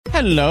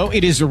Hello,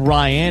 it is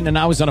Ryan, and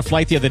I was on a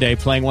flight the other day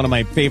playing one of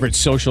my favorite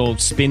social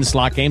spin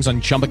slot games on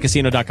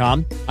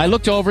ChumbaCasino.com. I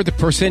looked over at the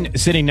person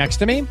sitting next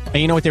to me, and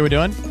you know what they were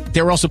doing?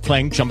 They were also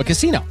playing Chumba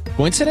Casino.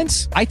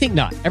 Coincidence? I think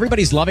not.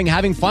 Everybody's loving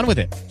having fun with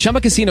it.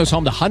 Chumba Casino is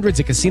home to hundreds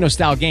of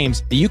casino-style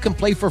games that you can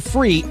play for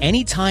free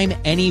anytime,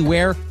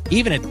 anywhere,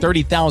 even at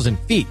 30,000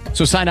 feet.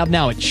 So sign up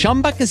now at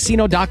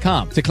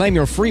ChumbaCasino.com to claim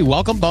your free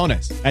welcome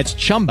bonus. That's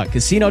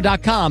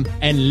ChumbaCasino.com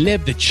and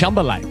live the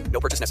Chumba life.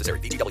 No purchase necessary.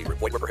 VGW.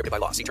 Void were prohibited by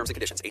law. See terms and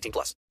conditions. 18+.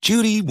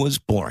 Judy was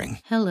boring.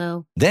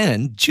 Hello.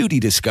 Then Judy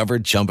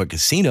discovered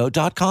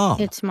ChumbaCasino.com.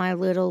 It's my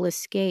little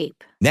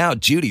escape. Now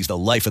Judy's the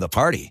life of the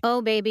party.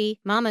 Oh, baby,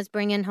 mama's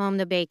bringing home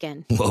the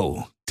bacon.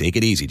 Whoa, take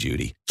it easy,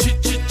 Judy.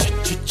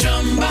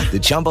 The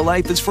Chumba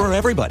life is for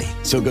everybody.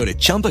 So go to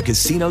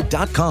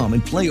ChumbaCasino.com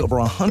and play over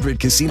 100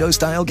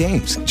 casino-style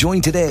games. Join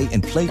today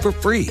and play for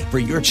free for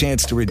your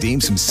chance to redeem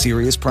some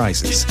serious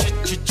prizes.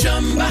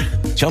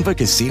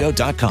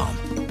 ChumbaCasino.com.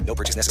 No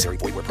purchase necessary.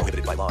 Void were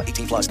prohibited by law.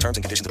 18+. Terms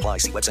and conditions apply.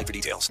 See website for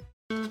details.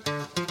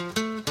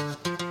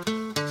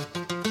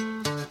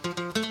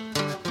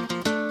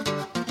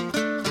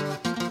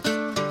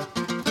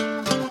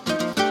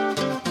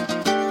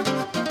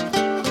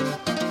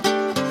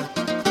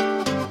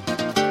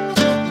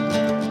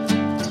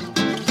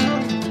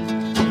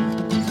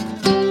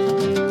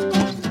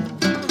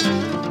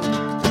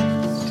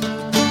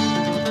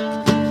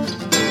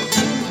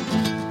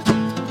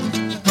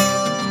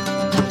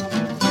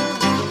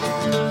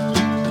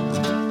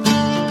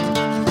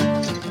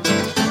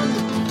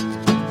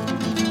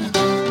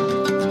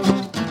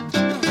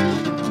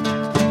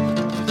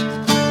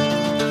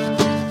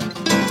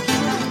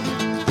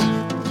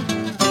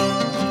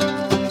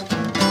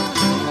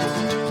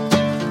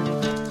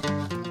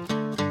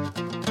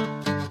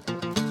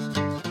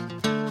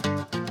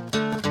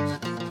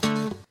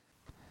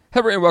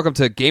 Hello and welcome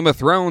to Game of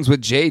Thrones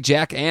with Jay,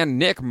 Jack, and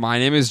Nick. My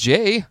name is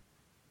Jay.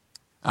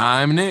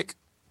 I'm Nick.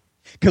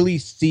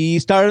 Khaleesi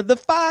started the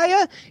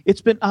fire. It's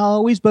been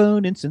always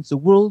burning since the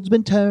world's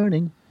been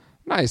turning.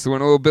 Nice. We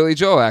went a little Billy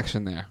Joel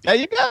action there. There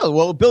you go.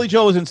 Well, Billy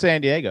Joel was in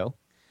San Diego.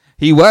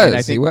 He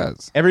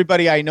was.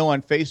 Everybody I know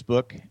on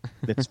Facebook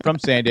that's from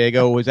San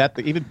Diego was at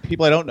the, even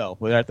people I don't know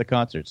were at the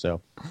concert.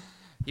 So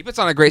He puts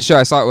on a great show.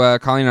 I saw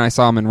Colleen and I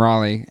saw him in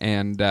Raleigh,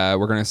 and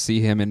we're going to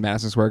see him in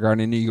Madison Square Garden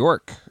in New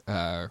York.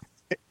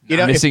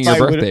 Missing your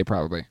birthday,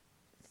 probably.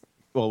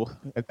 Well,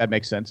 that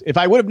makes sense. If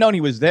I would have known he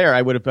was there,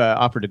 I would have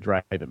offered to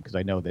drive him because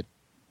I know that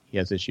he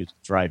has issues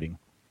driving.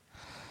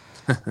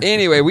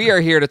 Anyway, we are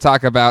here to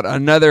talk about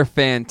another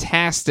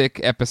fantastic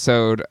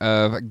episode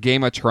of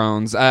Game of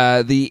Thrones.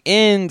 The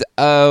end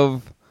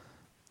of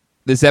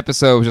this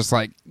episode was just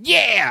like,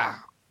 yeah,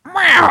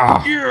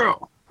 wow, yeah,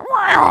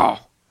 wow.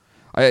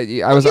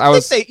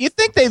 You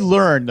think they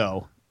learn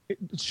though?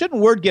 Shouldn't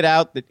word get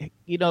out that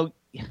you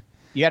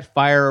got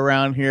fire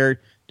around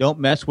here? Don't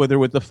mess with her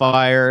with the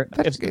fire.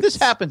 If this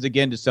happens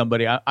again to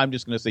somebody, I'm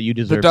just going to say you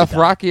deserve. The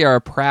Dothraki are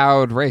a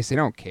proud race. They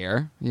don't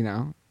care,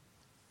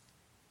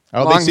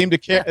 Oh, they seem to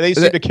care. They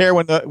seem to care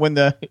when it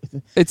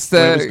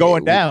was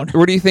going down.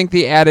 Where do you think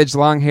the adage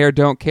 "long hair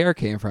don't care"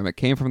 came from? It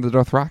came from the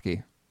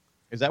Dothraki.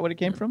 Is that what it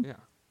came from? Yeah.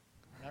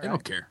 They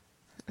don't care.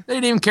 They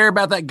didn't even care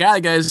about that guy.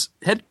 The guy's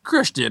head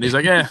crushed in. He's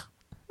like,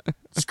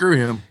 screw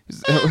him.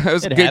 That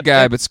was a good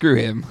guy, but screw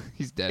him.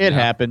 He's dead. It now.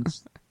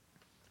 happens.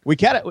 We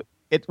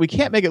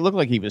can't make it look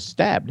like he was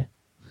stabbed.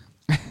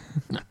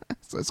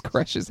 So let's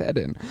crush his head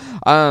in.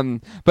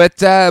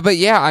 But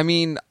yeah, I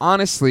mean,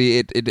 honestly,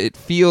 it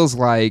feels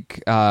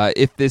like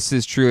if this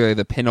is truly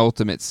the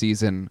penultimate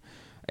season,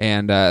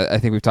 and I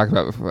think we've talked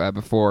about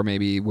before,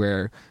 maybe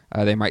where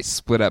they might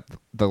split up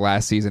the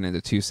last season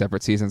into two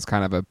separate seasons,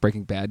 kind of a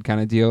Breaking Bad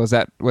kind of deal. Is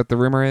that what the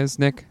rumor is,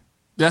 Nick?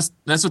 That's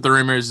what the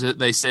rumor is.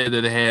 They said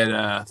that they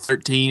had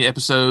 13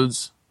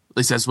 episodes. At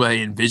least that's the way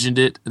they envisioned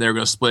it. They were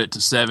going to split it to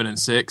 7 and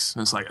 6.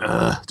 And it's like,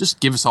 just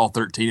give us all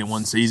 13 in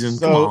one season.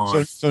 Come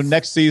on. So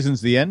next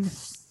season's the end?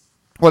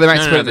 Well, they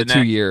might split it to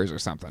 2 years or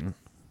something.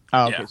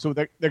 Oh, okay. Yeah. So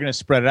they're going to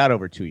spread it out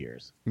over 2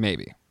 years.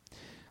 Maybe.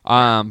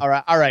 All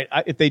right.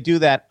 If they do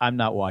that, I'm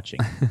not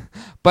watching.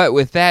 But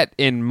with that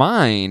in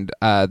mind,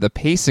 the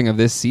pacing of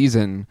this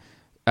season,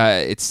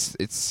 it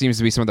seems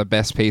to be some of the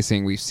best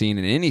pacing we've seen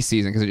in any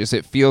season because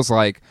it feels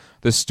like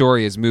the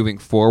story is moving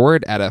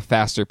forward at a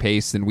faster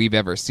pace than we've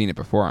ever seen it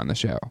before on the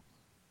show.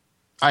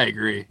 I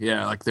agree.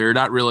 Yeah, like they're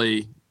not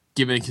really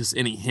giving us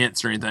any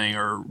hints or anything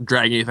or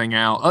dragging anything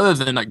out other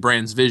than like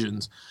Bran's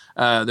visions.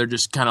 They're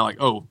just kind of like,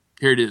 oh,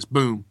 here it is,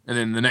 boom, and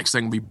then the next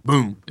thing will be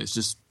boom. It's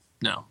just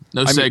no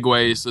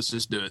segues. Let's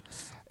just do it.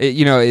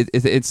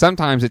 It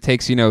sometimes it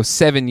takes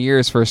 7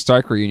 years for a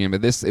Stark reunion,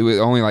 but it was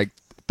only like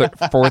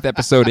fourth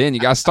episode in. You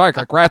got Stark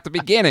like right at the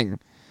beginning.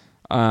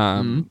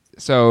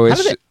 So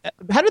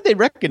how did they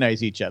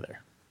recognize each other?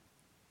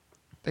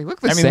 They look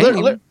the same.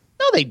 No,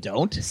 they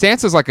don't.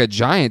 Sansa's like a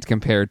giant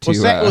compared to.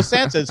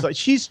 Sansa's like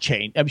she's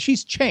changed. I mean,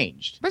 she's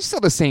changed. But still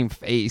the same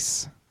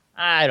face.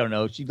 I don't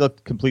know. She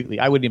looked completely.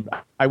 I wouldn't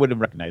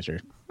recognize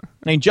her.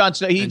 I mean, Jon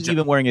Snow. He's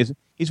even wearing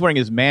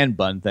his man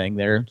bun thing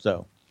there.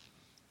 So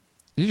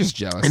you're just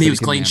jealous. And he was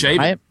clean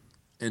shaven.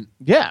 And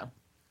Yeah.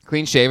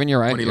 Clean shaven. You're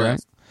right. when he You're right.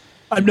 left.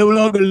 I'm no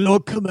longer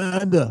Lord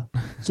Commander,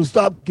 so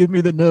stop giving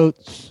me the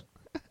notes.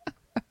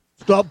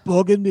 Stop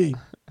bugging me.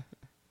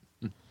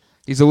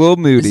 He's a little Is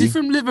moody. he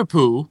from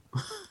Liverpool?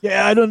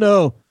 Yeah, I don't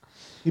know.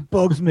 He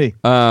bugs me.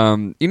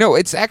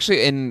 It's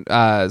actually in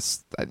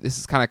this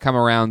has kind of come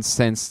around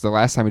since the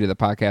last time we did the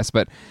podcast,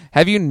 but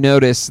have you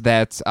noticed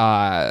that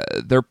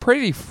they're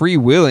pretty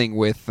freewheeling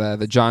with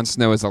the Jon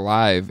Snow is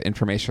alive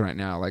information right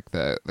now, like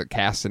the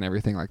cast and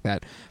everything like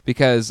that?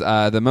 Because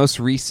the most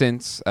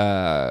recent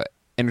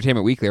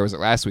Entertainment Weekly, or was it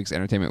last week's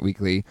Entertainment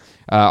Weekly,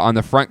 on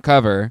the front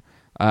cover,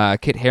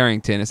 Kit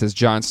Harington, it says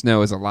Jon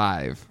Snow is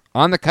alive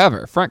on the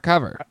cover, front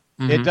cover.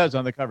 It does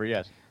on the cover,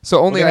 yes. So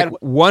only Well, they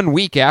like had- 1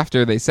 week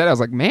after they said it, I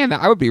was like, man,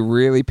 I would be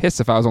really pissed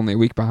if I was only a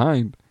week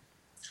behind.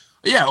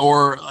 Yeah,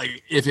 or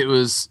like if it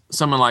was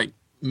someone like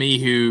me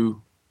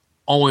who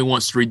only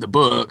wants to read the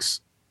books,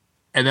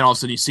 and then all of a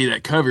sudden you see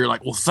that cover, you're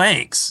like, well,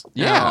 thanks.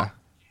 You know?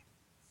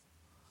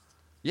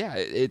 Yeah.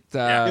 Did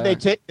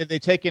they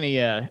take any?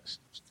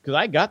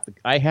 Because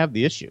I have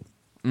the issue,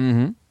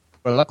 Mm-hmm.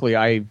 but luckily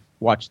I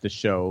watched the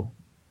show.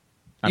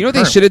 You know what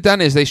they should have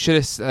done is they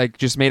should have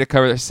just made a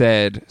cover that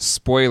said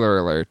 "spoiler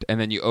alert,"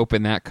 and then you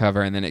open that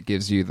cover, and then it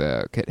gives you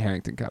the Kit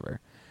Harington cover.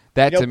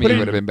 That to me put it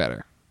would have been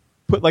better.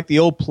 Put like the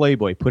old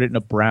Playboy. Put it in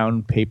a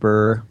brown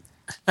paper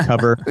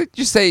cover.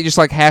 Just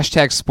like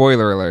hashtag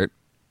spoiler alert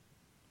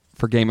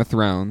for Game of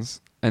Thrones,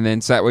 and then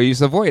so that way you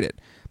just avoid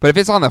it. But if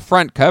it's on the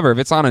front cover, if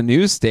it's on a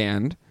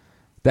newsstand,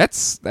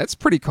 that's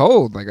pretty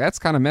cold. Like that's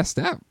kind of messed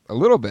up a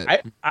little bit.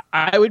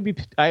 I would be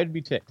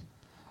ticked.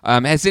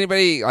 Has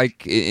anybody,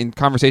 like, in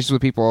conversations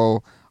with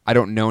people, I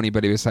don't know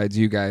anybody besides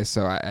you guys,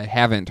 so I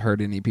haven't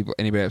heard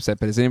anybody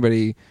upset, but has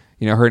anybody,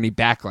 heard any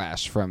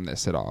backlash from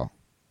this at all?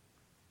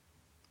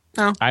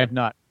 No. I have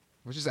not.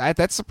 Which is,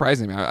 that's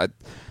surprising me. I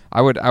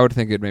would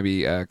think it'd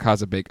maybe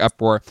cause a big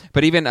uproar.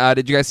 But even,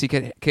 did you guys see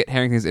Kit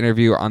Harington's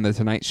interview on The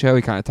Tonight Show?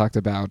 He kind of talked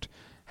about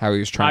how he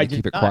was trying to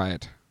keep it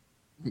quiet.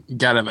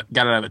 Got to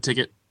have a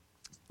ticket.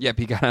 Yep,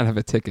 he got out of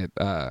a ticket.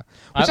 Which I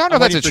I'm don't know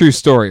if that's a waiting for- true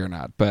story or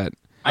not, but...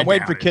 I'm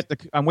waiting for Kit.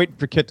 I'm waiting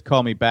for Kit to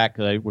call me back.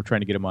 We're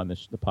trying to get him on the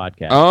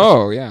podcast.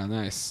 Oh, yeah,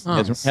 nice.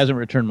 Hasn't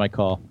returned my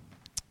call.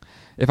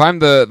 If I'm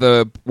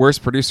the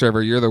worst producer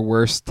ever, you're the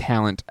worst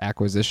talent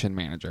acquisition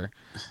manager.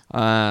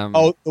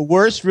 The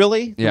worst,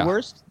 really? The Yeah.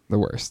 worst? The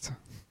worst.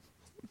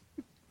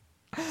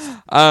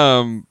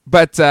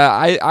 But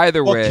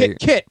either Well, way,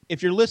 Kit,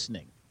 if you're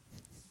listening,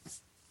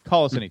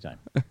 call us anytime.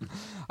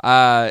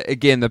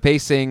 again, the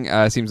pacing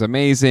seems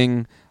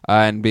amazing,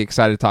 and be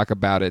excited to talk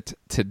about it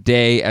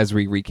today as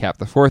we recap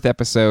the 4th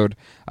episode.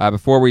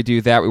 Before we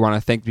do that, we want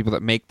to thank the people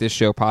that make this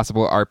show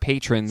possible, our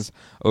patrons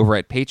over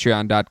at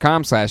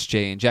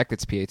patreon.com/JayandJack.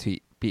 That's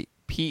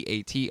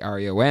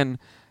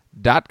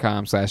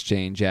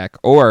patreon.com/JayandJack.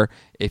 Or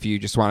if you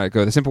just want to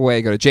go the simple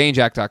way, go to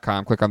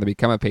jayandjack.com, click on the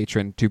Become a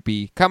Patron to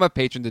become a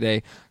patron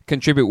today.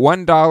 Contribute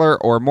 $1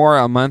 or more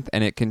a month,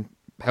 and it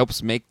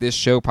helps make this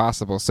show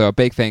possible. So a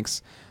big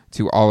thanks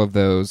to all of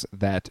those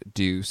that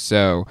do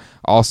so.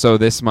 Also,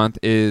 this month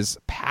is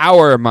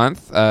Power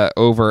Month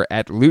over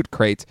at Loot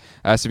Crate.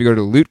 So if you go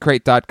to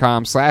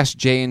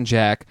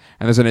lootcrate.com/JayandJack,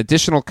 and there's an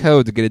additional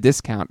code to get a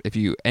discount. If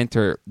you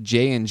enter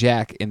Jay and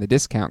Jack in the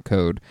discount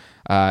code,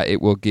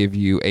 it will give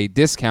you a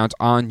discount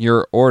on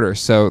your order.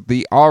 So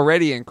the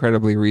already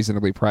incredibly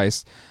reasonably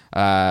priced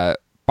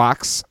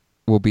box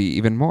will be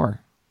even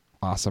more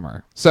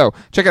awesomer. So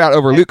check it out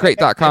over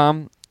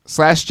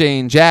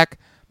lootcrate.com/JayandJack.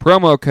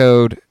 Promo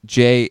code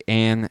Jay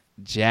and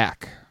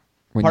Jack.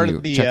 Part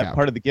of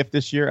the gift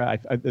this year,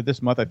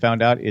 this month, I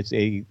found out it's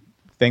a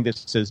thing that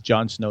says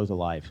Jon Snow's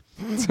alive.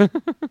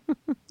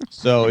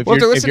 So if they're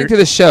listening to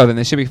the show, then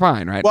they should be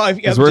fine, right? Well,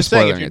 because we're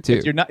spoiling it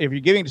too. If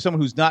you're giving it to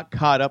someone who's not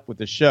caught up with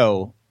the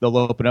show, they'll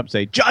open up and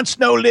say Jon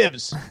Snow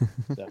lives.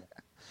 So.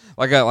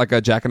 like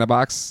a Jack in a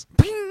Box.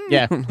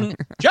 Yeah,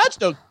 Jon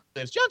Snow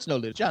lives. Jon Snow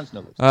lives. Jon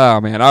Snow lives.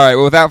 Oh man! All right.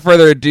 Well, without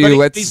further ado,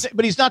 let's.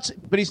 But he's not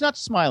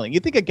smiling.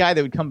 You'd think a guy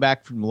that would come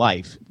back from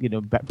life,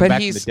 back from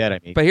the dead. I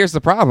mean, but here's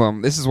the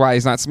problem. This is why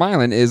he's not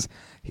smiling. Is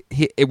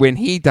when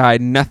he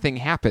died, nothing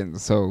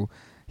happened. So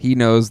he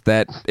knows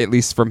that, at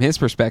least from his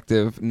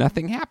perspective,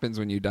 nothing happens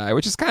when you die,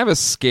 which is kind of a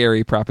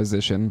scary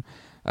proposition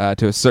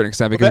to a certain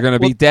extent, because you're going to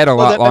be dead a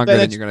lot longer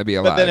than you're going to be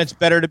alive. But then it's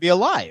better to be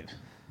alive,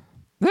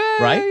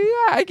 right?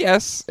 Yeah, I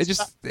guess. It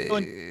just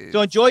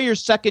so enjoy your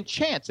second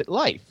chance at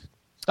life.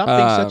 Stop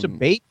being such a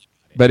baby.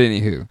 But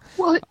anywho,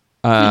 Well,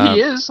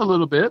 he is a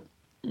little bit.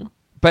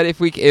 But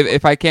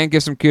if I can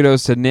give some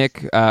kudos to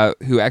Nick,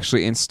 who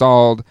actually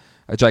installed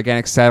a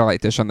gigantic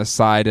satellite dish on the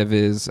side of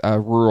his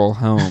rural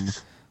home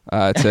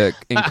to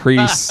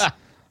increase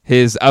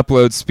his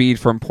upload speed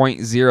from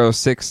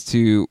 0.06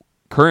 to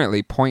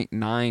currently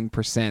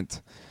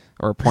 0.9%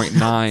 or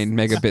 0.9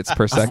 megabits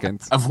per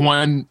second. Of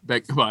 1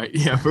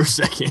 megabyte, per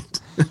second.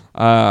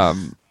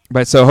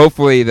 But so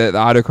hopefully the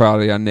audio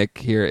quality on Nick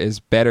here is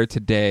better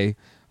today.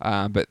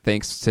 But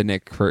thanks to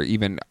Nick for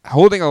even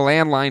holding a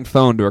landline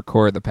phone to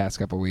record the past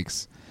couple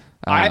weeks.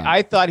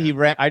 I thought he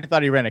ran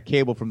a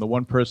cable from the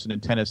one person in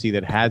Tennessee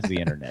that has the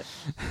internet.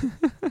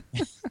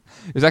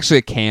 It was actually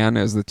a can.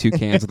 It was the 2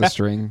 cans of the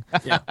string.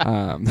 Yeah.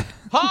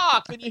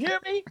 Pa, can you hear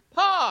me?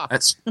 Pa.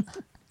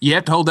 You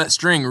have to hold that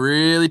string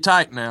really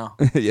tight now.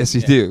 Yes,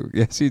 you do.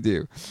 Yes, you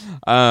do.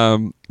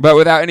 But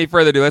without any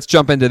further ado, let's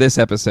jump into this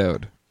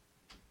episode.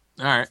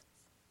 All right.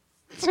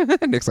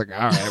 Nick's like,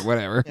 all right,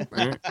 whatever. All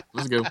right,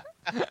 let's go.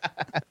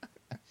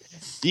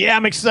 Yeah,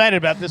 I'm excited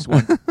about this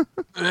one.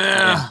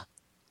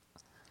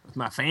 With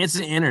my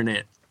fancy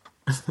internet.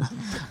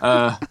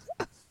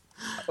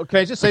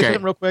 Okay, just say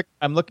something real quick.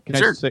 I'm looking. Can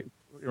Sure. I just say,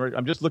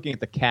 I'm just looking at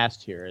the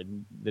cast here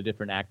and the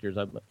different actors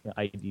on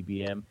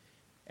IMDb. And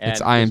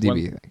It's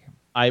IMDb.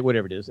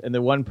 Whatever it is, and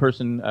the one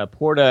person,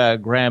 Portia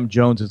Graham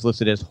Jones, is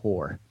listed as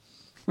whore.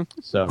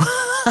 So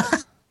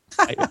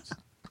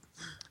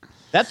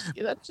that's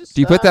just.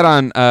 Do you put that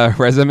on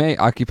resume?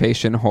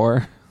 Occupation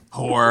whore.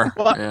 Whore.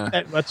 Well,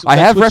 Yeah. I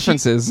have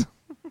references.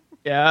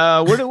 Yeah.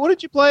 What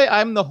did you play?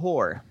 I'm the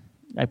whore.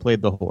 I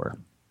played the whore.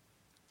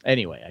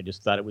 Anyway, I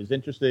just thought it was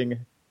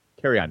interesting.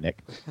 Carry on, Nick.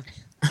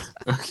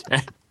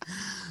 Okay.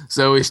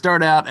 So we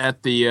start out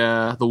at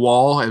the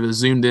wall. It was a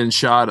zoomed in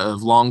shot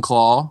of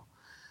Longclaw,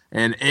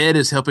 and Ed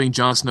is helping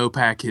Jon Snow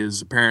pack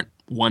his apparent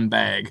one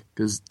bag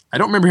because I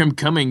don't remember him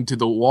coming to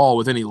the wall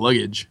with any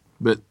luggage,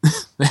 but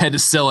they had to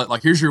sell it.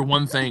 Like, here's your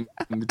one thing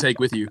to take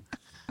with you.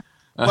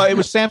 Well, it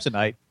was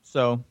Samsonite,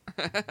 so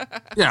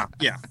yeah.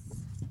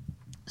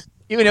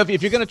 Even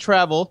if you're going to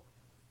travel,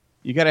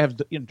 you got to have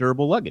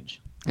durable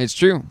luggage. It's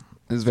true.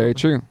 It's very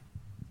true.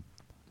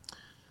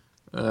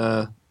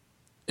 And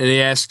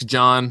he asks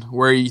John,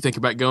 where you think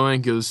about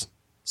going? He goes,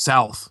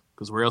 south,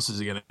 because where else is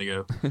he going to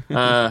go?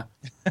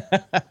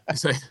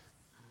 He's like,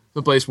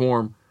 someplace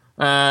warm.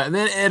 And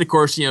then Ed, of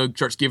course,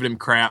 starts giving him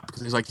crap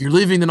because he's like, you're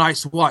leaving the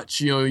Night's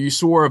Watch. You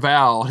swore a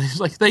vow. And he's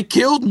like, they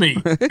killed me.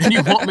 And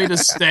you want me to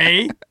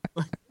stay?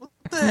 Like, what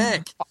the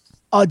heck?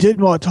 I did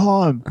my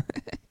time.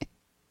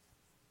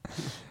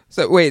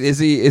 So wait, is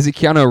he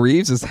Keanu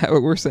Reeves? Is that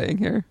what we're saying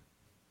here?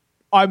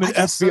 I'm an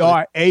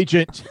FBI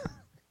agent.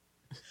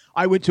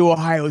 I went to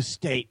Ohio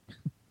State.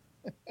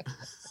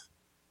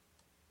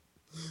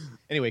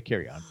 Anyway,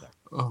 carry on. Sorry.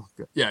 Oh,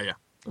 God. Yeah.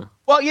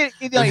 Well, and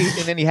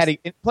then he had to.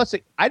 Plus,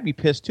 I'd be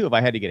pissed too if I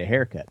had to get a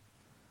haircut.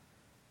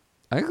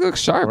 I think it looks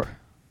sharp.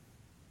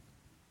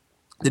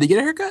 Did he get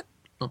a haircut?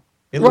 Oh.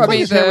 Well, I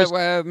mean,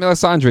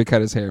 Melisandre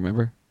cut his hair.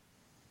 Remember?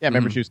 Yeah,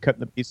 remember she was cutting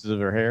the pieces of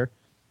her hair.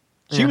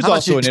 She Yeah, was how about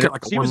also she cut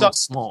like one little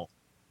small.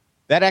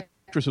 That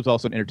actress was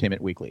also in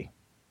Entertainment Weekly.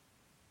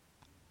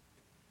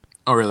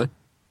 Oh, really?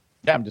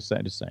 Yeah, I'm just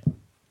saying.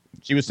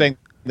 She was saying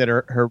that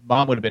her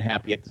mom would have been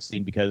happy at the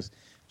scene because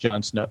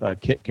Jon Snow,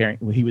 Kit carrying,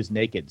 he was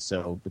naked.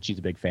 So, but she's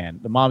a big fan.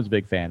 The mom's a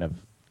big fan of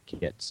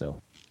Kit.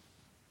 So,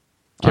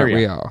 Aren't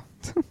we all?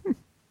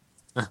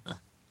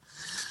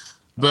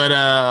 But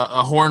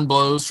a horn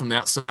blows from the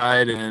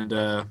outside, and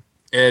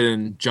Ed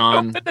and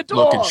John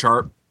looking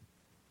sharp.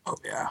 Oh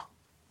yeah,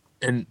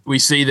 and we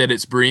see that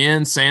it's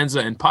Brienne,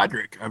 Sansa, and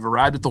Podrick have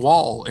arrived at the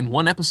wall in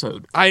one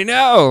episode. I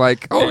know,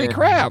 like holy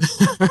crap!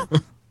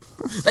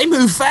 They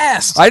move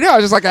fast. I know.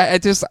 I just like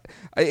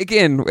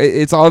again,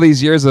 it's all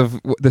these years of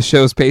the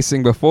show's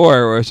pacing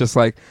before, where it's just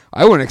like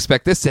I wouldn't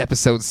expect this to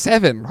episode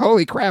 7.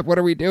 Holy crap! What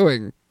are we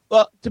doing?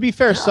 Well, to be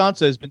fair,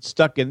 Sansa has been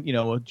stuck in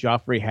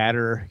Joffrey had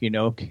her.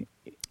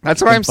 That's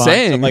what I'm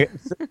saying. So, like,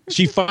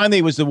 she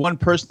finally was the one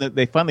person that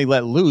they finally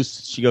let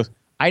loose. She goes,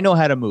 "I know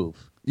how to move."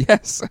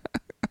 Yes.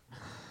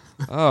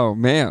 Oh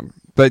man,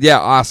 but yeah,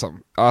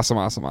 awesome.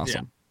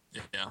 Yeah.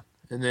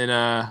 And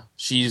then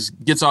she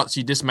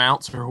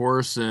dismounts her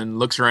horse and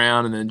looks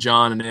around, and then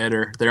John and Ed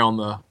are there on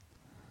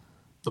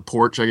the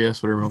porch, I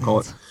guess, whatever you want to call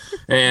it,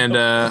 and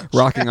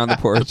rocking on the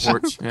porch.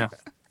 Yeah.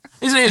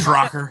 His name's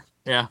Rocker.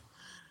 Yeah.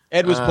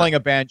 Ed was playing a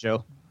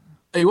banjo.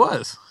 He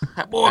was.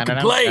 That boy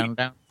can play. And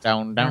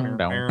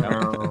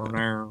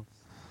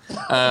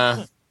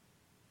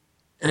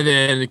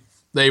then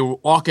they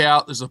walk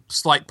out. There's a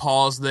slight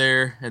pause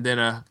there, and then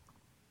a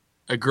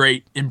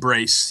great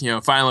embrace.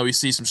 Finally we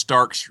see some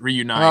Starks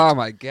reunite. Oh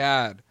my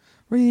God!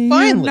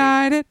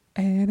 Reunited,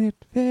 and it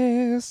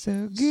feels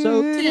so good.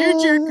 So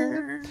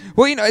tearjerker.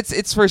 Well,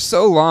 it's for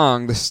so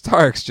long the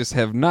Starks just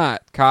have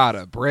not caught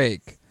a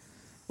break.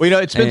 Well,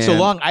 it's been so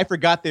long I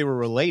forgot they were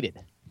related.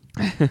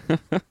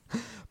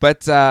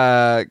 But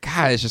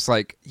God, it's just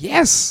like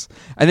yes,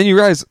 and then you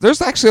realize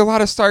there's actually a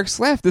lot of Starks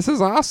left. This is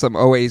awesome.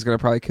 Oh wait, he's gonna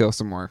probably kill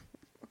some more.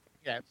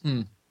 Yeah.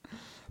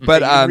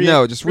 But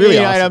no, just really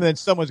awesome. And then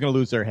someone's gonna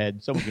lose their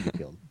head. Someone's gonna be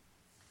killed.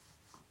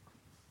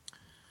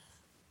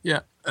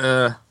 Yeah.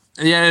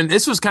 And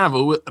this was kind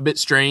of a bit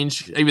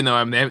strange, even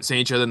though they haven't seen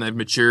each other and they've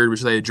matured,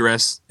 which they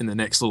address in the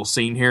next little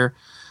scene here.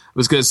 It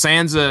was because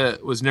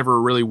Sansa was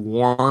never really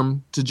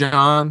warm to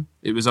Jon.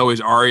 It was always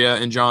Arya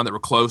and Jon that were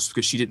close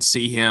because she didn't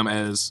see him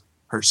as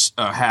her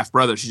half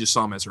brother. She just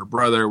saw him as her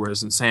brother,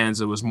 whereas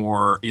Sansa was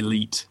more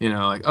elite.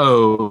 Like,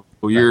 oh,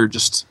 you're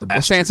just the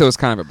best. Sansa was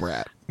kind of a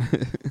brat.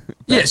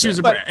 Yeah, she was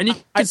a brat, and you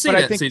can see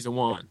that in season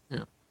 1.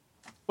 Yeah.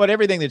 But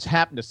everything that's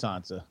happened to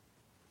Sansa,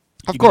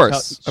 Of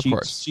course.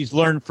 She's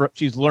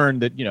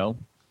learned that, you know,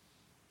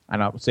 I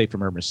don't say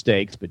from her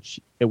mistakes, but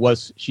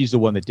she's the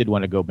one that did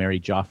want to go marry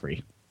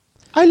Joffrey.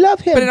 I love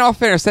him. But in all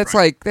fairness, that's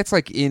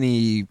like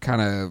any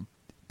kind of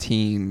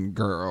teen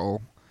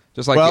girl.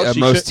 Just like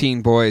most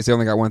teen boys, they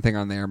only got one thing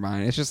on their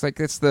mind. It's just like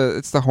it's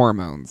the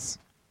hormones.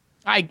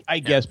 I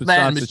guess, but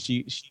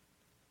Sansa,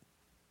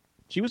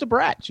 she was a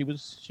brat. She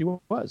was.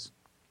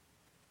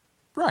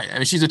 Right. I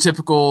mean, she's a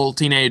typical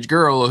teenage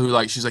girl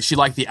who she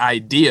liked the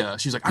idea.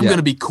 She's like, I'm going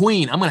to be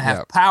queen. I'm going to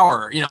have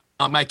power. You know,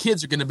 my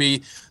kids are going to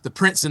be the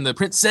prince and the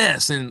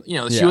princess. And, you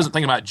know, she wasn't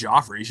thinking about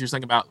Joffrey. She was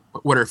thinking about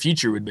what her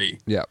future would be.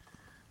 Yep,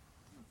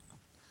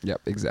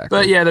 exactly.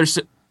 But yeah, they're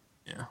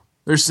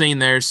sitting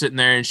there,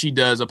 and she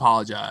does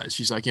apologize.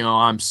 She's like, you know,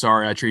 I'm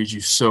sorry I treated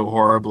you so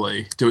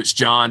horribly. To which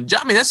Jon,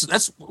 I mean,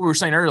 that's what we were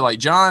saying earlier. Like,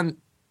 Jon,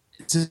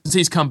 since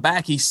he's come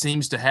back, he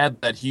seems to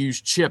have that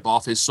huge chip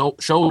off his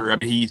shoulder. I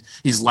mean,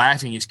 he's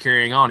laughing, he's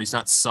carrying on, he's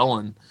not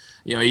sullen.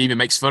 You know, he even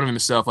makes fun of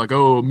himself, like,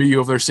 "Oh, me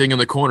over there sitting in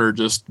the corner,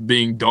 just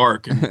being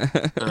dark and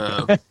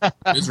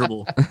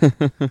miserable."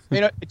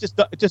 You know, it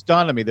just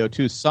dawned on me though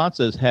too.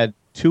 Sansa's had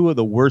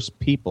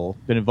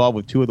been involved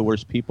with two of the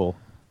worst people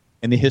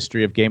in the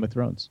history of Game of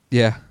Thrones.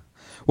 Yeah.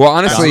 Well,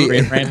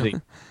 honestly, Ramsay.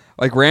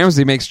 Like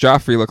Ramsay makes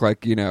Joffrey look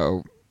like, you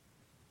know,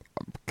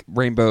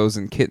 rainbows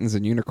and kittens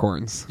and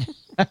unicorns.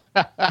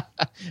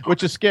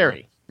 Which is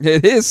scary.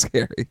 It is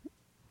scary.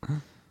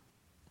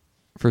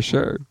 For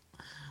sure.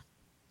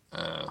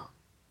 Because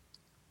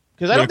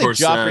I don't think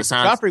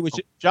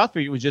Joffrey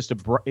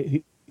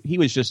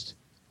was just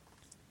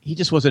he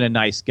just wasn't a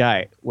nice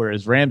guy.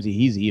 Whereas Ramsay,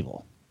 he's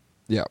evil.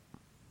 Yeah.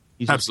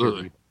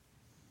 Absolutely.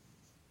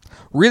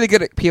 Really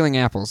good at peeling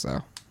apples,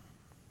 though.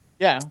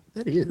 Yeah,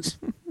 that is.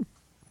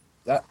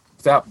 That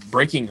without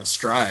breaking a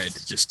stride,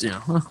 just, you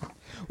know.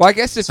 Well, I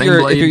guess if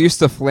you're used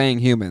to flaying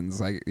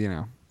humans, like, you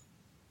know.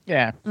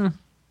 Yeah.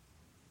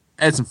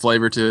 Add some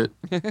flavor to it.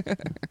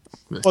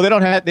 Well, they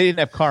didn't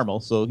have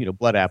caramel, so, you know,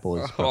 blood apple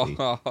is probably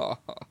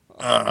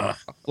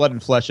blood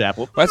and flesh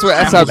apple. That's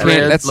how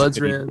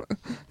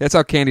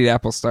candied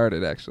apple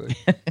started, actually.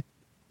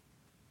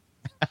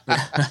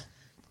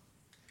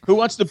 Who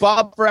wants to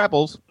bob for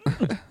apples?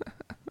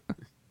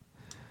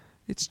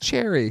 It's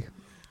cherry.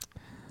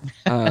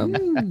 All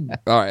right,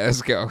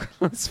 let's go.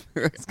 Let's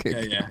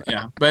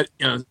yeah. But,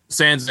 you know,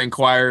 Sansa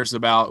inquires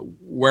about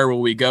where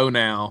will we go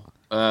now,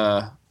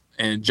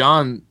 and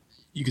Jon,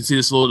 you can see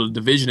this little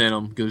division in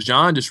him because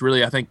Jon just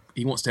really, I think,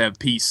 he wants to have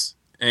peace,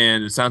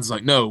 and it sounds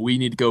like, no, we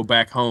need to go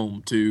back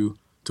home to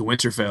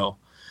Winterfell,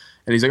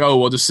 and he's like, oh,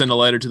 we'll just send a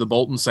letter to the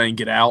Bolton saying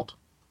get out,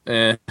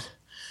 and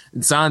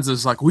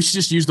Sansa's like, we should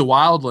just use the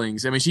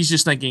wildlings. I mean, she's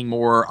just thinking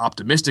more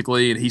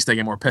optimistically, and he's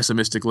thinking more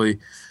pessimistically,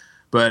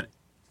 but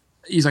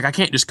he's like, I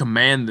can't just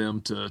command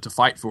them to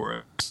fight for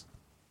us.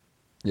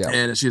 Yeah.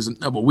 And she's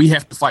no, but we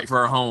have to fight for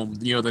our home.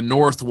 You know, the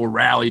North will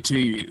rally to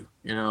you,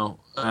 you know.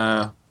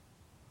 But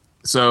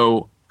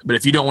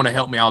if you don't want to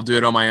help me, I'll do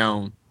it on my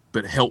own.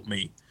 But help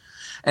me.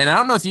 And I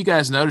don't know if you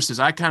guys noticed this.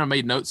 I kind of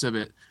made notes of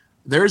it.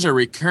 There's a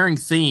recurring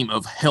theme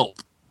of help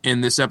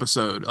in this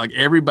episode. Like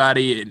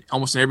everybody,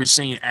 almost in every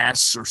scene,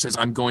 asks or says,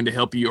 I'm going to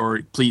help you, or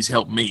please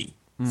help me.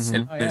 Mm-hmm.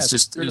 And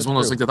it was one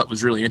of those things I thought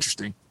was really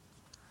interesting.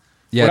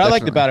 Yeah, what I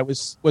liked about it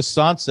was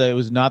Sansa. It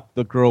was not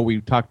the girl we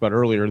talked about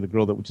earlier, the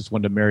girl that just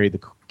wanted to marry the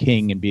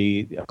king and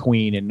be a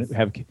queen and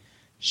have.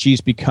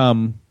 She's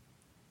become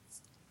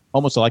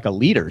almost like a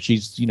leader.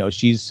 She's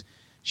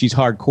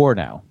hardcore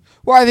now.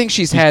 Well, I think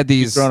she's had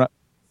these.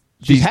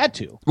 She's had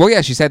to. Well,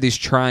 yeah, she's had these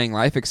trying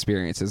life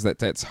experiences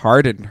that's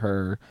hardened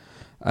her,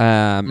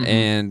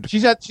 and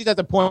she's at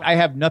the point. I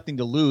have nothing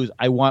to lose.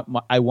 I want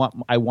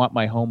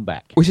my home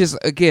back. Which is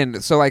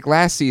again, so like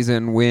last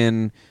season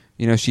when.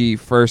 You know, she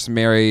first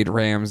married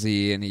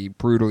Ramsay and he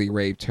brutally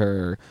raped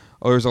her.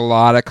 There's a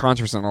lot of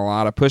controversy and a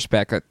lot of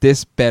pushback. Like,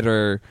 this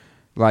better,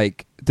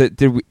 like,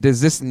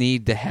 does this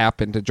need to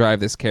happen to drive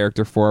this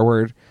character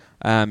forward?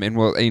 And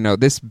well, you know,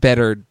 this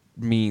better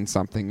mean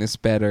something. This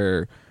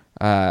better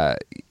have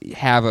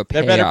a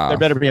payoff. There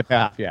better be a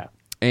path, yeah.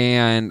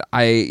 And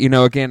I'm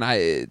not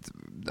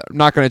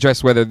going to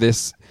address whether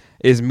this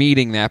is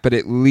meeting that, but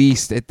at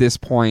least at this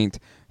point,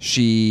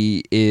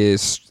 she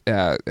is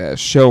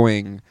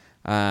showing.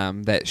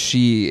 That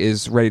she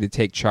is ready to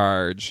take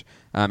charge,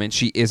 and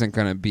she isn't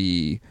going to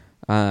be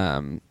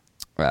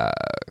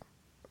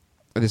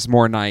this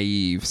more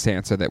naive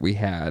Sansa that we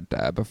had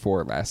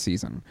before last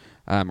season,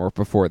 or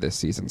before this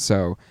season.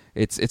 So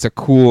it's a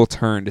cool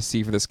turn to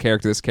see for this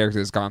character. This character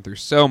has gone through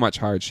so much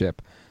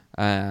hardship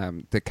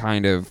to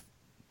kind of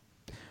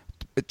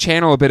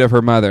channel a bit of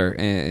her mother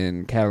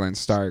in Catelyn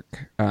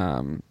Stark,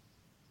 and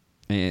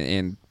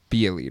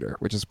be a leader,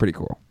 which is pretty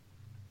cool.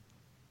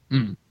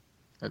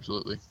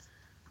 Absolutely.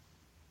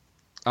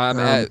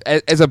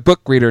 As a book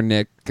reader,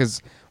 Nick,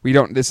 because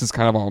this is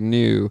kind of all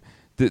new.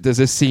 Does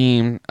this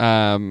seem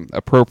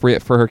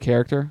appropriate for her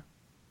character?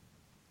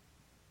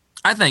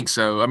 I think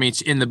so. I mean,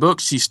 in the book,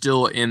 she's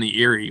still in the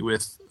Eyrie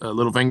with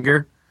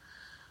Littlefinger,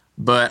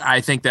 but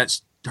I think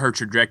that's her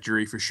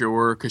trajectory for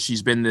sure because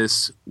she's been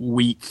this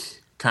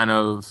weak, kind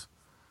of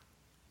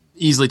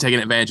easily taking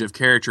advantage of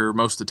character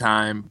most of the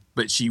time,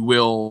 but she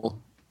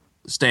will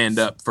stand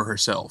up for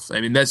herself.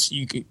 I mean,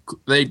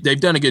 they've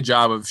done a good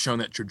job of showing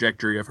that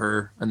trajectory of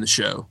her in the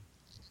show.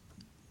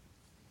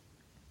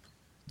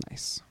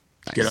 Nice.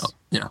 Get out.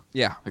 Yeah.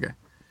 Yeah. Okay.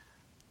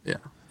 Yeah.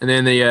 And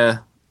then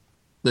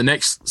the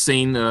next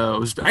scene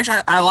was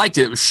actually I liked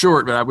it. It was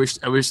short, but I wish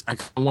I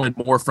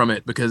wanted more from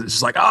it because it's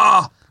just like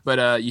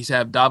But you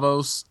have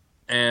Davos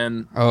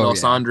and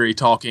Melisandre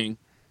talking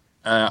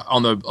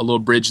on a little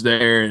bridge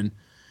there, and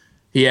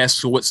he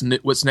asks what's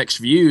next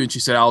for you, and she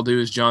said, "I'll do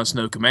as Jon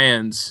Snow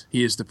commands.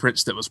 He is the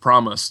prince that was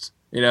promised."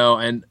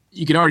 And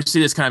you can already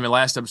see this kind of in the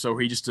last episode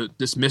where he just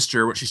dismissed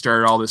her when she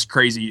started all this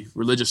crazy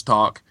religious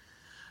talk.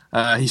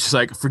 He's just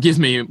like, "Forgive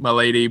me, my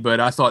lady, but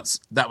I thought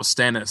that was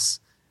Stannis."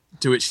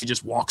 To which she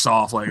just walks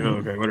off like, "Oh,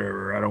 okay,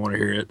 whatever. I don't want to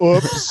hear it."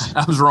 Oops.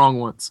 I was wrong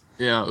once.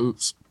 Yeah,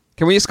 oops.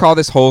 Can we just call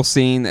this whole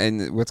scene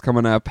and what's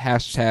coming up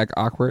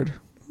 #awkward?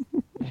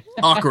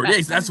 Awkward.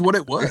 Yeah, that's what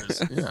it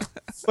was. Yeah.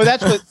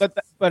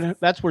 But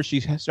that's where she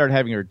started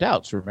having her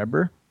doubts.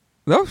 Remember?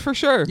 No, for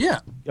sure. Yeah.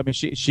 I mean,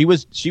 she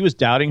was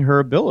doubting her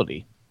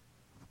ability.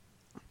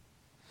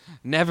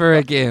 Never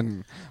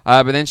again.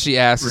 But then she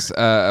asks, "Is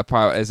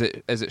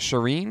it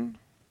Shireen?"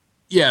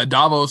 Yeah,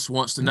 Davos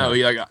wants to know.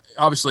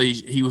 Obviously,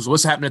 he was,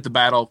 "What's happened at the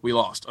battle? We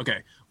lost."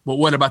 Okay, but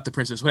what about the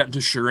princess? What happened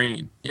to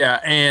Shireen? Yeah,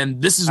 and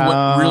this is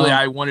what really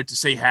I wanted to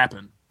see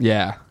happen.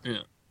 Yeah.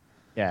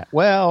 Yeah.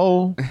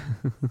 Well.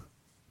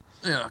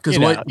 Yeah, because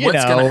what's going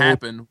to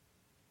happen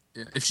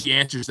if she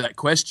answers that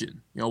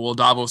question? Will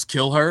Davos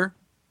kill her?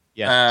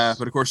 Yes.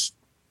 But of course,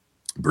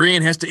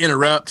 Brienne has to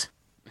interrupt,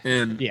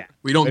 and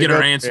we don't get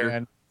her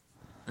answer.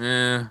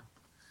 But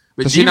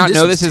does she not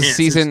know this is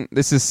season?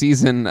 This is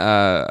season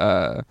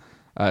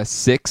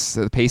 6.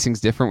 The pacing's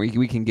different.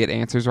 We can get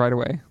answers right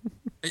away.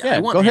 Yeah,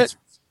 go ahead.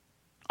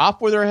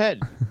 Off with her head.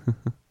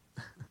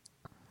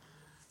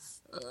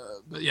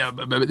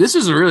 But this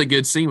is a really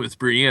good scene with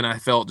Brienne. I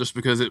felt just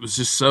because it was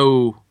just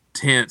so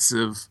tense.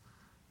 Of,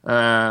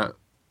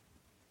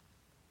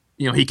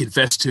 he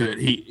confessed to it.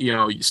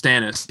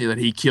 Stannis, that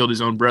he killed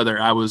his own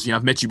brother.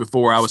 I've met you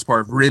before. I was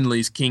part of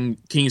Renly's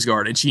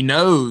Kingsguard, and she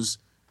knows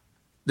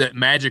that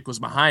magic was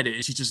behind it,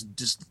 and she's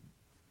just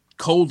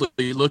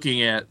coldly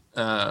looking at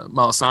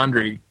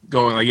Melisandre,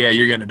 going like, "Yeah,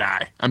 you're gonna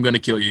die. I'm gonna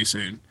kill you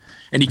soon."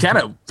 And he kind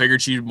of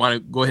figured she'd want to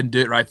go ahead and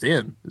do it right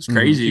then. It's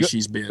crazy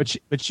she's been.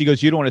 But she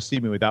goes, "You don't want to see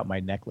me without my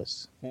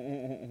necklace."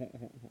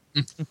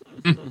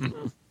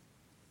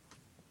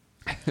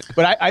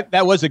 But I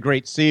that was a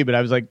great scene. But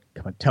I was like,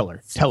 "Come on, tell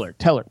her."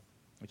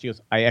 And she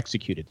goes, "I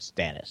executed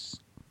Stannis."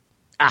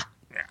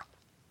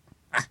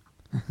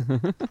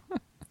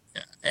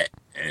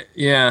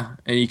 Yeah,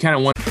 and you kind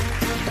of want.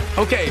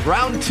 Okay,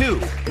 round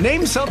 2.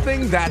 Name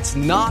something that's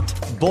not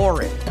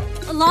boring.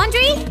 A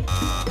laundry?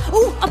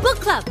 Ooh, a book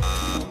club.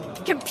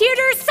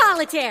 Computer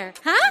solitaire,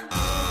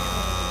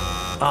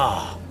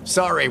 huh?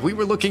 Sorry, we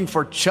were looking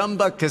for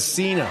Chumba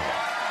Casino.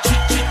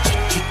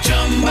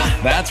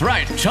 That's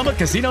right,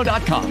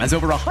 ChumbaCasino.com has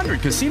over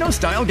 100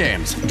 casino-style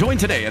games. Join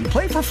today and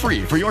play for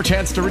free for your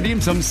chance to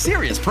redeem some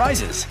serious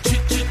prizes.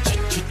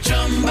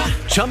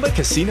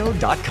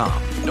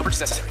 ChumbaCasino.com. No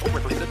purchase necessary. Void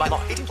where prohibited by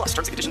law. 18+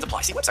 terms and conditions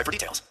apply. See website for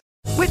details.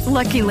 With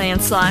Lucky Land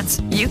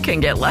Slots, you can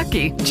get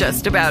lucky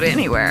just about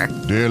anywhere.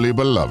 Dearly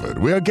beloved,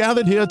 we are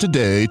gathered here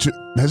today to...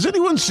 Has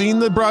anyone seen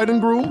the bride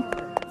and groom?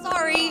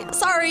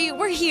 Sorry,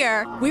 we're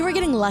here. We were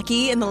getting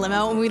lucky in the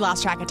limo and we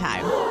lost track of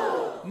time.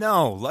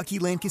 No, Lucky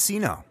Land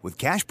Casino, with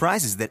cash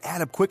prizes that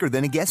add up quicker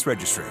than a guest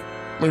registry.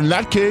 In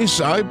that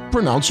case, I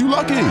pronounce you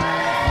lucky.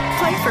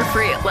 Play for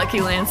free at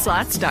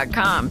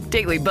LuckyLandSlots.com.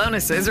 Daily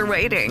bonuses are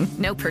waiting.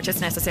 No purchase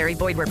necessary.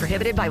 Void where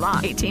prohibited by law.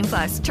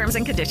 18+. Terms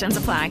and conditions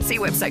apply. See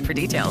website for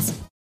details.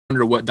 I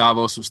wonder what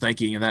Davos was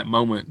thinking in that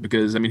moment,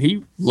 because, I mean,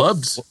 he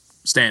loved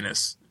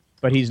Stannis.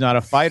 But he's not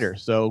a fighter,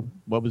 so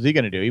what was he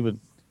going to do?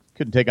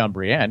 Couldn't take on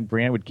Brienne.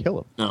 Brienne would kill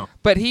him. No.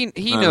 But he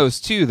knows,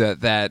 too,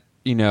 that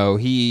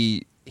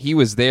he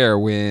was there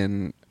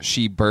when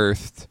she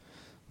birthed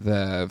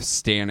the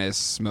Stannis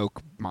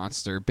smoke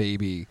monster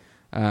baby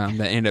that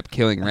ended up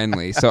killing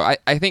Renly. So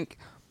I think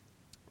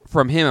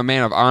from him, a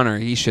man of honor,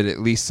 he should at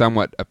least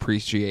somewhat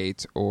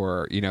appreciate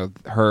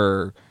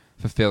her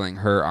fulfilling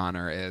her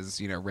honor as,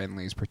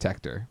 Renly's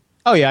protector.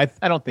 Oh, yeah.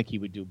 I don't think he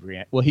would do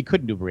Brienne. Well, he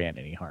couldn't do Brienne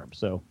any harm,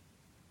 so.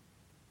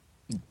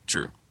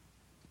 True.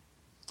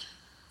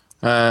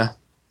 And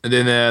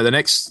then the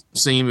next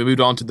scene, we moved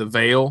on to the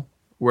Vale,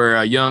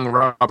 where young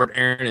Robert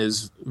Arryn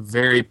is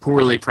very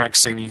poorly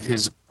practicing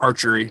his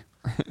archery.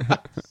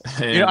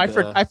 And,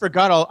 I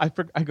forgot all. I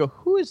go,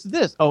 who is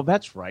this? Oh,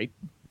 that's right.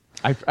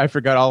 I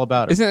forgot all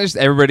about it. Isn't it just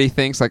everybody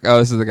thinks like, oh,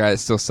 this is the guy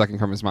that's still sucking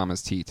from his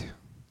mama's teat,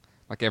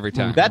 like every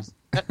time. That's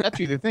what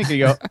you think. You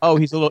go, oh,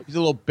 he's a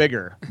little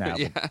bigger now.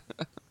 Yeah.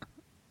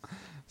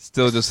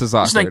 Still just as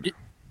awkward.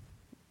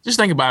 Just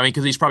think about it,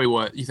 because he's probably,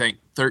 what, you think,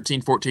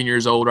 13, 14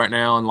 years old right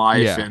now in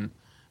life, and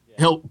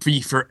he'll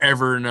be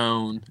forever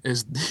known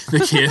as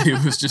the kid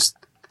who was just,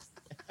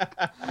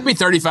 he'll be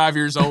 35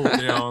 years old,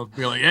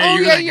 be like, hey,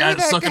 you're that guy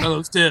that's sucking on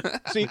those tits.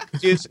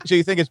 So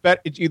you think it's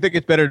better? You think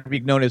it's better to be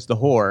known as the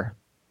whore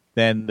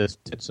than the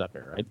tit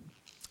sucker, right?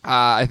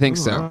 I think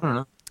so. I don't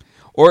know.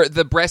 Or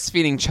the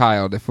breastfeeding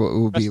child, if it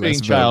will be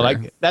less Breastfeeding child.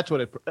 vulgar. That's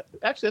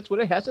what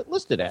it has it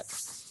listed at.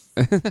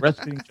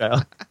 Breastfeeding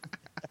child.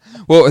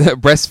 Well,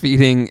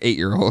 breastfeeding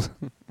 8-year-old.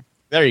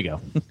 There you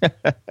go.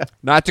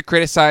 Not to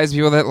criticize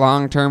people that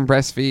long-term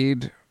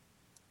breastfeed.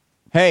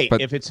 Hey,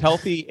 if it's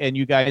healthy and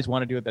you guys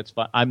want to do it, that's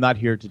fine. I'm not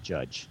here to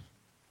judge.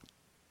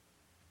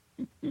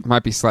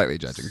 Might be slightly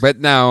judging, but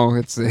no,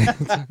 it's. I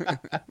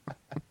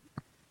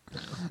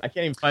can't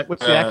even find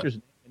what's the actor's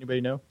name.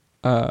 Anybody know?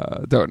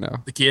 Don't know.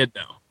 The kid?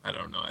 No, I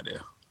don't know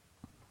idea.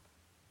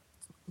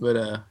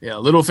 But yeah,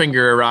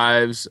 Littlefinger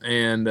arrives,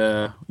 and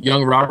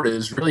young Robert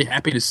is really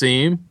happy to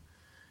see him.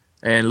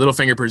 And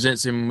Littlefinger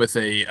presents him with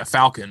a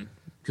falcon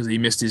because he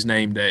missed his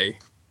name day,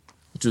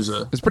 which was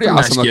it's pretty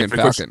awesome looking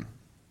falcon.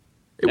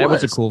 It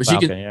was a cool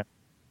falcon.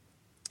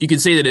 You can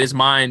see that his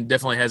mind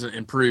definitely hasn't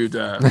improved.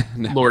 No.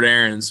 Lord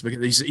Aaron's,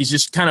 because he's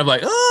just kind of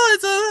like,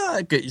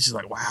 he's just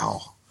like,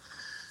 wow,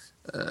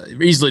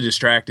 easily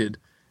distracted.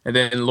 And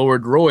then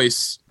Lord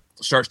Royce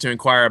starts to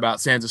inquire about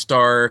Sansa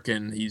Stark,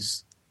 and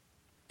his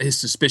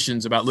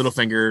suspicions about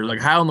Littlefinger.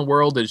 Like, how in the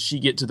world did she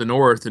get to the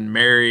north and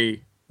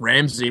marry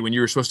Ramsay when you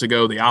were supposed to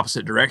go the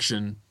opposite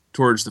direction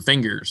towards the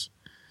Fingers?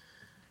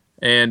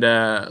 And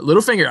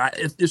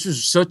Littlefinger, this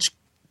was such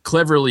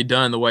cleverly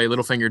done the way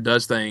Littlefinger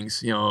does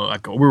things.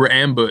 Like we were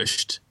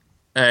ambushed,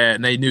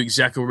 and they knew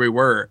exactly where we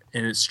were.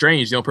 And it's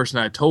strange. The only person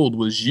I told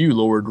was you,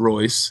 Lord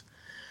Royce.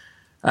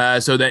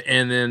 And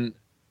then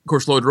of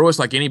course Lord Royce,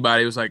 like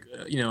anybody, was like,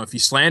 if you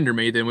slander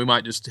me, then we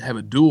might just have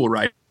a duel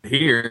right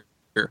here.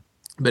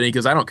 But he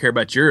goes, I don't care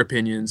about your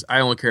opinions. I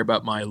only care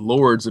about my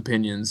lord's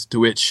opinions. To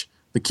which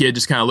the kid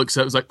just kind of looks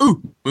up, and is like,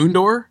 ooh,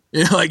 Moondor?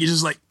 Like he's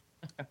just like,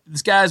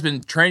 this guy's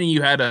been training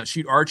you how to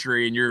shoot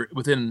archery, and you're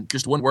within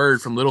just one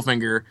word from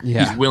Littlefinger.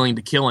 Yeah. He's willing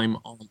to kill him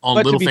on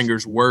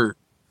Littlefinger's word.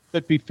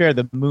 But to be fair,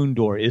 the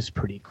Moondor is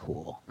pretty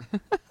cool.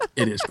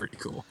 It is pretty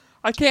cool.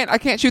 I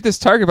can't shoot this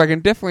target, but I can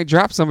definitely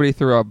drop somebody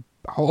through a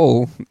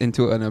hole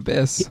into an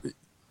abyss.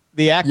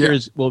 The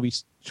actors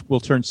will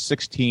turn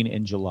 16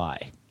 in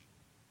July.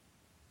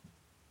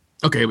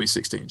 Okay, it'll be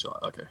 16 July.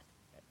 Okay.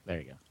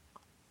 There you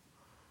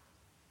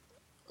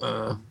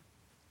go.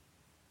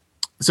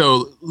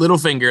 So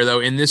Littlefinger, though,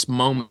 in this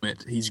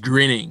moment, he's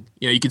grinning.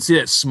 You can see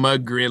that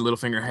smug grin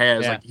Littlefinger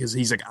has, because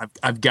he's like,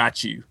 I've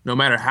got you. No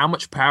matter how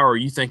much power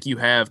you think you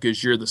have,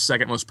 because you're the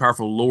second most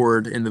powerful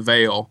lord in the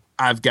Vale,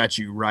 I've got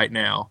you right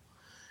now.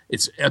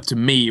 It's up to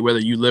me whether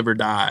you live or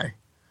die.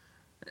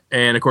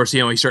 And of course,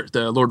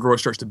 Lord Roy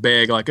starts to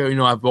beg, like,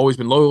 I've always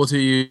been loyal to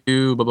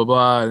you, blah blah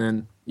blah. And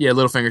then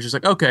Littlefinger's just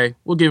like, okay,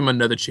 we'll give him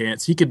another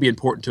chance. He could be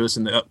important to us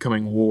in the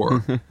upcoming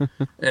war.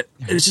 And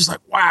it's just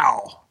like,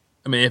 wow.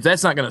 I mean, if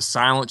that's not going to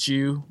silence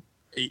you,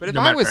 but if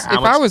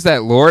I was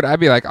that lord, I'd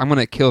be like, I'm going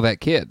to kill that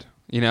kid.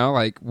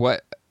 Like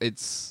what?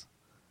 It's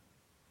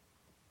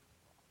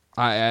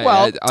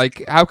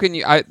like, how can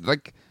you? I'm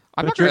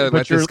not going to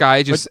let this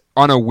guy just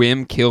on a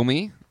whim kill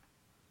me.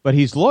 But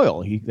he's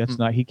loyal. He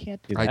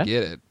can't do that. I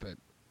get it, but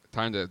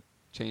time to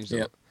change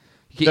the.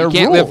 You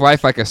can't live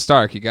life like a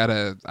Stark. You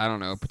gotta, I don't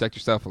know, protect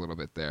yourself a little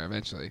bit there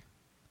eventually.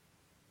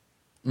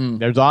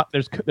 There's an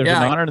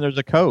honor and there's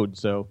a code.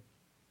 So.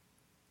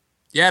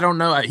 Yeah, I don't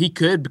know. He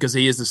could, because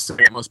he is the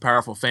second most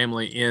powerful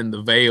family in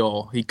the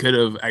Vale. He could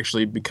have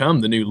actually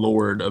become the new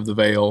Lord of the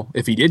Vale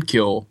if he did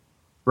kill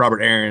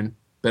Robert Arryn.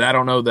 But I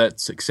don't know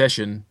that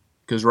succession,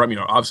 because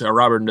obviously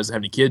Robert doesn't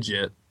have any kids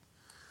yet.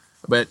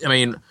 But I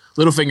mean,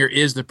 Littlefinger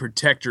is the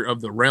protector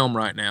of the realm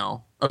right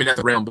now. I mean, not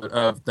the realm, but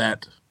of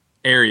that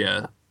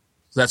area.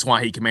 So that's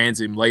why he commands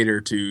him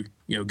later to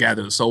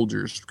gather the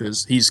soldiers,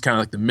 because he's kind of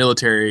like the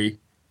military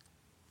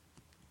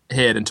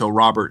head until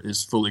Robert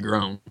is fully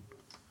grown.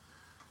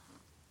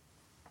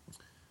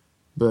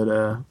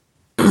 But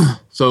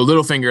so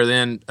Littlefinger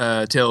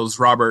then tells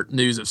Robert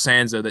news of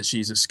Sansa, that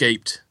she's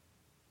escaped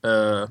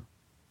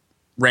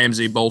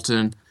Ramsay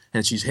Bolton,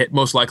 and she's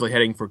most likely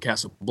heading for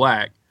Castle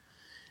Black.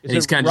 And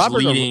he's kind of just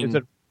leading.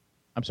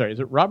 I'm sorry, is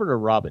it Robert or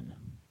Robin?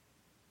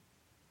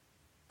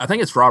 I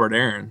think it's Robert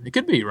Arryn. It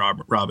could be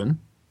Robin,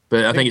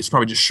 but I think it's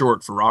probably just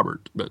short for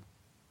Robert. But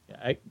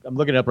I'm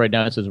looking it up right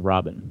now. It says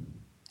Robin.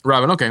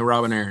 Okay,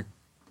 Robin Arryn.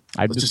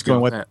 I'm just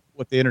going with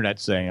what the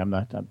internet's saying. I'm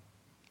not.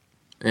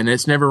 And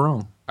it's never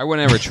wrong. I would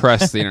never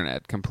trust the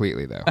internet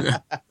completely, though.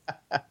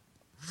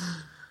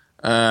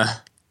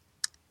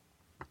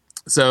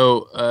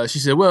 So she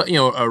said, well,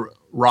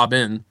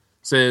 Robin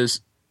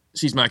says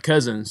she's my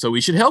cousin, so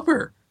we should help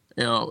her.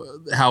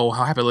 How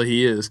happily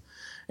he is.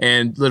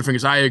 And Littlefinger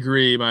says, I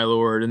agree, my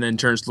lord. And then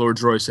turns to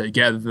Lord Roy and says,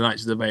 gather the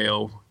Knights of the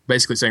Vale,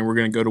 basically saying we're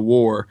going to go to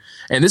war.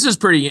 And this is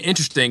pretty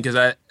interesting,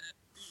 because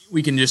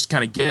we can just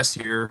kind of guess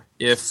here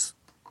if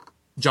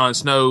Jon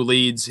Snow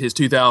leads his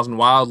 2,000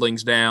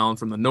 wildlings down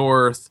from the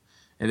north,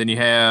 and then you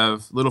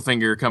have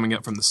Littlefinger coming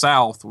up from the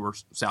south or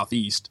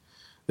southeast,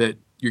 that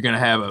you're going to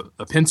have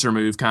a pincer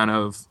move kind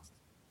of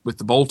with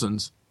the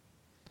Boltons.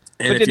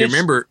 And if you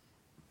remember...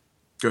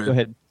 Go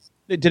ahead.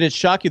 Did it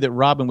shock you that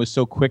Robin was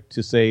so quick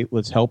to say,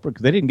 let's help her?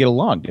 Because they didn't get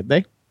along, did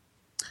they?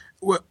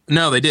 Well,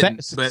 no, they didn't.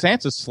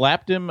 Sansa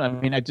slapped him. I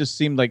mean, it just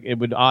seemed like it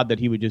would odd that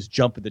he would just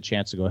jump at the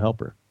chance to go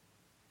help her.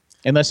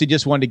 Unless he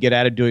just wanted to get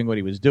out of doing what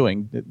he was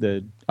doing,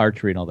 the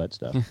archery and all that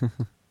stuff.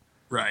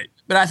 Right.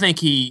 But I think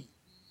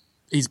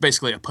he's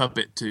basically a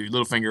puppet to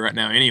Littlefinger right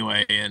now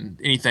anyway, and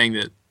anything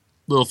that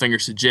Littlefinger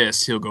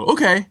suggests, he'll go,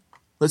 okay,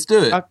 let's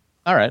do it.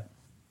 All right.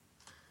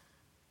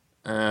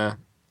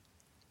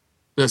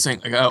 This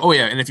thing,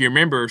 and if you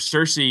remember,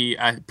 Cersei,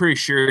 I'm pretty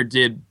sure,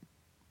 did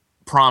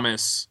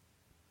promise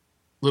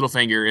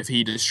Littlefinger if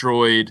he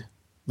destroyed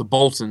the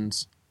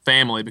Boltons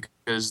family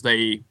because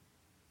they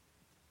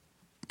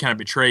kind of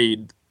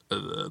betrayed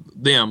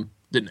them,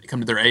 didn't come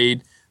to their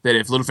aid, that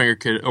if Littlefinger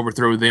could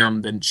overthrow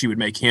them, then she would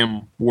make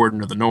him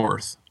Warden of the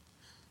North.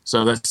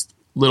 So that's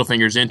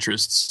Littlefinger's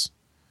interests.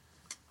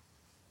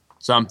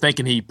 So I'm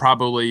thinking he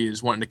probably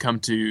is wanting to come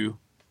to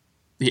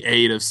the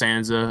aid of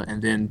Sansa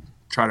and then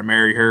try to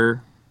marry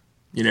her.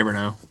 You never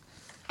know.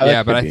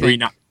 Yeah, but I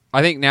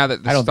think now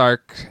that the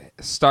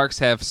Starks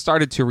have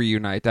started to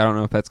reunite, I don't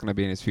know if that's going to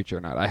be in his future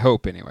or not. I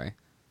hope anyway.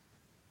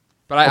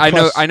 But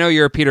I know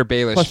you're a Peter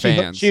Baelish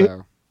fan,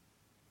 so.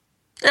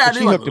 Yeah,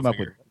 she hooked him up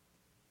with.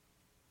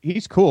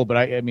 He's cool, but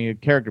I mean, a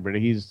character, but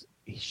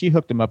she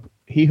hooked him up.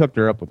 He hooked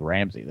her up with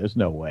Ramsay. There's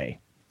no way.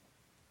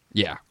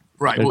 Yeah,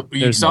 right. Well,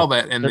 you saw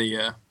that in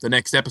the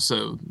next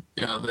episode.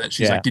 That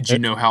she's like, "Did you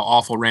know how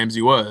awful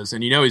Ramsay was?"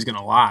 And he's going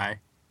to lie.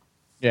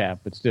 Yeah,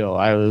 but still,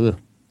 I don't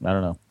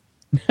know.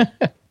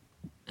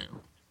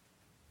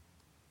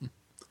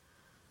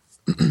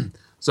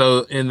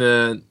 So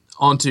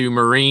onto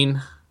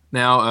Meereen.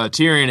 Now,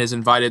 Tyrion has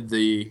invited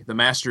the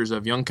masters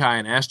of Yunkai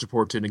and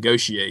Astapor to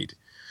negotiate.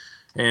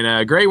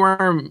 And Grey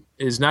Worm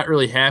is not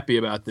really happy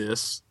about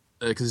this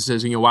because it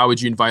says, why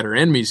would you invite our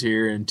enemies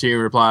here? And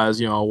Tyrion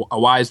replies, a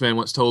wise man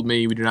once told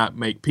me we do not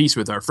make peace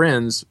with our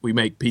friends, we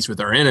make peace with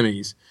our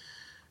enemies.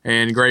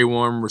 And Grey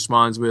Worm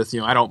responds with,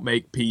 I don't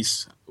make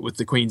peace with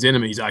the Queen's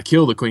enemies, I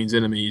kill the Queen's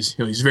enemies.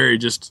 He's very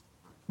just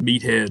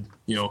meathead,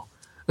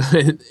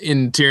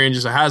 And Tyrion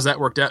just like, how's that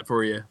worked out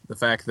for you? The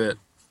fact that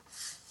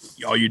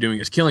all you're doing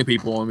is killing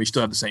people and we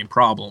still have the same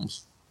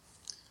problems.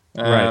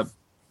 Right.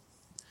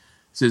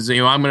 Says,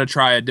 I'm going to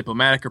try a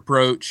diplomatic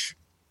approach,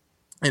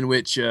 in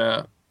which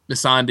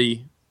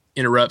Missandei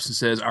interrupts and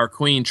says, our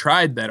queen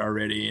tried that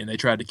already and they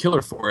tried to kill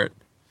her for it.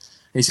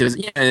 And he says,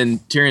 and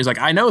Tyrion's like,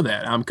 I know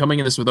that. I'm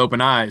coming at this with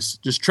open eyes.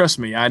 Just trust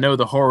me. I know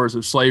the horrors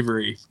of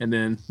slavery. And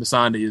then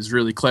Missandei is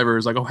really clever.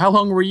 He's like, oh, how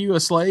long were you a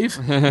slave?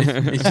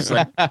 He's just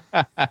like,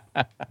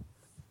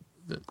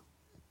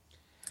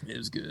 it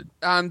was good.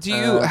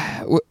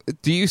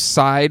 Do you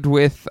side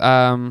with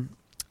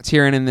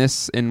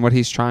Tyrion in what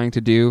he's trying to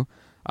do?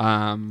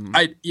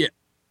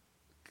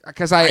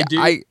 Because I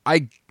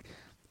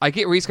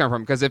get where he's coming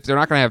from. Because if they're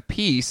not going to have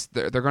peace,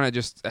 they're going to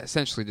just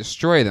essentially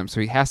destroy them.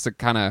 So he has to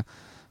kind of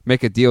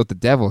make a deal with the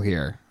devil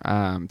here,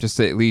 just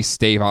to at least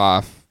stave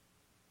off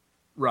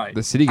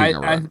the city getting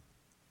around.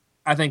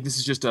 I think this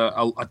is just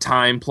a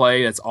time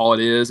play. That's all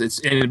it is.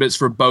 It's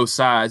for both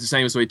sides. The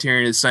same as the way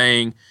Tyrion is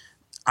saying,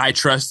 I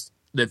trust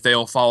that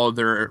they'll follow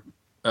their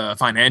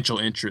financial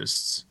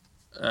interests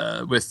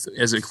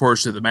as it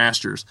refers to the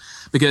masters,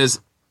 because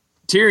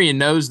Tyrion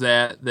knows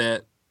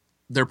that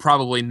they're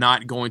probably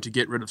not going to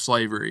get rid of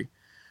slavery,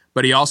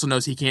 but he also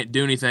knows he can't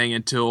do anything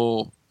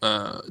until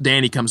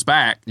Dany comes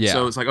back. Yeah.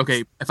 So it's like,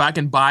 okay, if I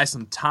can buy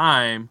some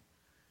time,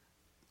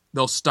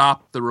 they'll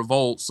stop the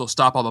revolts, they'll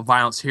stop all the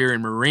violence here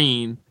in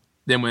Meereen.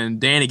 Then when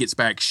Dany gets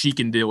back, she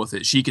can deal with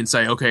it. She can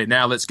say, okay,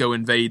 now let's go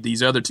invade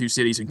these other two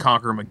cities and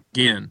conquer them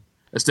again,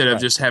 instead of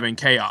just having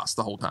chaos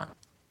the whole time.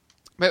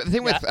 But the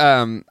thing with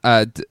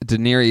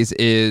Daenerys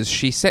is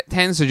she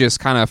tends to just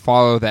kind of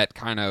follow that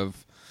kind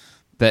of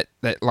that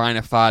line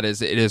of thought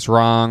is, it is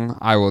wrong,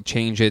 I will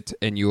change it,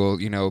 and you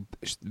will,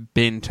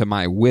 bend to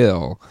my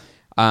will.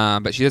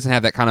 But she doesn't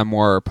have that kind of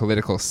more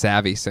political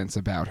savvy sense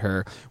about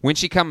her. When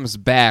she comes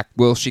back,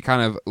 will she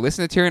kind of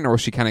listen to Tyrion, or will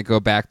she kind of go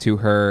back to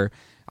her,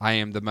 I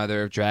am the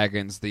mother of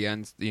dragons, the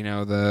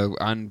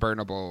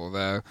unburnable,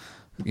 the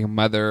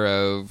mother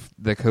of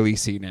the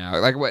Khaleesi now?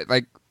 Like what?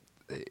 Like,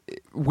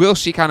 will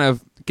she kind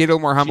of get a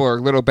little more humble or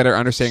a little better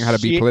understanding how to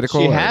be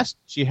political?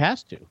 She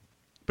has to.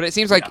 But it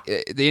seems like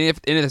the end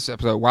of this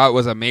episode, while it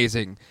was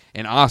amazing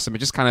and awesome, it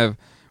just kind of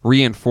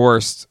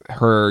reinforced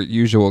her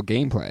usual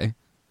gameplay.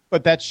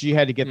 But she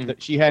had to get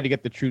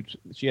the troops.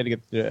 She had to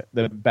get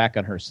the back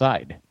on her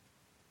side.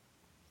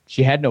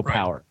 She had no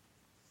power.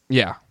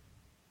 Yeah,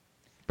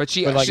 but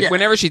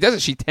whenever she does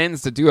it, she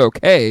tends to do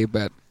okay.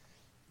 But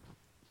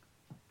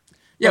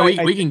yeah,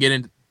 we can get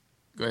into.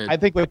 Go ahead. I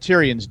think what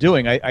Tyrion's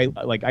doing, I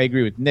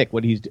agree with Nick.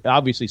 What he's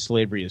obviously,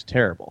 slavery is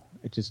terrible.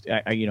 It's just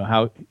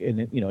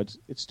it's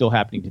still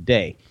happening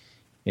today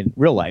in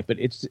real life. But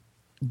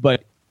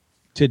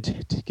to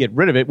get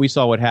rid of it, we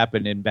saw what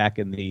happened back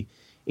in the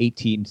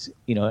 18th.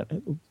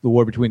 The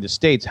war between the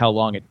states. How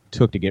long it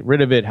took to get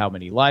rid of it. How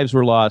many lives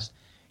were lost.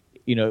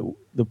 I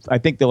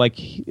think they're like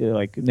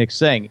Nick's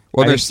saying.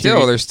 Well, there's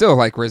still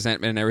like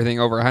resentment and everything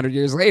over 100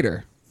 years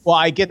later. Well,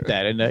 I get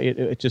that, and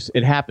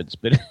it happens,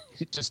 but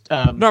it just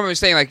no, I'm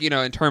saying like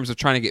in terms of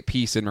trying to get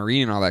peace in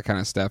Marine and all that kind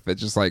of stuff.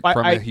 It's just like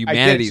from a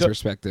humanities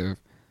perspective.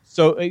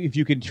 So if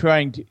you can try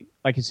and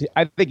like you say,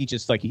 I think he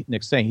just like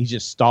Nick's saying, he's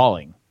just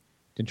stalling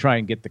to try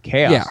and get the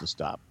chaos to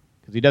stop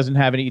because he doesn't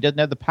have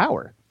the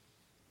power.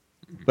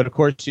 But of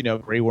course,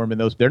 Grey Worm and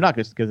those, they're not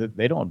because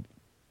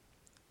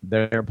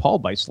they're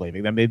appalled by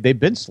slaving. I mean, they've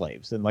been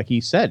slaves, and like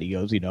he said, he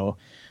goes,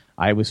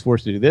 I was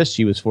forced to do this,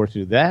 she was forced to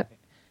do that.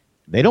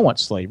 They don't want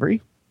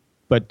slavery.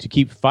 But to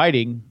keep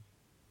fighting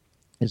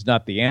is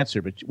not the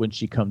answer. But when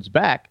she comes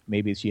back,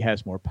 maybe she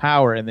has more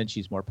power, and then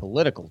she's more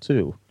political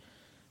too,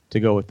 to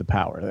go with the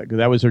power.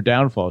 That was her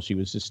downfall. She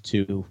was just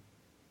too.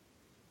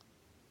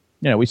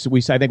 I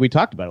think we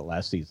talked about it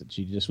last season.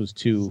 She just was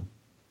too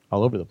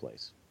all over the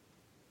place.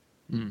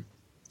 Mm.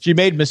 She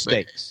made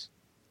mistakes.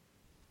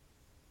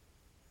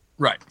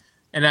 Right,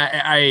 and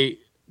I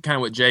kind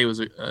of what Jay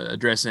was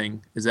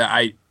addressing is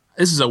that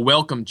this is a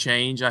welcome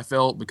change. I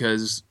felt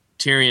because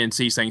Tyrion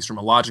sees things from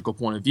a logical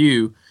point of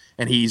view,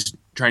 and he's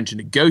trying to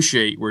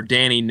negotiate where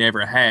Dany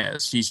never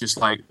has. She's just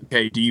like,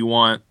 okay, do you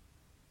want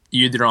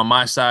you either on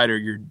my side or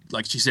you're,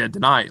 like she said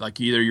tonight, like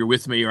either you're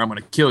with me or I'm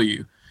going to kill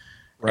you.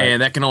 Right.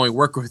 And that can only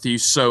work with you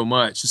so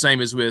much. The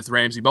same as with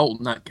Ramsay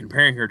Bolton, not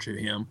comparing her to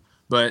him,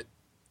 but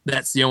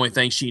that's the only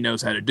thing she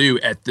knows how to do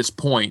at this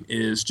point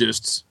is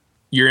just,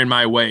 you're in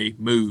my way,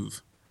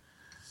 move.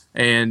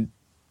 And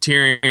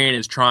Tyrion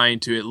is trying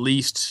to at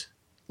least,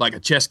 like a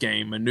chess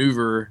game,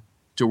 maneuver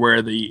to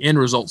where the end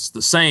result's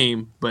the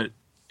same, but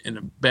in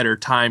a better,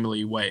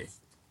 timely way.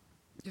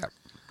 Yeah.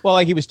 Well,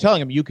 like he was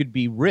telling him, you could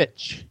be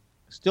rich,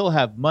 still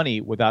have money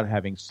without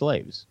having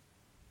slaves.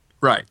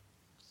 Right.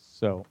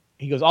 So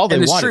he goes, all they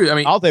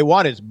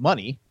want is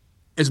money.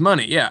 Is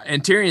money, yeah.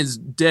 And Tyrion's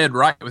dead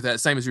right with that,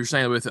 same as you were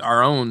saying with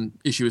our own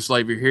issue with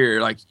slavery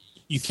here. Like,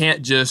 you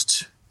can't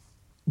just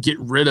get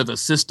rid of a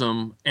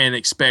system and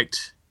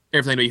expect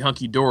everything to be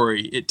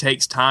hunky-dory. It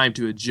takes time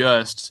to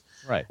adjust.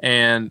 Right.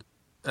 And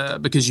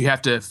because you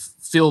have to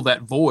fill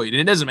that void.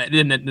 And it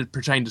didn't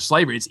pertain to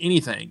slavery. It's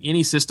anything,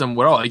 any system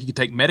at all. Like you could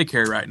take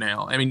Medicare right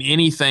now. I mean,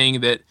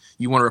 anything that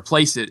you want to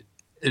replace it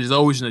is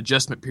always an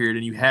adjustment period,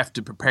 and you have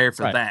to prepare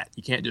for that.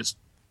 You can't just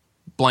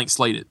blank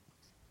slate it.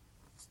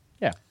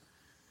 Yeah.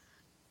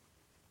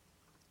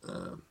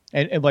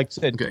 And like I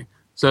said, okay.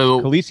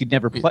 So Khaleesi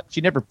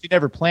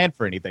never planned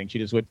for anything. She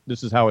just went,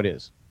 this is how it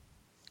is,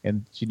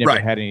 and she never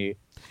had any.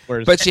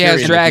 But she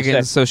has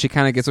dragons, so she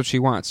kind of gets what she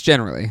wants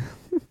generally.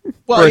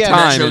 Well, for a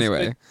time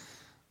anyway.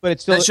 But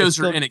it still shows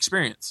her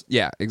inexperience.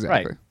 Yeah,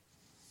 exactly. Right.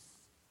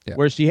 Yeah.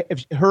 Where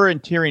if her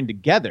and Tyrion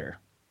together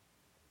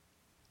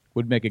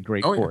would make a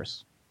great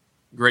force.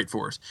 Great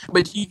force.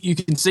 But you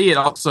can see it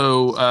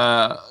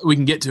also. We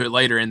can get to it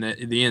later in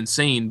the end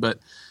scene, but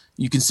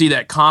you can see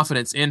that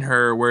confidence in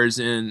her. Whereas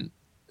in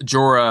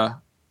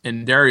Jorah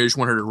and Dario just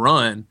want her to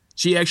run,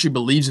 she actually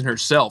believes in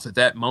herself at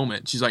that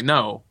moment. She's like,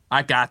 "No,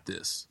 I got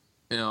this."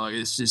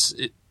 It's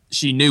just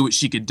she knew what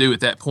she could do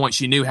at that point.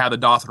 She knew how the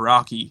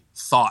Dothraki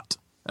thought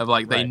of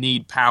they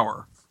need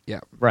power. Yeah,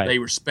 right. They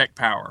respect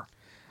power.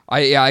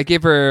 I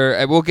give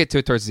her. We'll get to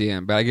it towards the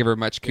end, but I give her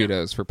much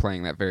kudos for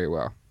playing that very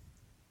well.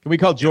 Can we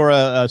call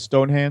Jorah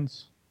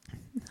Stonehands?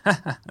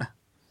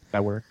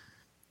 That work?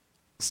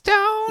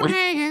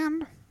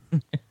 Stonehand.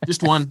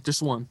 Just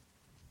one.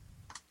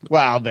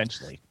 Well,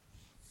 eventually.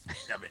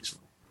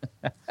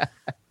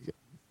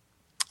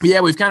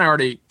 Yeah, we've kind of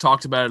already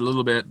talked about it a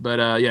little bit, but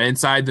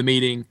inside the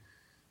meeting,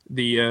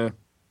 the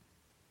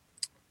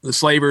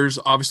slavers,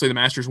 obviously the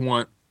masters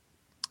want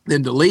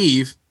them to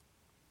leave,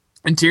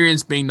 and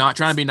Tyrion's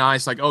trying to be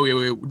nice, like, oh,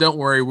 yeah, don't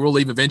worry, we'll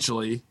leave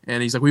eventually.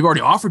 And he's like, we've already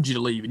offered you to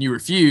leave, and you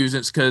refuse.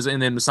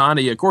 And then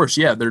Missandei, of course,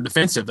 they're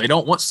defensive. They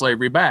don't want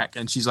slavery back.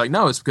 And she's like,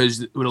 no, it's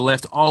because it would have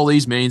left all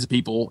these millions of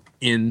people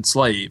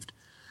enslaved.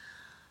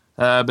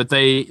 But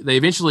they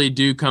eventually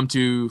do come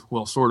to,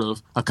 well, sort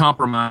of a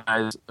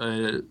compromise.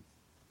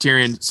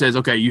 Tyrion says,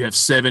 okay, you have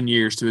 7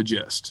 years to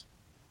adjust.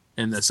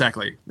 And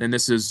exactly. And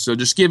this is, so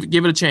just give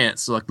it a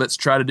chance. So let's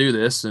try to do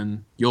this,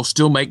 and you'll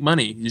still make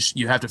money.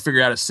 You have to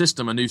figure out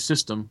a new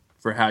system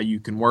for how you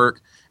can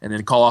work, and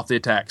then call off the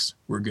attacks.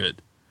 We're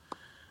good.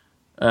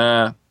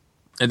 And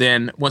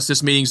then once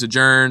this meeting's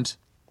adjourned,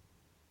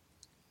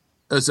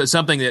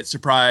 something that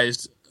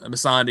surprised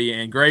Missandei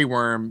and Grey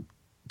Worm,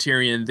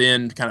 Tyrion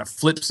then kind of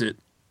flips it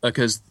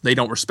because they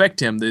don't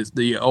respect him.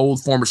 The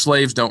old former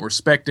slaves don't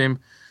respect him,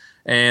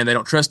 and they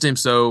don't trust him,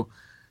 so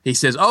he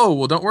says, oh,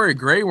 well, don't worry,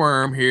 Grey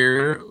Worm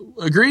here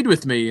agreed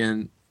with me.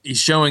 And he's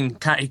showing,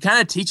 he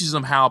kind of teaches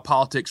them how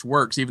politics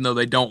works, even though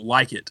they don't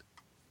like it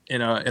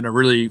in a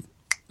really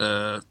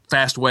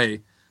fast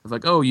way. It's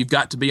like, oh, you've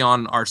got to be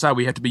on our side.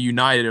 We have to be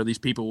united, or these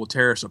people will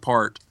tear us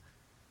apart.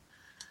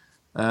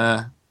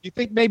 Do you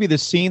think maybe the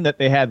scene that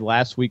they had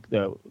last week,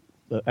 the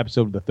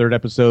third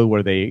episode,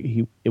 where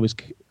it was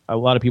a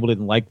lot of people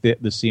didn't like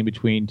the scene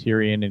between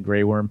Tyrion and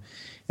Grey Worm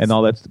and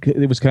all that.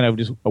 It was kind of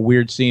just a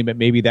weird scene, but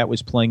maybe that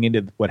was playing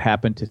into what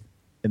happened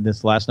in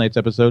this last night's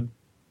episode?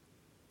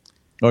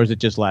 Or is it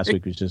just last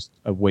week? It was just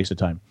a waste of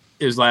time.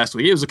 It was last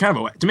week. It was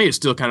to me, it's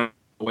still kind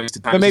of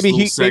wasted time. But maybe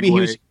Just a little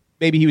segue.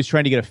 maybe he was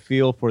trying to get a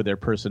feel for their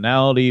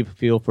personality,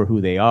 feel for who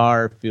they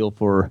are, feel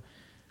for.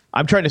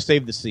 I'm trying to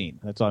save the scene.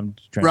 That's all I'm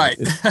trying. Right.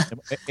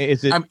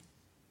 Is it?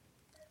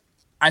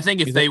 I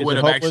think if Is they it would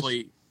have hopeless?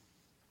 actually,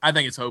 I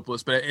think it's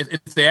hopeless. But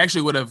if they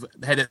actually would have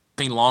had it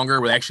longer,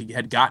 would actually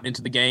had gotten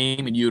into the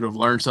game, and you would have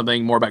learned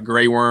something more about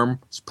Grey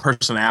Worm's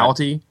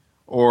personality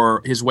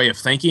or his way of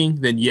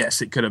thinking, then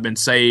yes, it could have been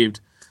saved.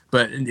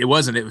 But it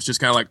wasn't. It was just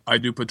kind of like, I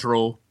do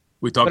patrol.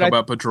 We talk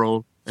about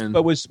patrol. And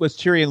But was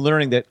Tyrion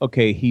learning that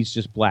okay, he's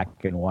just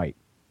black and white,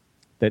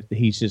 that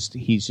he's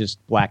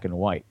just black and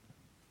white.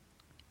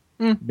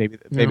 Maybe,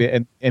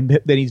 and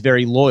then he's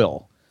very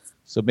loyal.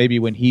 So maybe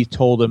when he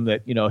told him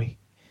that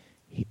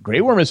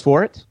Grey Worm is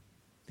for it,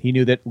 he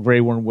knew that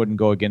Grey Worm wouldn't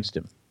go against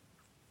him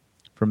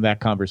from that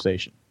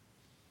conversation.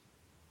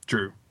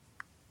 True.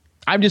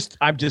 I'm just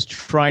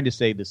trying to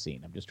save the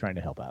scene. I'm just trying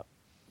to help out.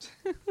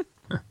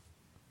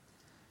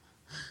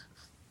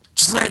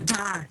 Just let it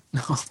die.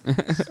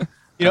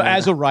 No.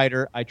 As a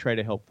writer, I try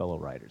to help fellow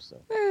writers.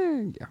 So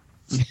Yeah.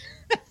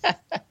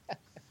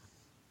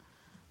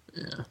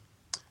 Yeah.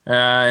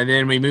 And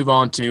then we move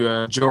on to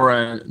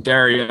Jorah and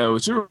Dario.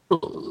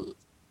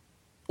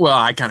 Well,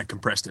 I kind of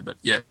compressed it, but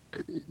yeah.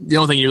 The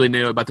only thing you really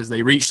knew about this,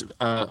 they reached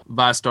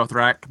Vaes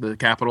Dothrak, the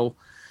capital,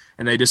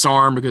 and they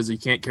disarm because you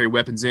can't carry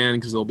weapons in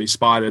because they'll be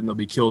spotted and they'll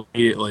be killed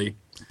immediately.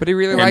 But he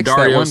really likes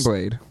that one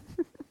blade.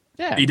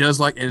 Yeah, he does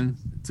and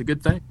it's a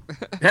good thing.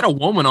 It had a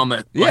woman on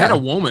that. Yeah. It had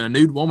a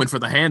nude woman for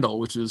the handle,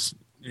 which is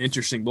an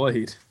interesting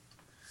blade.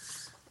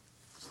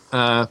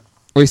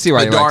 We see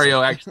why he Dario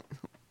likes actually.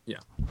 Yeah,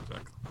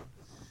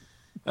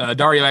 exactly.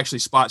 Dario actually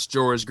spots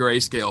Jorah's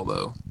grayscale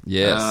though.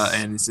 Yes,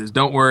 and he says,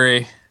 "Don't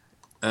worry,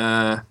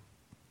 it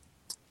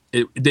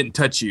didn't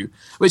touch you."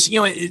 Which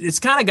it's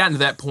kind of gotten to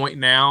that point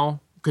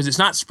now because it's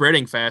not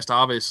spreading fast.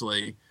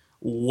 Obviously,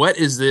 what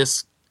is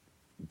this?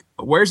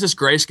 Where's this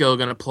grayscale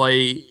going to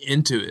play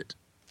into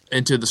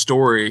the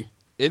story?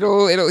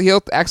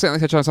 He'll accidentally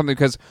touch on something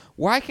because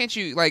why can't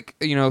you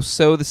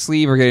sew the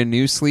sleeve or get a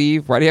new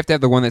sleeve? Why do you have to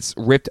have the one that's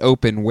ripped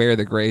open where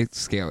the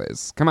grayscale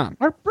is? Come on,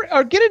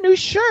 or get a new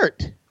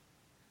shirt.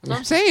 That's what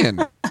I'm saying.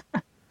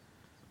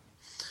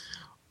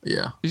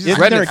 Yeah, you just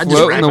let it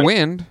float in the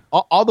wind.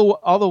 All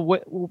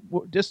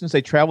the distance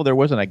they traveled, there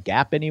wasn't a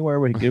gap anywhere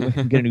where he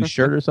could get a new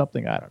shirt or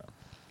something. I don't know.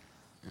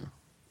 Yeah.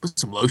 Put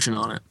some lotion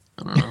on it.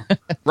 I don't know.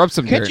 Rub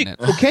some dirt in it.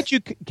 Well, can't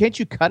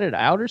you cut it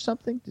out or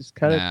something? Just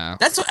cut it. That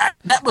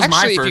was Actually,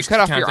 my if first you cut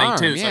off kind your of thing arm,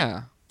 too. It's yeah.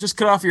 like, just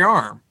cut off your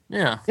arm.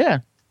 Yeah. Yeah.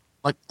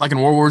 Like in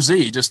World War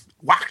Z, just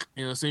whack.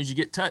 As soon as you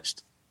get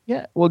touched.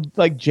 Yeah. Well,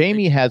 like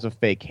Jamie has a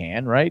fake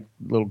hand, right?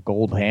 Little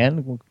gold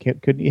hand.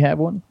 Couldn't he have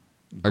one?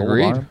 Gold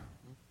Agreed. arm?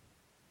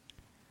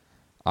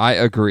 I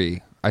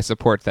agree. I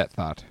support that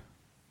thought.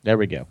 There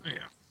we go.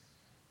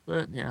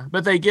 Yeah.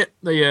 But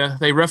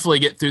they roughly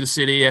get through the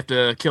city. Have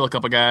to kill a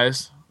couple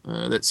guys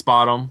that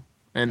spot them.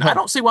 And I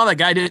don't see why that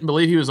guy didn't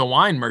believe he was a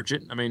wine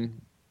merchant. I mean,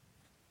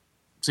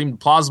 seemed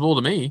plausible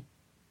to me.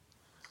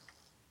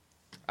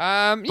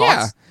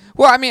 Yeah.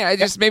 Well, I mean,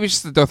 maybe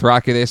just the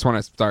Dothraki. They just want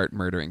to start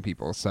murdering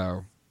people,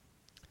 so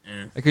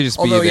it could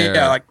just be there.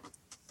 Yeah,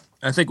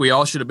 I think we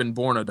all should have been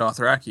born a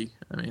Dothraki.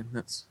 I mean,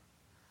 that's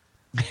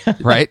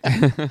right.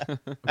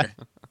 Okay.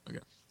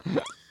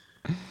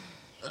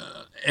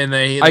 And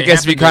they I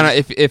guess we kind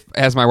of, if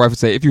as my wife would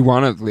say, if you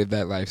want to live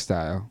that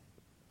lifestyle.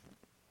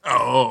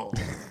 Oh.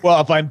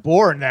 Well, if I'm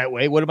born that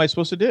way, what am I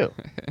supposed to do?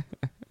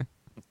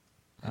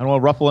 I don't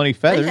want to ruffle any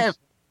feathers.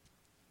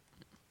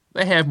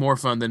 They have more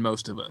fun than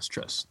most of us,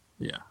 trust.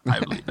 Yeah, I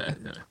believe that.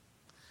 Yeah.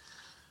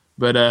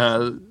 But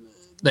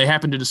they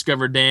happen to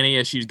discover Dany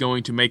as she's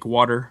going to make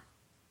water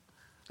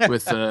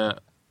with I'm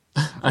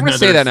going to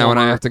say that now when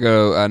I have to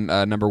go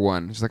number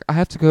one. She's like, I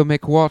have to go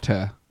make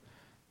water.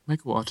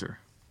 Make water.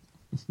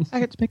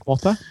 I get to make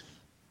water.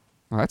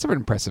 Well, that's an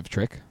impressive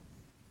trick.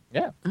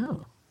 Yeah.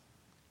 Oh.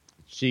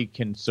 She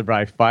can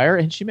survive fire,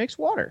 and she makes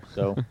water.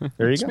 So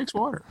there you go. She makes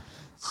water.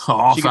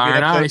 Oh, fire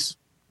and ice.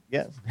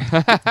 Yeah.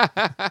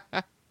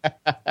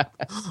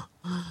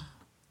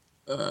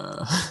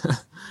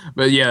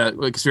 But yeah,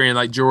 considering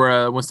like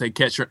Jorah, once they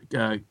capture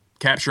him,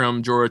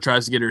 Jorah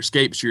tries to get her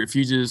escape. She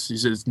refuses. She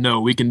says, "No,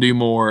 we can do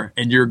more,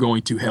 and you're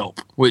going to help."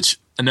 Which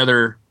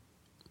another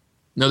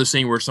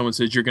scene where someone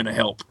says, "You're going to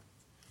help."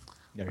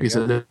 There's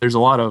a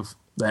lot of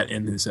that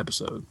in this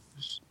episode.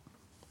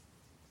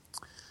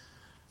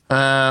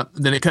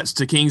 Then it cuts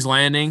to King's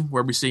Landing,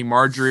 where we see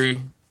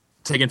Marjorie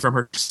taken from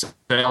her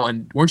cell.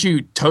 And weren't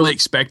you totally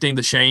expecting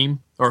the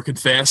shame or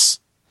confess?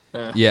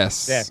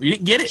 Yes. Yeah. You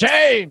didn't get it.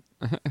 Shame.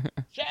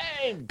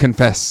 Shame.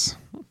 Confess.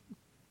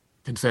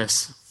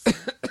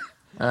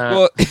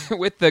 Well,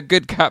 with the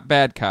good cop,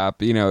 bad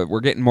cop, we're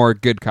getting more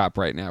good cop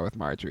right now with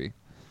Marjorie,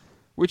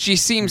 which she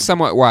seems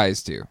somewhat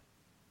wise to.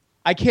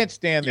 I can't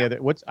stand the other.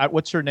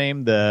 What's her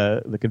name?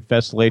 The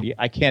confessed lady.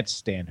 I can't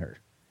stand her.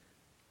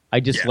 I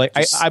just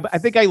I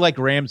think I like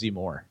Ramsay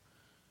more.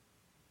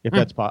 If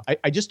that's possible,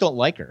 I just don't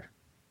like her.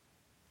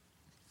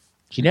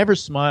 She never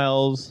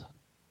smiles.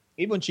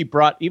 Even when she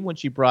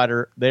brought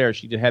her there,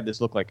 she had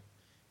this look like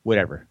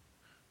whatever.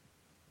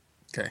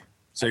 Okay,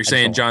 So you're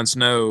saying Jon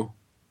Snow,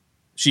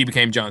 she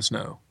became Jon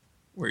Snow.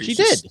 She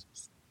did.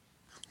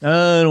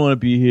 I don't want to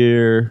be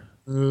here.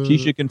 She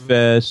should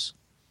confess.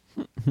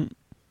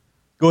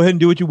 Go ahead and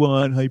do what you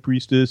want, High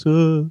Priestess.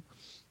 Did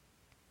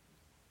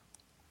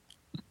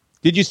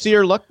you see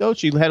her look, though?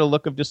 She had a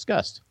look of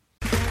disgust.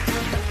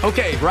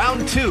 Okay,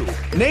 round 2.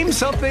 Name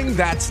something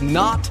that's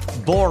not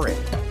boring.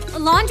 A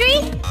laundry?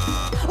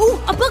 Ooh,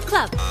 a book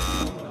club.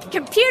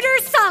 Computer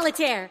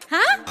solitaire,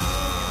 huh?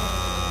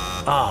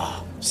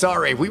 Ah,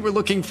 sorry, we were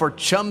looking for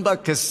Chumba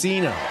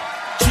Casino.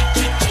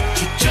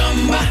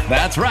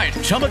 That's right,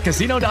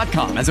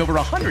 ChumbaCasino.com has over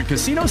 100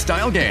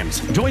 casino-style games.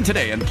 Join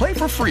today and play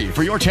for free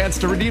for your chance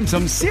to redeem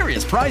some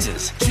serious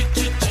prizes.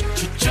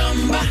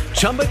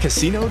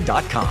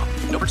 ChumbaCasino.com.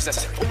 No purchase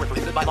necessary. Void where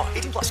prohibited by law.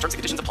 18 plus. Terms and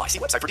conditions apply. See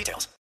website for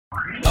details.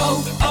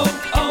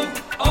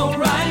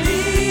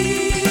 O'Reilly.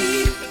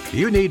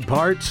 You need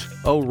parts?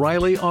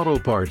 O'Reilly Auto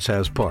Parts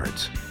has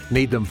parts.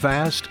 Need them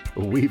fast?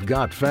 We've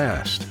got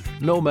fast.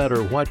 No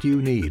matter what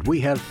you need, we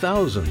have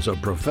thousands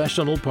of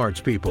professional parts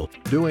people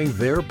doing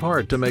their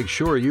part to make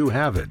sure you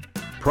have it.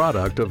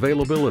 Product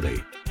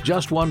availability.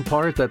 Just one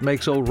part that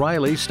makes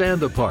O'Reilly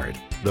stand apart.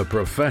 The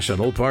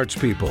professional parts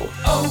people.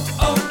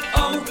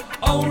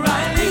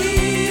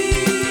 O'Reilly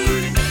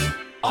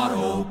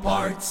Auto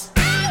Parts.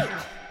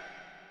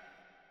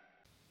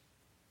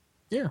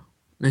 Yeah.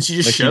 And she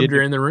just shoved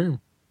her in the room.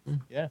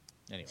 Yeah.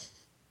 Anyway.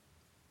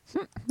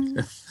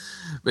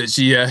 But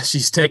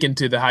she's taken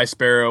to the High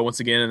Sparrow once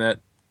again in that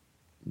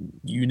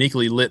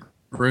uniquely lit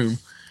room,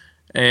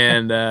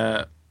 and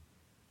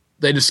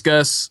they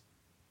discuss.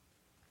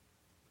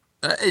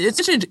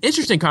 It's an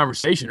interesting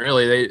conversation,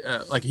 really. They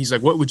he's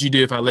like, "What would you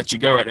do if I let you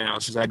go right now?"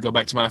 She says, "I'd go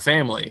back to my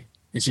family,"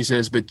 and she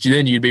says, "But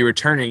then you'd be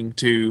returning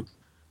to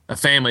a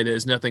family that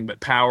is nothing but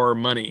power,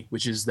 money,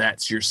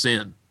 that's your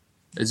sin,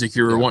 as if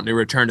you were wanting to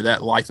return to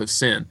that life of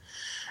sin."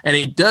 And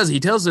he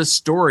tells this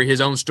story, his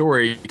own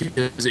story, and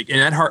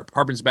that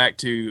harpens back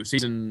to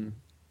season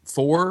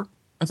 4,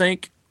 I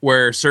think,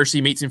 where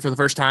Cersei meets him for the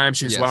first time.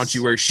 She says, "Why don't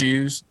you wear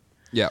shoes?"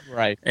 Yeah,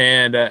 right.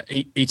 And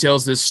he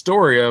tells this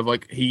story of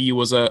he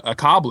was a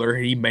cobbler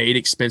and he made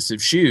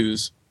expensive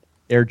shoes,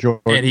 Air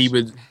Jordans, and he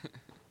would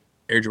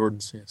Air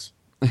Jordans, yes.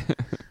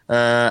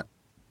 And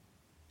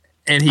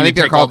he I think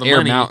they're called Air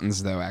money.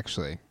 Mountains, though.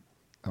 Actually,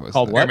 that was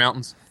called Air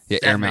Mountains. Yeah,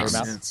 Air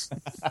Mountains.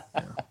 Yeah.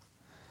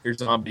 You're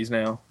zombies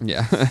now.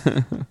 Yeah.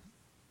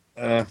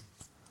 Sorry,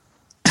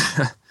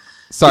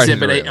 he said,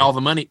 but all the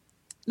money.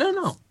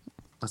 No,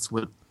 that's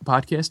what a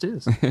podcast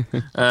is.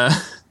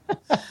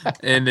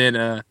 And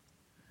then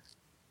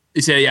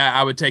he said, "Yeah,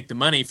 I would take the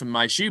money from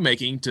my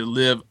shoemaking to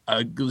live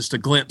just a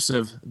glimpse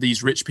of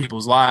these rich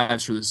people's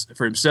lives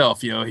for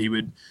himself. You know, he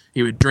would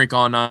drink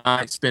all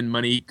night, spend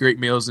money, eat great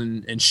meals,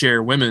 and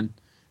share women."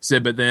 He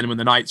said, but then when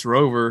the nights were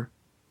over,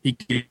 he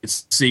could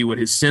see what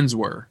his sins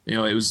were. You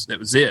know, that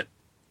was it.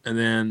 And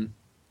then,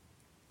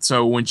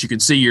 so once you can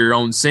see your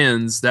own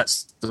sins,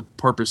 that's the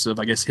purpose of,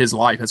 I guess, his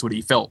life. That's what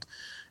he felt.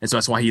 And so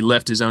that's why he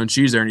left his own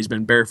shoes there, and he's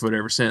been barefoot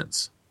ever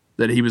since.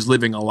 That he was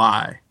living a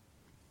lie.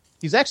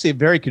 He's actually a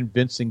very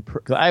convincing.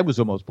 I was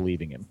almost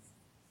believing him,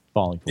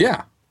 falling for it.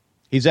 Yeah.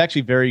 He's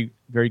actually very,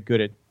 very good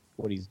at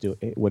what he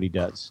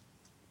does.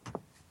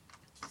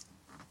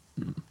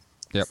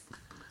 Yep.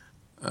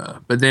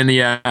 But then, he,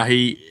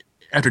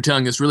 after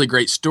telling this really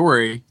great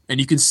story, and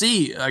you can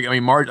see, like I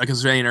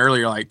was saying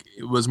earlier,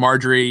 was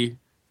Marjorie,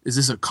 is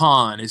this a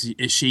con? Is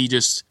she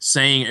just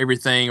saying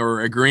everything or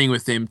agreeing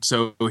with him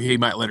so he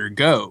might let her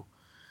go?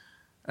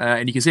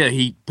 And you can see that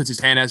he puts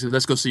his hand out and says,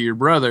 "Let's go see your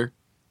brother."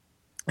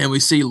 And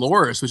we see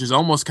Loras, which is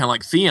almost kind of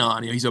like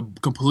Theon. You know, he's a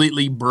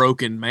completely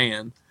broken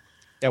man.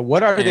 Yeah,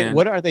 what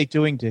are they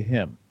doing to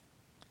him?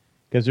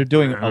 Because they're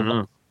doing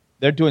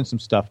they're doing some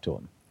stuff to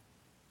him.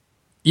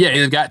 Yeah,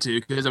 they've got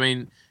to, because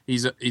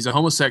he's a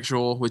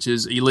homosexual, which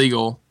is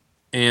illegal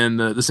in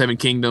the Seven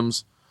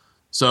Kingdoms.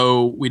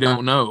 So we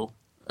don't know.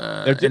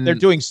 They're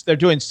doing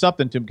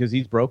something to him because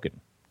he's broken,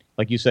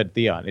 like you said,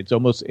 Theon. It's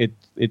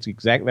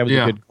exactly that was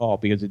a good call,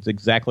 because it's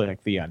exactly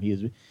like Theon.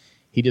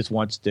 He just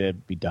wants to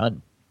be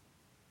done.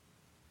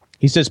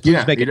 He says,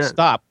 "Please make it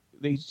stop."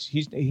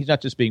 He's not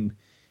just being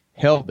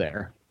held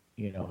there,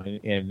 you know,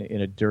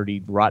 in a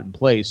dirty, rotten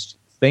place.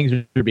 Things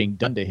are being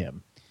done to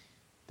him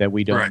that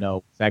we don't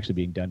know is actually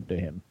being done to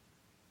him.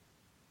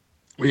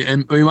 We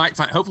might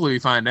hopefully we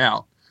find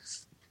out.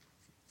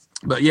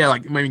 But yeah,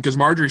 because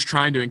Marjorie's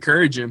trying to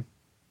encourage him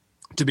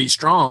to be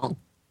strong,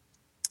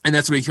 and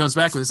that's what he comes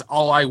back with: is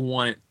all I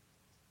want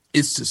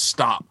is to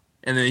stop.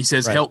 And then he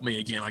says, "Help me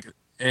again,"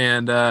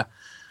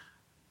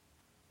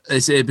 they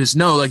said,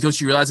 "No,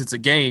 don't you realize it's a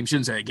game?"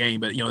 Shouldn't say a game,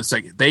 but it's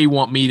like they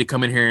want me to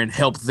come in here and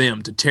help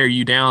them to tear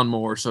you down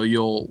more, so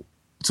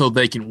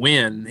they can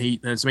win. He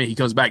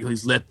comes back and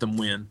he's let them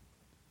win.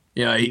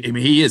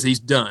 He's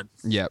done.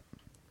 Yep.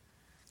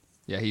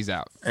 Yeah, he's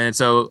out. And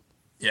so,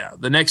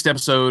 the next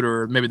episode,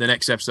 or maybe the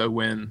next episode,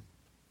 when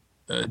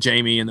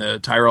Jaime and the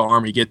Tyrell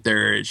army get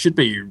there, it should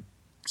be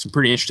some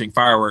pretty interesting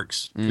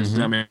fireworks.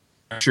 Mm-hmm. I'm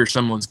sure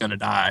someone's going to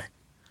die.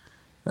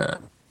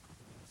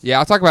 Yeah,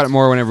 I'll talk about it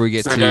more whenever we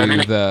get to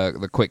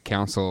the quick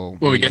council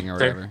meeting or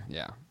whatever.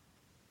 Yeah.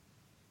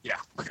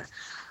 Okay.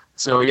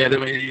 So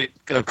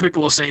a quick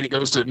little scene.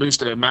 It moves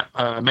to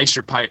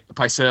Maester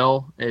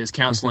Pycelle is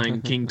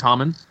counseling King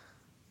Tommen,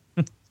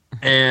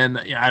 and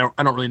I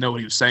don't really know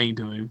what he was saying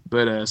to him,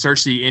 but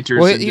Cersei enters.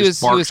 Well, he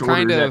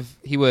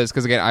was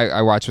because again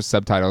I watched with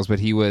subtitles, but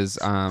he was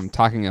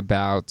talking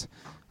about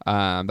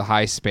the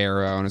High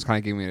Sparrow and was kind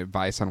of giving me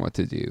advice on what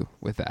to do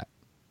with that.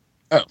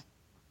 Oh,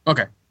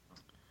 okay.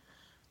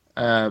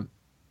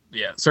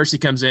 Cersei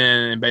comes in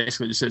and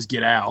basically just says,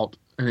 "Get out."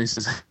 And he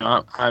says,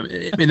 I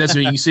mean, that's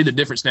when you can see the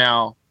difference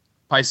now.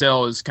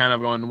 Pycelle is kind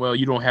of going, well,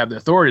 you don't have the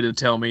authority to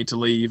tell me to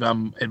leave.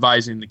 I'm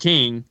advising the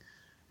king.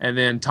 And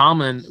then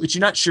Tommen, which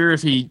you're not sure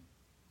if he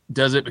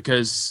does it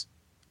because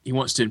he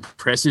wants to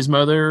impress his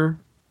mother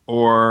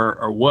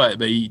or what,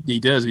 but he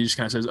does. He just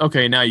kind of says,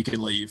 okay, now you can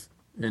leave,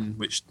 in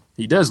which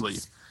he does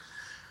leave.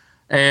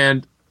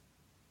 And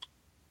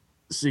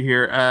see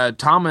here,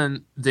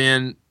 Tommen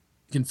then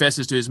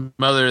confesses to his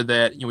mother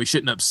that we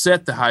shouldn't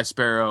upset the High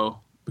Sparrow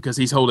because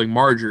he's holding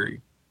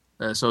Marjorie.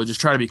 So just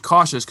try to be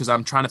cautious because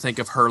I'm trying to think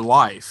of her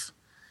life.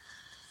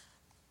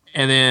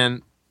 And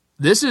then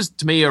this is,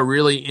 to me, a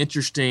really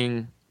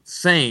interesting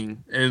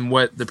thing in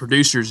what the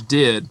producers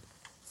did,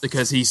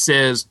 because he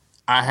says,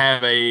 I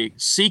have a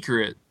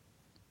secret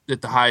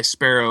that the High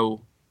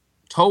Sparrow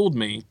told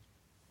me,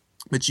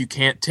 but you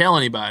can't tell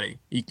anybody.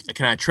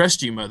 Can I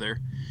trust you, Mother?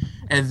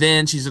 And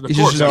then she's at the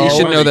court. You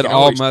should know that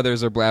all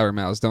mothers are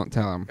blabbermouths. Don't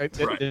tell them.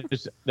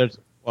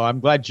 Well,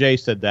 I'm glad Jay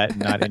said that and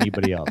not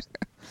anybody else.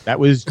 That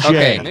was Jay.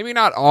 Okay, maybe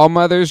not all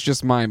mothers,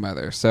 just my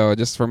mother. So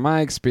just from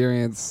my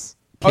experience.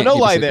 No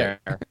lie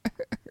there.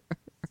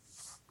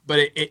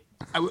 But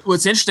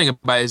what's interesting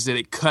about it is that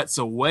it cuts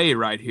away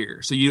right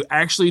here. So you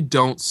actually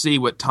don't see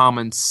what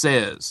Tommen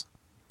says.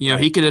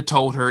 He could have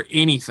told her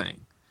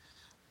anything.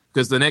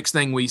 Because the next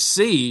thing we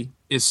see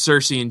is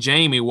Cersei and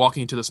Jaime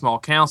walking to the small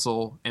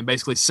council and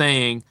basically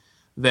saying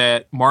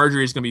that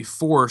Marjorie is going to be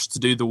forced to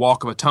do the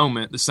Walk of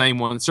Atonement, the same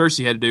one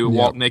Cersei had to do,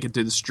 walk naked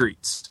through the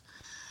streets.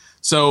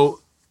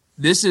 So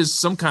this is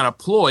some kind of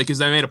ploy, because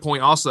they made a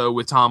point also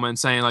with Tommen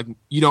saying, like,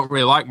 you don't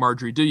really like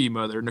Marjorie, do you,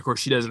 Mother? And, of course,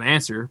 she doesn't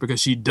answer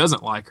because she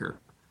doesn't like her.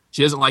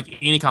 She doesn't like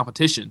any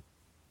competition.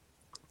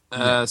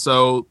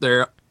 So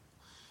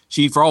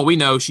for all we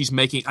know, she's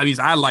making – I mean,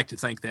 I like to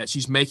think that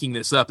she's making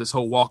this up, this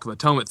whole Walk of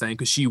Atonement thing,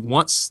 because she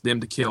wants them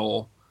to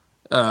kill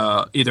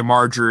either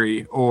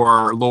Marjorie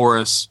or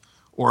Loras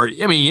or,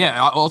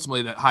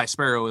 ultimately the High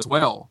Sparrow as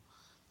well.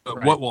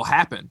 But what will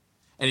happen?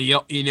 And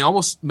it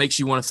almost makes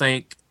you want to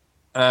think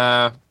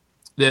that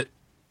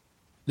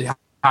the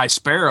High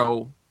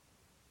Sparrow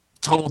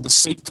told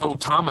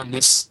Tommen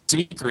this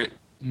secret,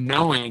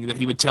 knowing that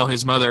he would tell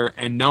his mother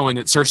and knowing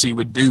that Cersei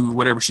would do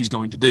whatever she's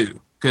going to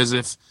do. Because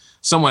if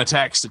someone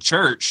attacks the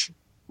church,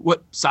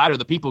 what side are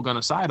the people going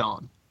to side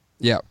on?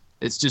 Yeah.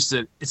 It's just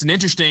it's an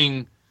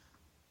interesting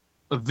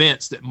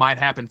events that might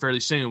happen fairly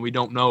soon. We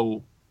don't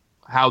know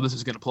how this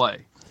is going to play.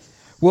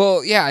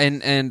 Well, yeah,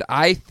 and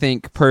I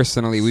think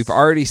personally we've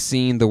already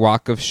seen the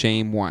Walk of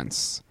Shame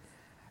once.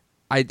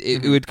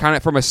 It would kind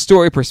of, from a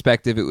story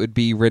perspective, it would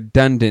be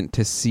redundant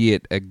to see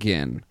it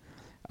again.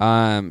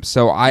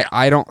 So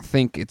I don't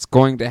think it's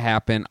going to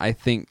happen. I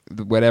think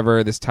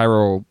whatever this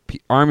Tyrell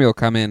army will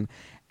come in,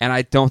 and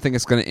I don't think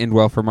it's going to end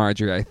well for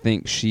Marjorie. I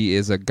think she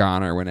is a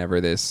goner whenever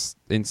this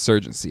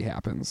insurgency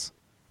happens.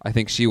 I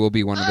think she will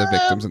be one of the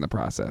victims in the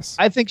process.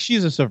 I think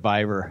she's a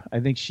survivor. I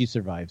think she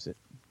survives it.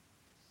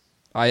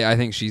 I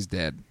think she's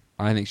dead.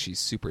 I think she's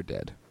super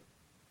dead.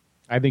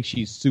 I think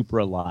she's super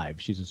alive.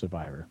 She's a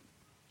survivor.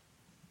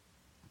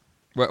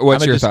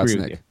 What's your thoughts,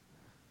 Nick?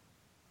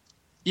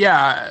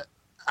 Yeah,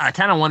 I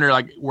kind of wonder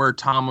where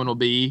Tommen will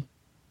be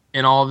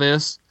in all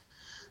this,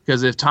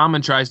 because if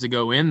Tommen tries to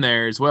go in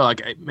there as well,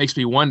 it makes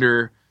me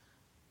wonder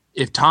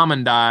if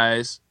Tommen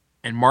dies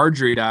and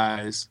Marjorie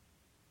dies,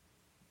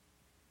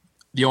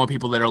 the only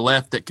people that are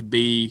left that could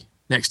be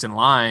next in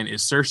line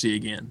is Cersei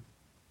again.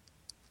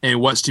 And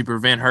what's to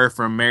prevent her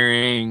from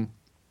marrying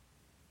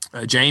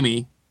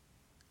Jaime,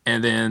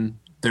 and then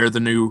they're the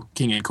new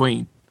king and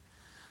queen.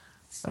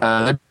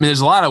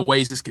 There's a lot of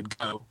ways this could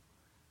go.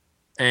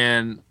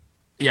 And,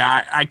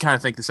 yeah, I kind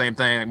of think the same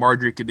thing.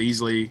 Marjorie could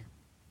easily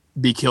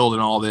be killed in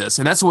all this.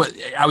 And that's what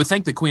 – I would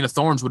think the Queen of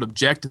Thorns would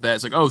object to that.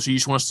 It's like, oh, she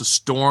just wants to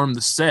storm the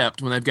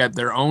Sept when they've got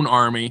their own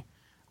army.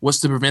 What's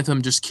to prevent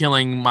them just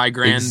killing my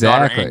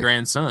granddaughter and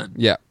grandson?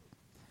 Yeah.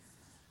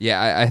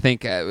 Yeah, I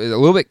think a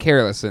little bit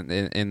careless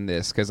in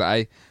this, because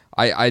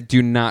I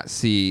do not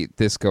see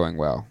this going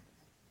well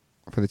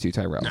for the two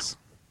Tyrells. No.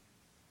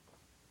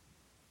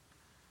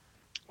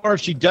 Or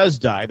if she does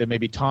die, then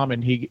maybe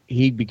Tommen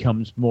he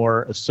becomes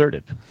more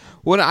assertive.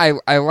 Well,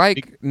 I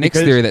like Nick's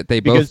theory that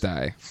they both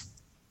die.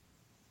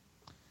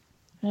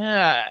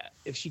 Yeah,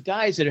 if she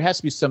dies, there has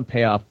to be some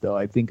payoff, though.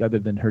 I think other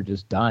than her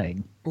just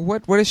dying.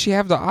 What does she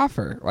have to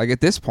offer? At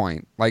this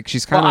point,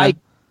 she's kind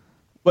of.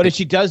 But if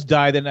she does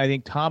die, then I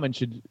think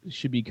Tommen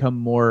should become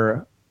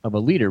more of a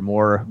leader,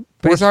 more.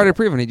 But he's already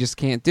proven he just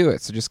can't do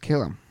it, so just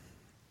kill him.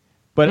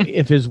 But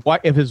if his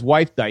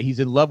wife dies, he's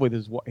in love with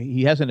his wife.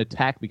 He has an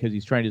attack because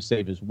he's trying to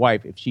save his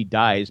wife. If she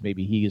dies,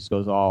 maybe he just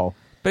goes all.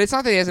 But it's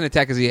not that he has an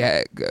attack because he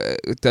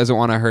doesn't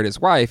want to hurt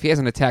his wife. He has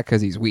an attack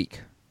because he's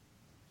weak.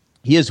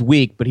 He is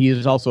weak, but he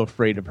is also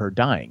afraid of her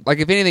dying. Like,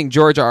 if anything,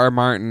 George R. R.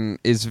 Martin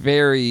is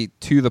very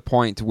to the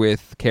point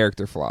with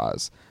character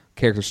flaws,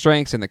 character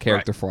strengths, and the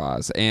character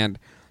flaws. And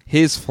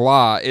his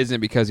flaw isn't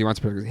because he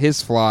wants to.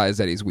 His flaw is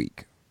that he's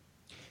weak.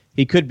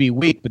 He could be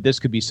weak, but this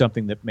could be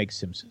something that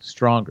makes him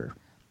stronger.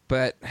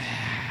 But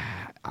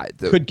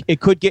it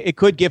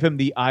could give him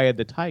the eye of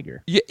the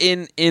tiger.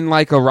 In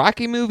like a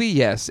Rocky movie,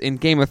 yes. In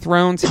Game of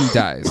Thrones, he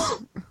dies.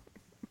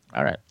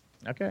 All right.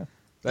 Okay.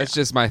 That's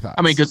just my thoughts.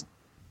 I mean, because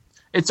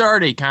it's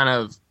already kind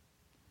of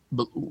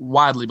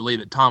widely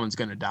believed that Tommen's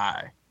going to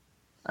die.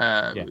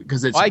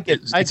 Because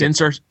it's in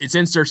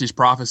Cersei's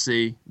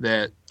prophecy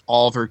that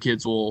all of her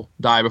kids will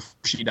die before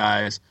she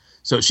dies.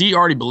 So she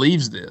already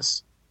believes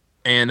this.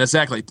 And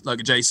exactly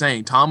like Jay's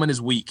saying, Tommen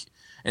is weak.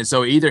 And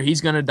so either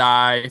he's going to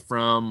die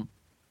from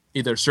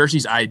either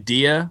Cersei's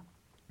idea,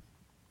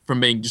 from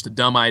being just a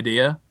dumb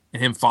idea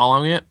and him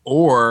following it,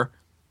 or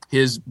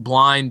his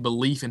blind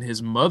belief in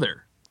his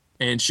mother,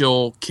 and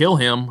she'll kill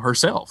him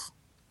herself.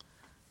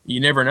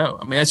 You never know.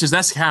 I mean,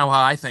 that's kind of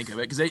how I think of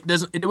it, because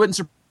it wouldn't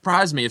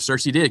surprise me if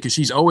Cersei did, because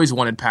she's always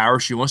wanted power.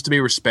 She wants to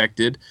be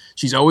respected.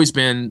 She's always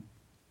been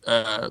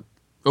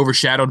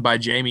overshadowed by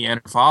Jaime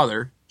and her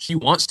father. She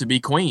wants to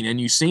be queen,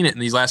 and you've seen it in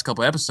these last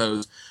couple of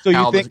episodes. So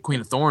how the Queen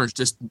of Thorns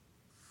just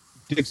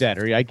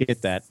exactly. I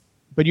get that,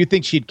 but you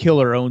think she'd kill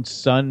her own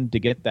son to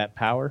get that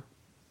power?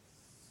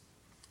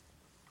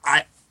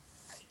 I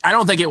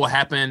don't think it will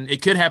happen.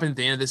 It could happen at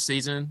the end of this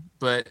season,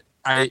 but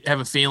I have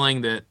a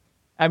feeling that.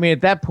 I mean, at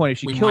that point, if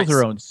she kills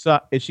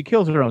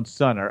her own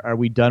son, are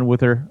we done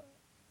with her?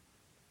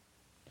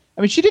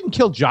 I mean, she didn't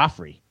kill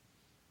Joffrey,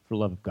 for the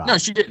love of God. No,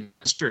 she didn't.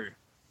 That's true.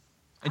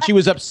 And she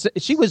was upset.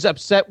 She was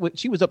upset when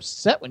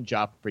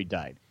Joffrey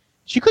died.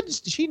 She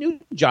knew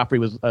Joffrey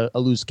was a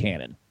loose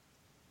cannon.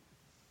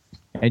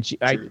 And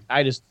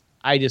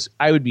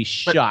I would be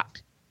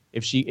shocked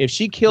if she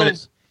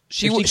kills.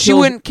 She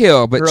wouldn't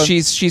kill, but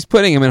she's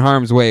putting him in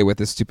harm's way with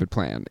this stupid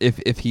plan.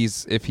 If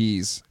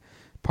he's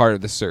part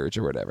of the surge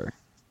or whatever.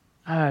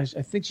 I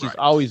think she's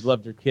always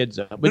loved her kids.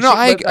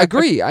 I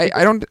agree.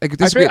 I don't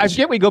disagree. I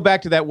forget we go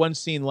back to that one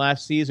scene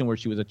last season where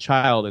she was a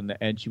child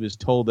and she was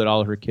told that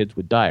all her kids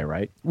would die,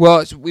 right?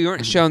 Well, we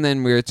weren't shown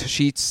then.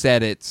 She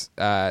said it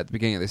at the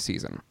beginning of the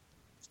season.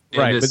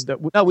 Right.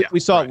 We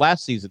saw it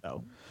last season,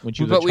 though, when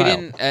she was a child. But we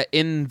didn't,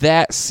 in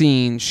that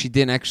scene, she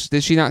didn't actually,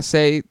 did she not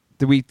say,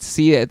 did we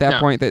see it at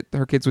that point that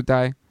her kids would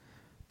die?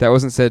 That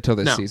wasn't said till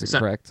this season,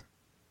 correct?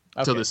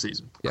 Till this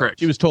season, yeah. correct.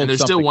 She was told and there's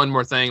something. still one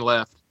more thing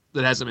left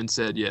that hasn't been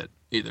said yet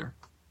either.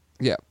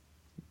 Yeah.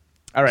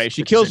 All right.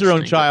 She kills her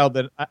own child.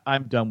 Then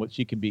I'm done with.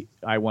 She can be.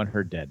 I want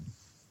her dead.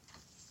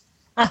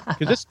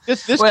 Because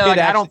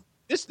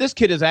this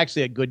kid is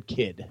actually a good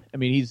kid. I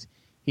mean,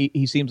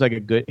 he seems like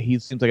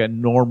a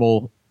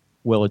normal,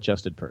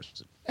 well-adjusted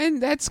person.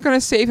 And that's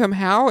gonna save him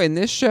how in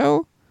this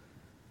show?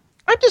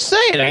 I'm just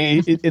saying.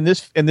 I mean,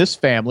 in this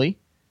family,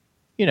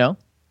 you know.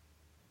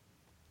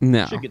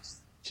 No.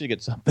 Should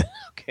get something.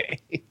 Okay.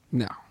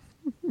 No.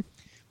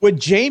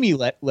 Would Jaime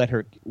let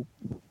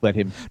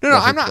him? No,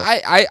 I'm not.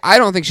 I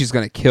don't think she's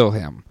going to kill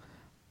him.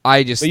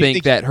 I just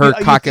think that her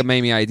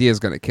cockamamie idea is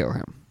going to kill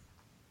him.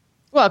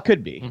 Well, it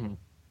could be. Mm-hmm.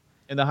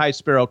 And the High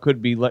Sparrow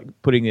could be like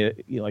putting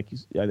it, like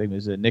I think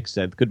as Nick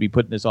said, could be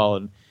putting this all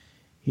in,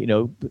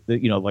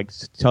 like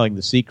telling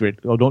the secret.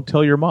 Oh, don't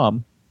tell your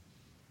mom.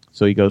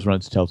 So he goes,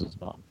 runs, tells his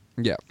mom.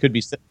 Yeah, could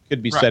be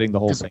setting the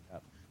whole thing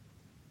up.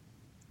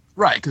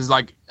 Right, because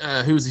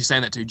who was he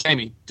saying that to?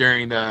 Jaime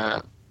during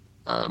the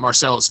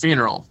Marcella's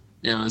funeral.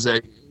 Is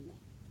that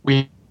we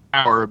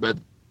have power, but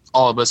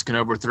all of us can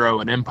overthrow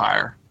an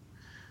empire,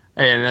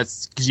 and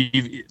that's because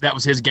that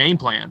was his game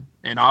plan.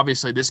 And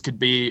obviously, this could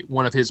be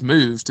one of his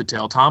moves to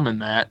tell Tommen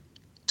that,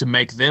 to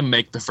make them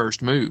make the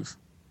first move.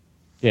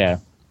 Yeah.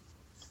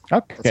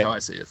 Okay. That's how I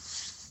see it.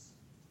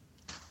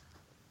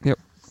 Yep.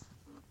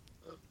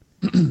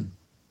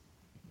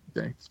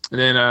 Okay. And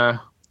then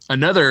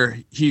another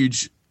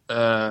huge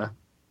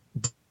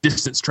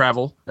distance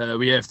travel.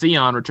 We have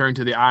Theon returning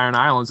to the Iron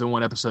Islands in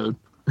one episode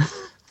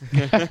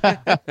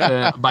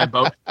by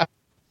boat.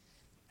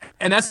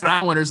 And that's what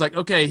I wonder is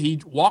okay, he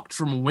walked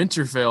from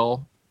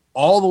Winterfell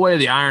all the way to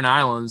the Iron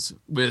Islands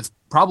with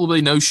probably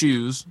no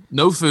shoes,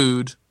 no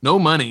food, no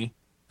money.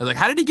 I was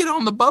how did he get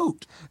on the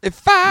boat?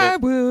 If I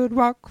would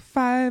walk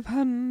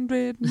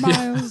 500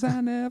 miles,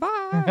 I never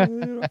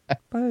would walk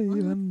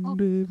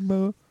 500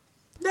 more.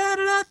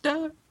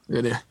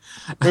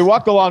 We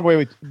walked a long way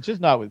with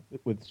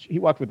he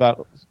walked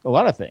without a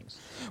lot of things.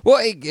 Well,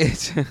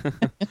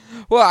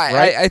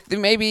 I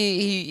think maybe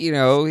he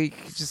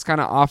just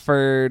kind of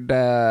offered.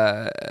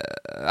 I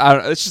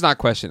don't know. Let's just not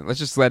question it. Let's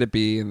just let it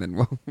be, and then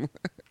we'll.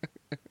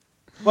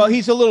 Well,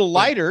 he's a little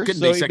lighter,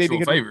 couldn't so be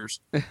sexual favors.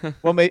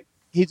 Well,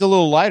 he's a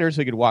little lighter,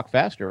 so he could walk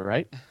faster,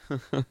 right?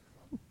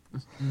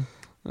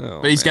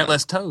 But he's got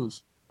less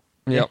toes.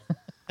 Yep,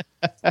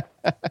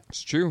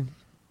 it's true.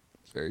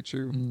 Very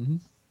true. Mm-hmm.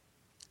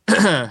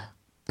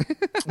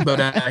 But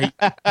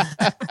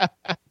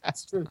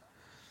that's true.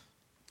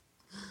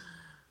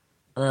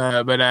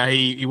 But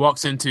he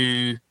walks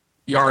into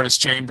Yara's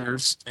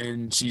chambers,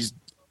 and she's,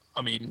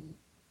 I mean,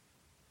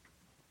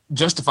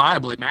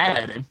 justifiably mad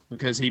at him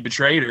because he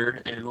betrayed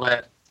her and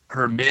let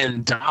her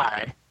men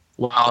die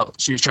while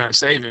she was trying to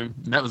save him.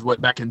 And that was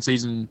back in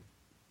season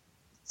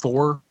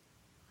 4?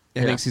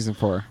 I think season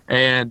 4.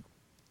 And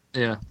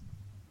yeah.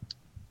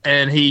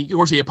 And he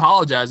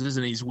apologizes,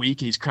 and he's weak.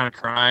 He's kind of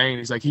crying.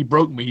 He's like, he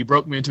broke me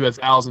into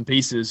 1,000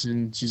 pieces.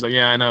 And she's like,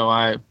 yeah, I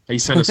know. He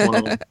sent us one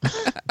of them.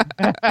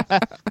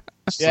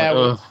 Yeah.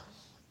 Like,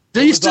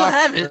 do you still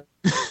have it?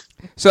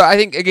 So I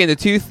think, again, the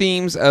two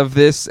themes of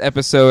this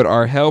episode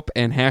are help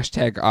and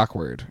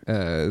 #awkward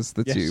as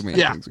the two main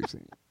things we've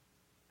seen.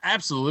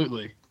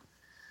 Absolutely.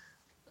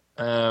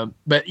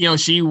 But,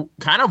 she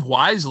kind of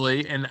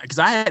wisely, and because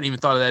I hadn't even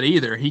thought of that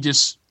either, he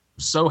just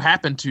so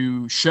happened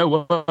to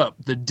show up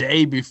the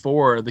day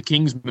before the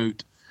King's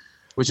Moot,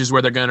 which is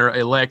where they're going to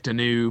elect a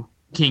new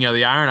king of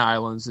the Iron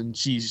Islands, and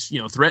she's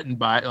threatened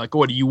by it, like,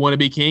 "Oh, do you want to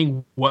be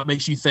king? What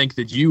makes you think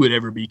that you would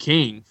ever be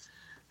king?"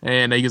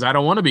 And he goes, "I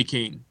don't want to be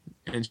king."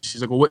 And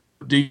she's like, "Well, what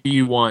do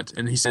you want?"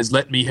 And he says,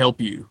 "Let me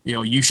help you.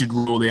 You should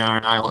rule the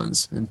Iron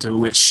Islands." And to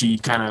which she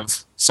kind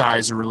of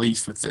sighs of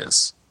relief with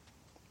this.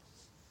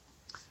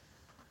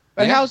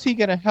 But how's he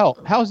going to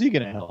help? How's he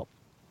going to help?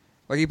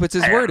 Like, he puts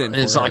his word in.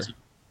 It's like,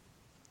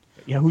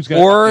 who's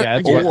going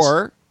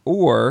to?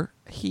 Or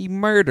he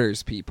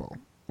murders people.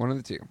 One of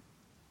the two.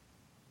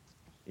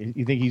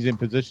 You think he's in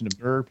position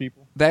to murder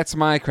people? That's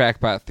my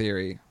crackpot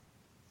theory.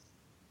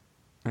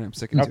 And I'm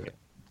sticking to it.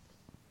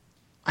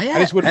 I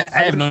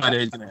have no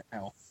idea.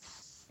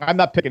 I'm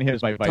not picking him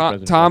as my vice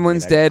president.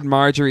 Tomlin's dead,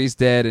 Marjorie's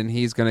dead, and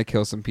he's going to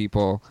kill some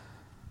people.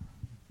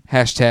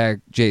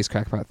 #Jay's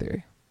crackpot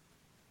theory.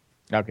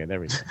 Okay, there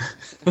we go.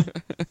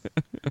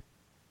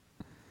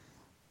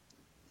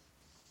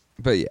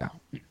 But yeah.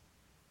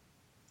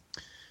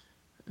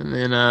 And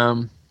then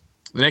the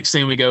next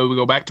thing we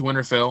go back to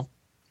Winterfell,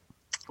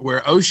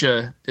 where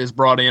Osha is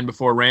brought in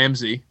before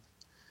Ramsay,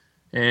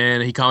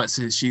 and he comments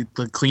that she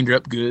cleaned her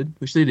up good,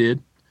 which they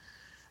did.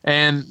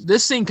 And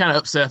this scene kind of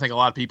upset, I think, a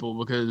lot of people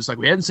because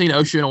we hadn't seen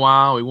Osha in a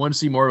while. We wanted to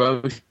see more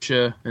of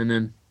Osha, and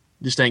then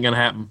just ain't gonna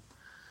happen.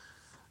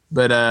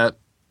 But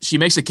she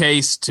makes a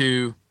case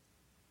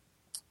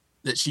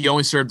that she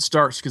only served the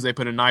Starks because they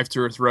put a knife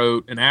to her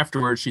throat, and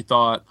afterwards she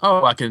thought,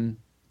 "Oh, I can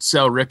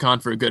sell Rickon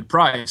for a good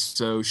price."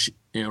 So she,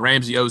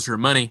 Ramsay owes her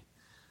money,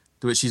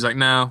 to which she's like,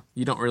 "No,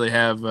 you don't really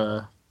have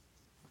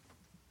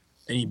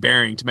any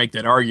bearing to make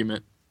that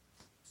argument.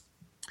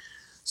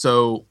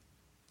 So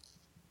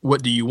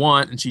what do you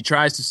want?" And she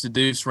tries to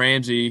seduce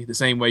Ramsay the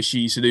same way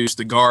she seduced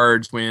the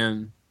guards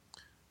when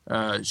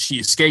she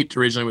escaped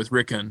originally with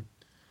Rickon.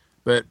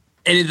 But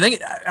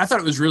I thought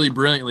it was really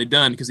brilliantly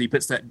done because he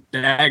puts that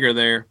dagger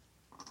there,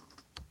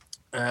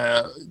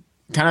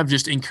 kind of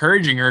just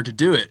encouraging her to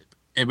do it.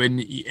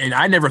 And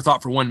I never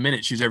thought for 1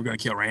 minute she was ever going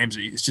to kill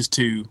Ramsay. It's just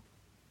too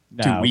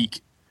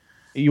weak.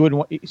 You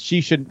wouldn't.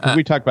 She should.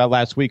 We talked about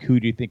last week. Who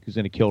do you think is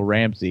going to kill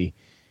Ramsay?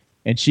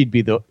 And she'd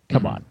be the.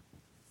 Come on,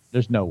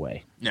 there's no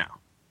way. No,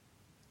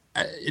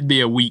 it'd be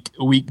a weak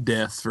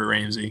death for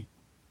Ramsay.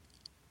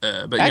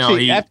 But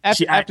actually,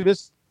 after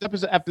this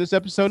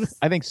episode,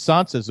 I think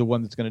Sansa's the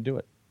one that's going to do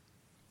it.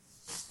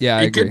 Yeah,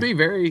 I agree. Could be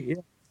very.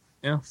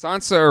 Yeah.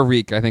 Sansa or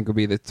Reek, I think, would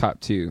be the top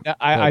two.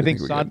 I think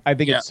it's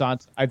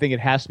Sansa. I think it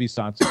has to be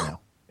Sansa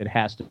now. It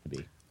has to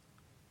be.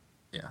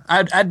 Yeah,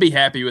 I'd be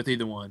happy with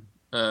either one,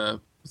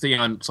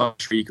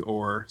 Theon/Reek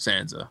or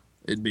Sansa.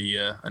 It'd be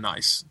a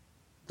nice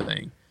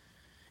thing.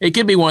 It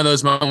could be one of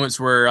those moments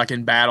where I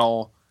can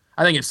battle.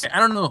 I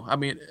don't know. I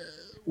mean,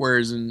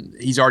 whereas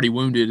he's already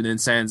wounded, and then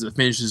Sansa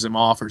finishes him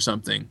off or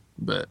something.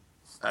 But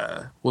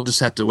we'll just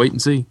have to wait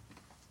and see.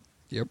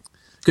 Yep.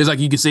 Because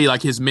you can see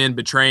his men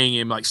betraying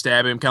him,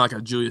 stabbing him, kind of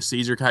like a Julius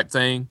Caesar type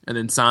thing, and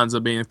then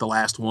Sansa being the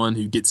last one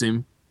who gets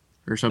him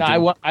or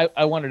something. No,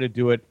 I wanted to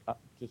do it.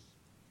 Just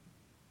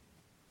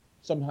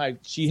somehow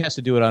she has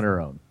to do it on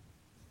her own.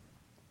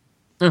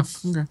 Oh,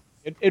 okay.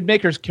 It'd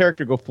make her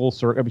character go full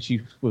circle. I mean,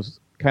 she was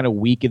kind of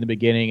weak in the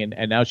beginning,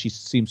 and now she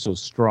seems so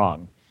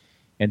strong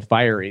and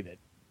fiery that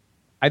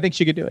I think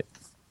she could do it.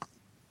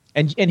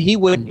 And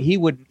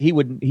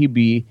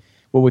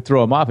what would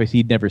throw him off is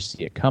he'd never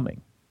see it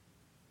coming.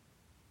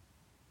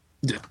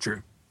 Yeah,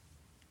 true.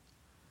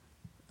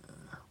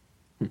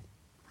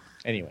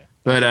 Anyway,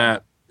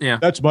 but yeah,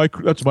 that's my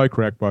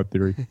crackpot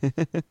theory.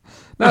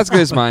 Not as good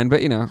as mine,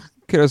 but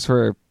kudos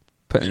for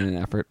putting in an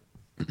effort.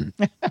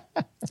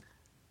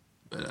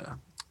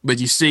 But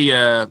you see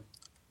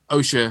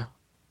Osha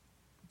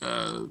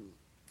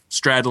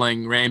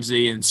straddling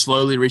Ramsay and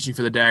slowly reaching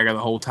for the dagger the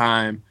whole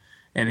time,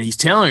 and he's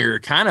telling her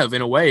kind of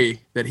in a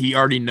way that he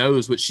already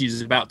knows what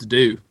she's about to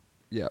do.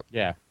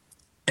 Yeah.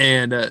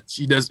 And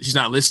she's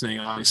not listening,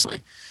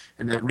 obviously.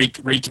 And then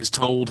Reek has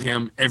told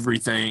him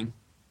everything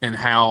and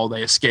how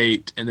they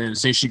escaped. And then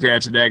as soon as she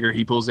grabs the dagger,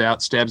 he pulls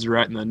out, stabs her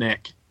right in the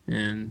neck.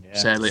 And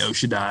sadly,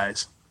 Osha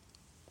dies.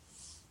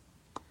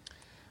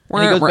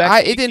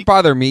 It didn't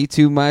bother me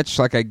too much.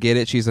 Like, I get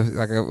it. She's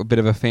a bit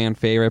of a fan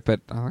favorite, but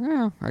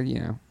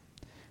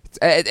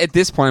at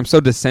this point, I'm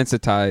so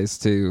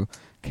desensitized to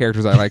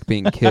characters I like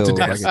being killed.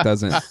 Like, it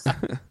doesn't.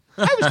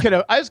 I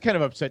was kind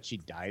of upset she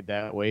died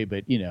that way,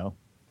 but you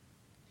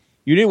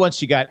knew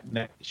once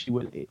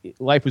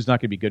life was not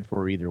going to be good for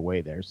her either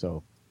way there.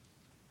 So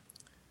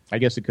I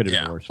guess it could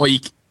have been worse. Well,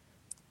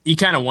 you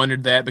kind of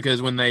wondered that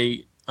because when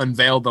they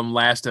unveiled them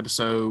last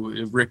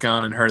episode,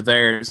 Rickon and her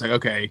there, it's like,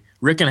 okay,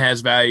 Rickon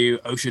has value,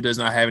 Osha does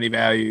not have any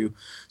value.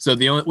 So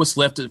the only what's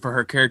left for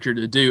her character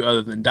to do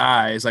other than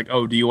die is like,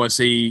 oh, do you want to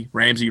see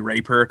Ramsay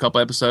rape her a couple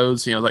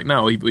episodes? Like,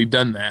 no, we've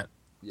done that.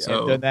 Yeah,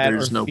 so done that,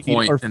 there's no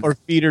point. Or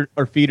feed her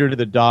to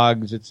the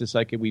dogs. It's just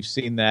like we've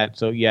seen that.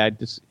 So yeah,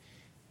 just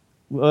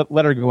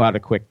let her go out a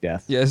quick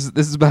death. Yes,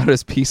 this is about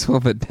as peaceful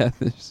of a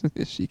death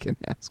as she can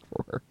ask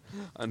for.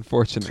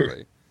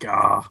 Unfortunately,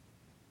 God.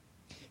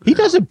 He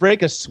doesn't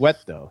break a sweat,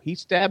 though. He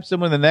stabs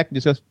someone in the neck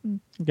and just goes,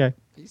 okay.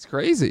 He's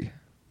crazy.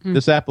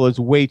 This apple is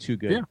way too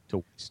good to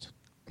waste.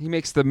 He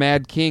makes the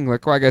Mad King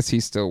look, well, I guess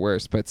he's still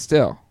worse, but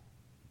still.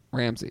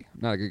 Ramsay,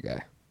 not a good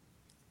guy.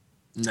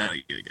 Not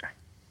a good guy.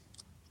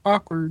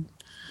 Awkward.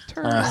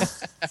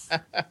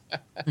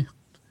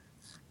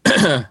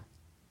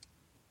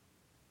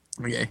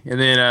 Okay, and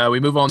then we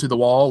move on to the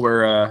wall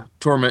where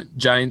Torment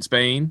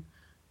Giantsbane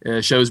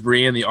shows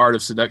Brienne the art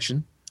of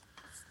seduction.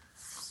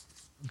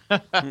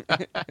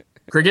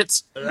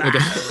 Crickets. Okay.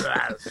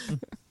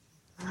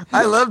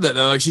 I love that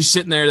though. Like she's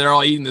sitting there, they're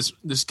all eating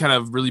this kind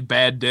of really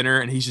bad dinner,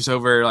 and he's just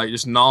over like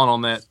just gnawing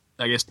on that,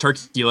 I guess,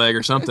 turkey leg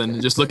or something,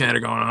 and just looking at her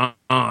going, "Oh,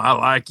 I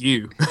like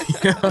you."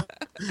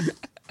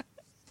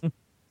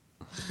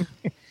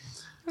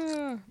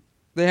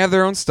 They have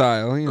their own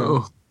style,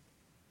 Oh,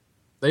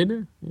 they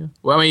do. Yeah.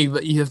 Well, I mean,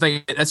 you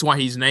think that's why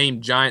he's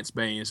named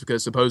Giantsbane, is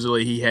because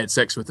supposedly he had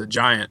sex with a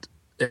giant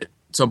at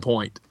some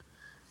point.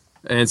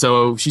 And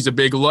so she's a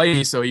big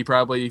lady, so he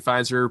probably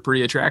finds her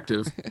pretty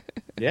attractive.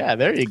 Yeah,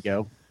 there you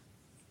go.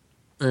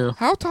 Yeah.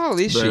 How tall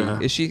is she?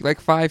 Is she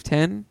like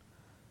 5'10"?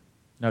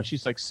 No,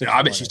 she's like 6. Yeah,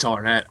 I bet she's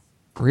taller than that.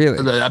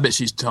 Really? I bet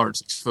she's taller than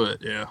 6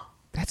 foot. Yeah.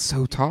 That's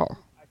so tall.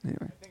 Anyway.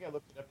 I think I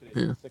looked it up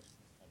today. Yeah.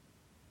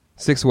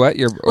 6 what?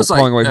 You're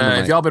pulling away from the mic.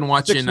 Have y'all been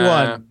watching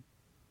 6'1"?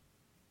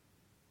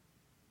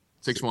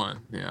 6'1",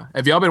 yeah.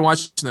 Have y'all been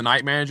watching The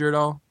Night Manager at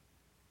all?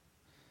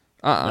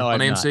 No, on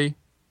AMC?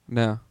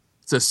 No.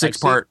 It's a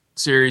 6-part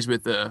series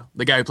with the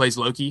guy who plays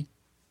Loki.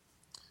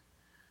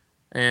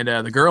 And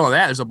the girl on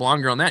that, there's a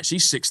blonde girl on that.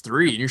 She's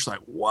 6'3", and you're just like,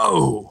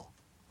 whoa.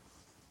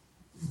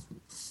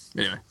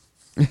 Anyway.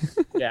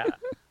 Yeah.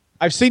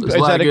 I've seen. Is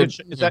that a good?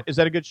 Is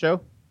that a good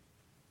show?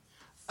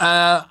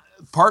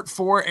 Part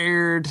 4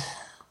 aired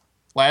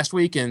last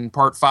week, and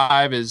part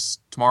 5 is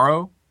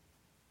tomorrow.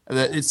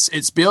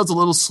 It builds a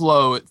little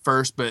slow at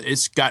first, but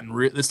it's gotten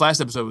this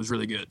last episode was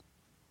really good.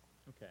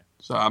 Okay.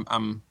 So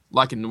I'm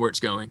liking where it's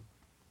going.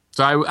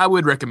 So I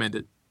would recommend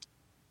it.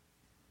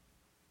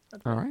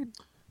 All right.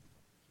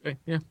 Okay,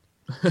 yeah.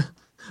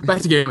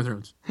 Back to Game of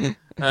Thrones.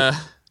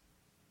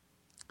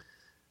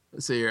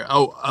 Let's see here.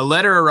 Oh, a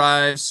letter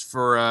arrives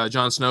for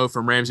Jon Snow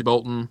from Ramsay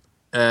Bolton,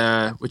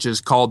 which is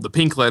called the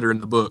pink letter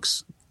in the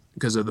books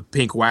because of the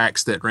pink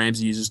wax that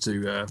Ramsay uses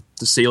to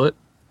seal it.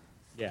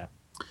 Yeah.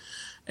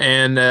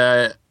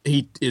 And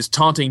he is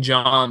taunting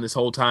Jon this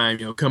whole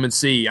time. Come and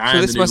see.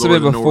 So this must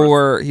have been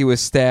before he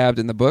was stabbed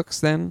in the books,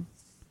 then.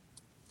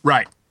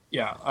 Right.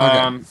 Yeah.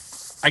 Okay.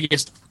 I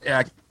guess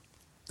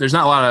there's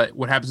not a lot of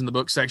what happens in the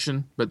book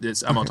section, but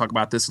I'm going to talk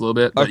about this a little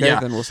bit. But okay, yeah,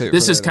 then we'll say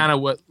this is kind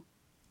of what.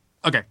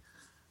 Okay.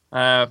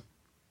 But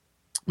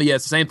yeah,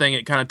 it's the same thing.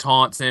 It kind of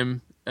taunts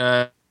him,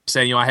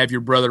 saying, I have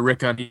your brother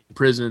Rickon in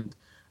prison.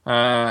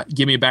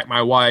 Give me back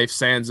my wife,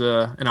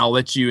 Sansa, and I'll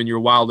let you and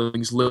your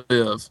wildlings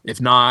live. If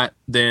not,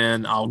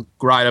 then I'll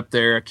ride up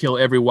there, kill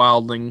every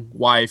wildling,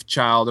 wife,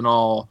 child, and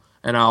all,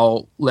 and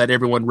I'll let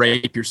everyone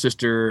rape your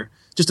sister.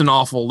 Just an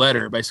awful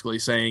letter, basically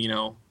saying,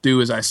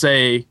 do as I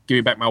say, give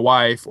me back my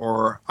wife,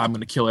 or I'm going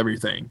to kill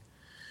everything.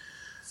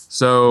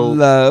 So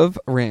love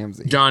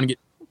Ramsay. Jon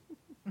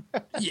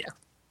yeah.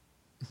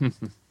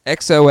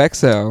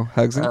 XOXO,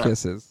 hugs and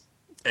kisses.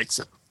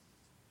 XO.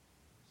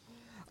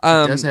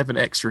 It does have an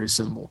X-ray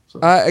symbol. So.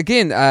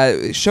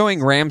 Again,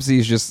 showing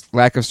Ramsay's just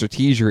lack of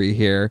strategery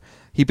here.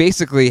 He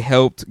basically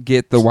helped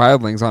get the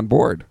wildlings on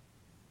board.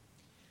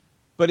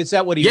 But is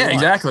that what he wants? Yeah,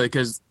 exactly,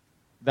 because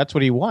that's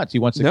what he wants. He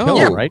wants to kill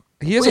them, right?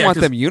 He doesn't want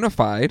them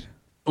unified.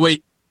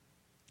 Wait.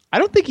 I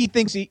don't think he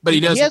thinks he... But he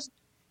does.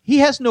 He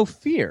has no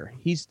fear.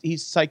 He's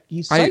psycho.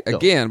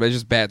 Again, but it's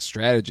just bad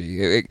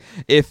strategy.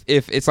 If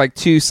it's like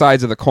two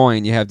sides of the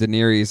coin, you have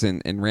Daenerys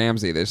and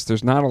Ramsay.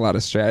 There's not a lot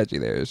of strategy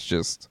there. It's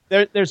just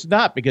there's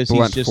not because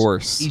blunt he's just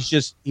force. He's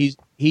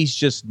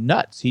just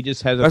nuts. He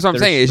just has. That's what I'm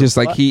saying. It's just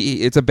like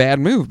it's a bad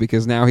move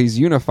because now he's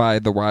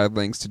unified the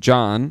wildlings to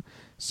Jon.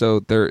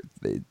 So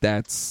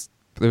that's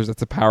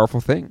a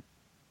powerful thing.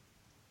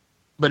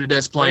 But it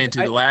does play into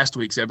the last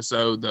week's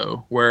episode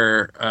though,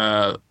 where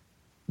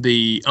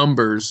the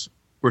Umbers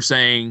were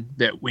saying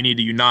that we need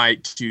to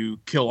unite to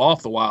kill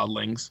off the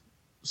wildlings.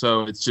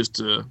 So it's just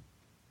to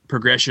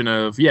progression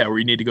of where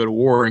you need to go to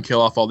war and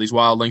kill off all these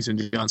wildlings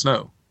and Jon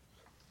Snow.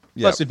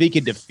 Plus, if he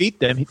can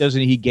defeat them, he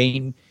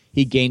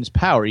gains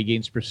power, he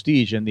gains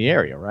prestige in the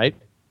area, right?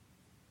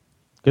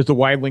 Because the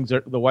wildlings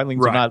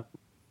are not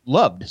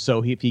loved.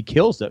 So if he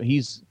kills them,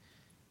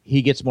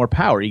 he gets more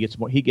power.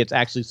 He gets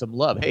actually some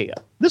love. Hey,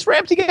 this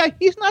Ramsay guy,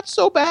 he's not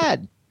so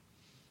bad.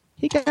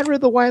 He got rid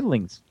of the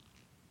wildlings,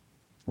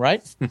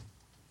 right?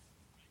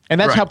 And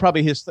that's how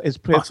probably his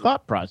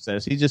thought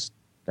process.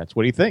 That's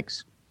what he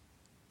thinks.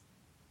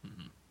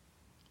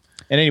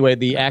 And anyway,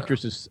 the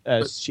actress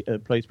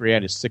plays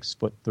Brienne is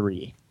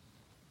 6'3".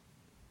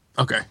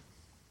 Okay,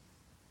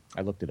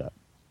 I looked it up.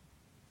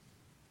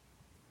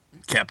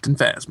 Captain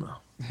Phasma.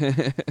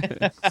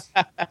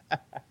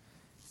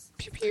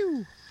 Pew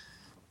pew.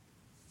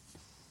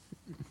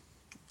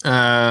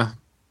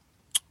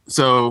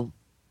 So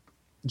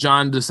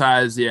John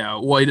decides, he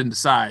didn't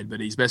decide,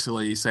 but he's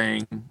basically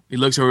saying, he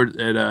looks over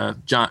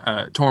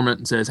at Torment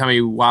and says, how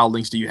many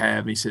wildlings do you have?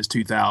 And he says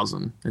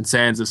 2,000. And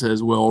Sansa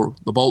says, well,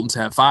 the Boltons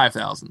have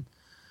 5,000.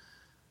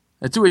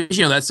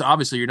 That's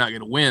obviously you're not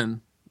going to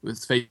win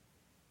with fate.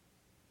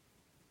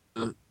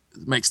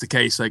 Makes the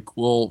case like,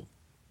 well,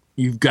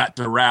 you've got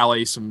to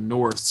rally some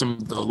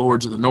of the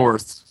Lords of the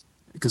North,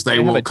 because they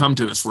will come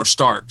to us. We're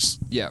Starks.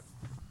 Yeah.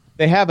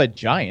 They have a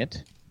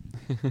giant.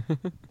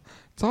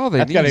 That's all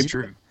they need.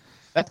 True.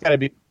 That's got to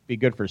be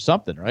good for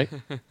something, right?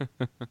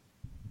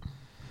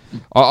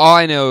 All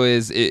I know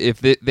is if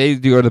they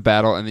do go to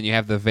battle and then you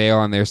have the Vale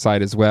on their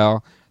side as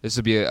well, this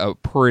would be a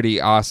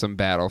pretty awesome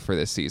battle for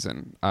this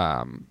season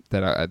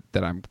that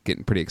I'm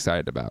getting pretty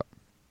excited about.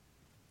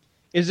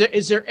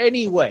 Is there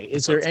any way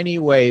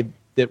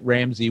that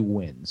Ramsay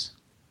wins?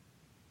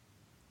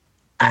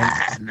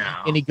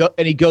 No.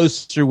 And he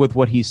goes through with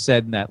what he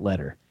said in that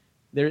letter.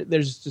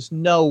 There's just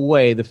no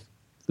way the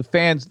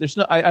fans.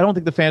 I don't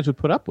think the fans would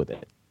put up with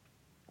it.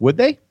 Would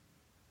they?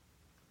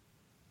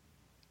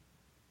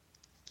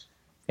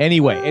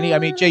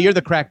 Anyway, Jay, you're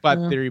the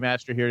crackpot theory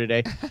master here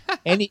today.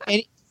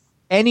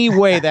 Any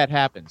way that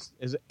happens,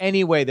 is there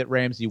any way that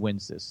Ramsay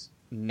wins this?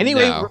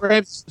 Anyway,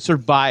 Ramsay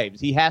survives.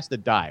 He has to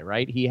die,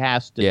 right? He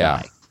has to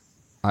die.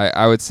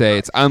 I would say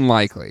it's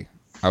unlikely.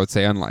 I would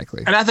say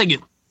unlikely. And I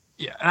think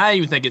I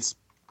even think it's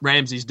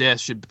Ramsay's death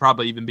should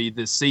probably even be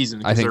this season,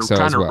 because they're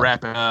trying to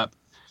wrap it up.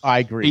 I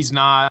agree. He's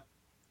not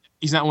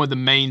one of the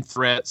main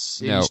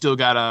threats. No. You still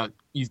got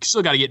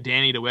to get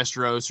Dany to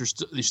Westeros.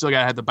 You still got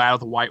to have the battle with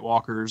the White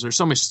Walkers. There's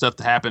so much stuff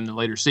to happen in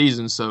later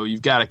seasons, so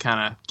you've got to kind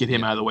of get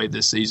him out of the way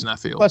this season, I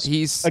feel. Plus,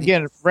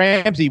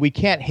 Ramsay, we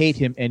can't hate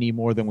him any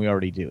more than we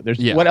already do.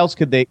 What else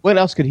could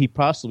he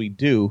possibly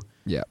do?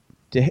 Yeah.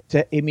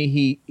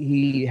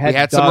 He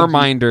had some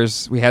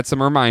reminders. We had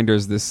some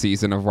reminders this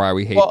season of why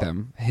we hate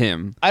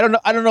him. I don't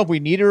know if we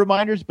needed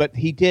reminders, but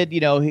he did.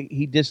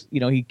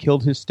 He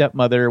killed his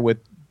stepmother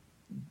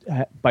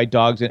by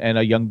dogs and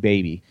a young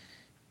baby.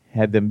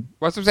 Had them.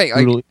 What's I'm saying?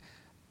 Like,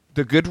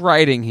 the good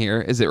writing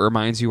here is it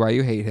reminds you why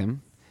you hate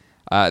him.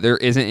 There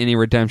isn't any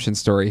redemption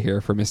story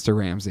here for Mr.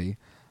 Ramsay,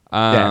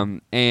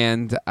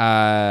 and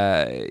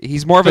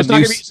he's more of a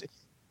nuisance.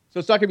 So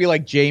it's not going to be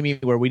like Jaime,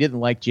 where we didn't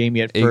like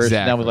Jaime at first,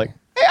 and now we're like,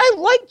 hey, I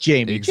like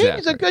Jaime. Exactly.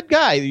 Jaime's a good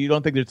guy. You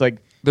don't think there's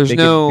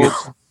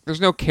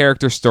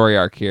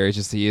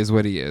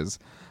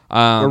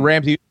Where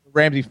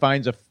Ramsay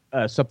finds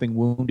something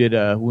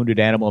wounded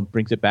animal and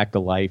brings it back to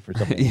life or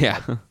something. Yeah.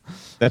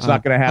 That's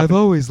not going to happen. I've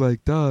always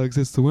liked dogs.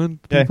 It's the one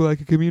people I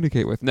can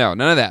communicate with. No,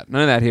 none of that.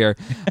 None of that here.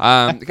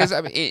 Because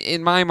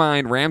in my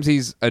mind,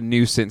 Ramsay's a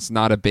nuisance,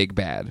 not a big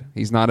bad.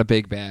 He's not a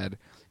big bad.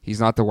 He's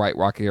not the White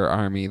Walker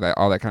army,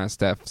 all that kind of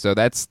stuff. So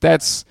that's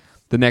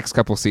the next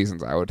couple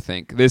seasons, I would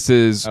think. This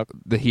is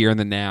the here and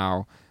the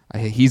now.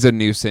 He's a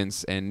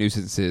nuisance, and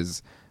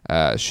nuisances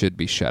should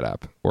be shut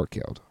up or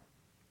killed.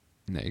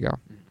 And there you go.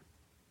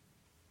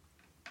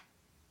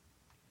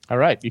 All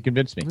right, you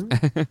convinced me.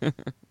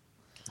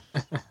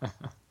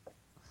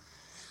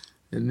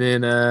 And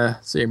then,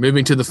 so you're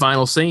moving to the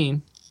final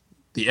scene,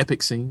 the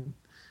epic scene.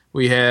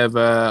 We have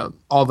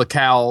all the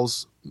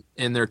cows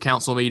in their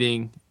council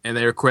meeting, and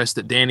they request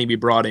that Dany be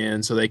brought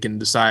in so they can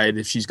decide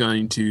if she's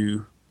going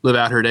to live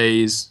out her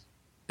days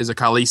as a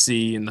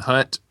Khaleesi in the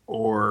hut,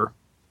 or,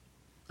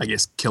 I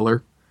guess, kill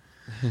her.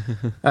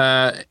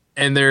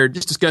 And they're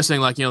just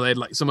discussing, some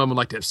of them would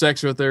like to have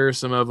sex with her,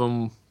 some of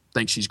them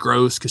think she's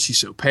gross because she's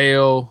so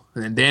pale.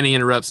 And then Dany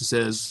interrupts and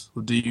says,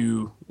 well, do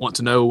you want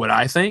to know what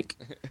I think?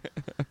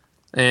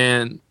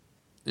 And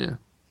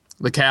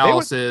the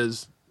cow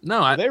says,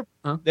 no,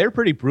 they're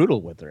pretty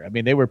brutal with her. I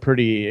mean, it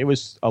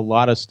was a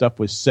lot of stuff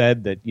was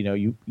said that,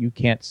 you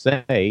can't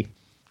say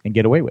and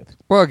get away with.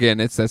 Well, again,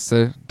 that's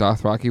the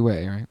Dothraki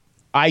way, right?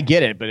 I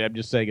get it, but I'm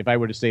just saying if I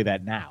were to say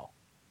that now.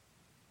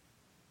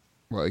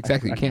 Well,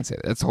 exactly. You can't say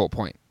that. That's the whole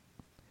point.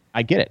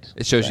 I get it.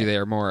 It shows you they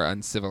are more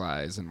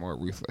uncivilized and more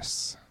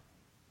ruthless.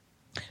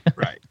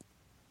 Right.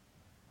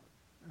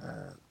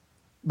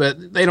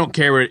 But they don't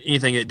care what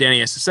anything that Dany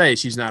has to say.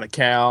 She's not a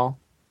cow.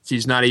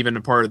 She's not even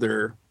a part of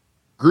their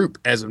group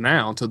as of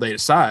now until they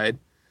decide.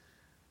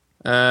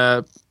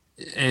 And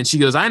she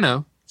goes, I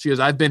know. She goes,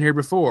 I've been here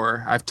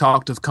before. I've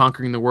talked of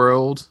conquering the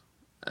world,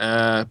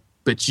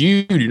 but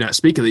you do not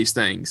speak of these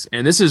things.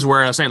 And this is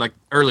where I was saying, like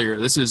earlier,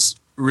 this is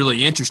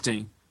really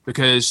interesting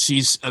because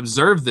she's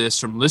observed this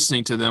from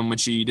listening to them when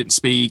she didn't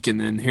speak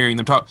and then hearing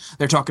them talk.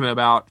 They're talking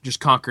about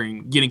just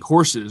getting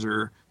horses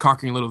or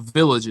conquering little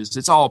villages.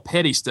 It's all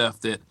petty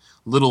stuff that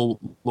little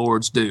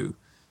lords do.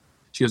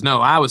 She goes,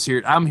 no,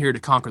 I'm here to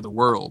conquer the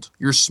world.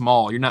 You're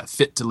small. You're not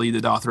fit to lead the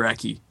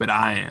Dothraki, but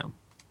I am.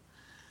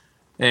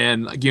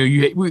 And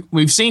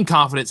we've seen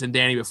confidence in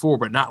Dany before,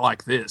 but not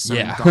like this. I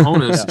mean, the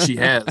cojones she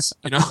has,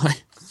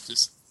 like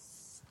just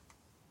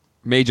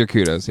major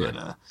kudos here.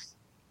 But,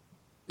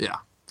 yeah.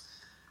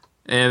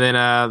 And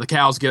then the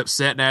cows get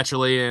upset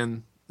naturally,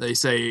 and they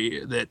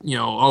say that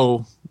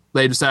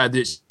they decide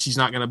that she's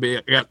not going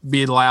to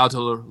be allowed to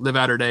live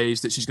out her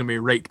days. That she's going to be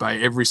raped by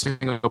every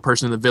single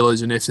person in the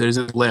village, and if there's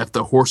any left,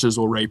 the horses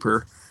will rape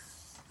her.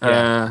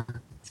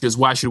 Because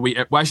why should we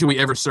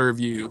ever serve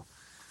you?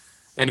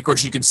 And of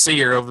course, you can see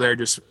her over there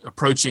just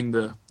approaching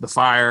the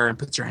fire and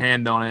puts her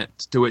hand on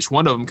it. To which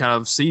one of them kind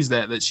of sees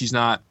that she's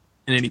not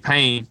in any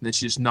pain. Then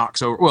she just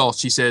knocks over. Well,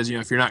 she says,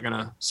 if you're not going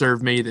to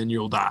serve me, then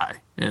you'll die,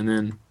 and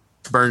then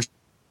burns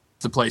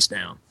the place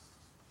down.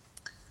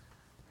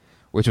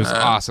 Which was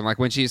awesome. Like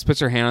when she just puts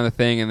her hand on the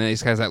thing, and then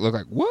these guys that look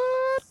like,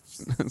 what?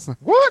 It's like,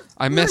 what?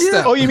 I messed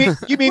up. Oh, you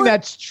mean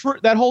that's true?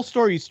 That whole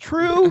story is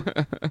true?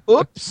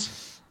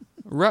 Oops.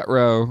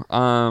 Ruh-roh.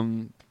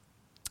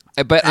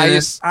 But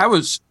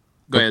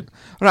Go ahead.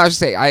 No, I was just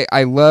saying,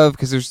 I love,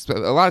 because there's a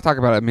lot of talk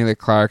about Emilia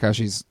Clarke, how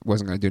she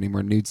wasn't going to do any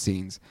more nude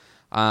scenes.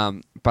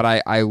 But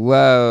I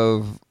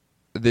love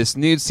this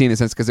nude scene in the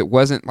sense because it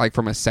wasn't like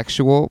from a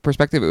sexual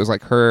perspective. It was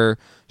like her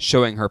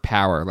showing her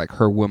power, like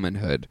her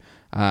womanhood.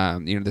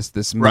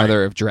 This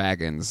mother of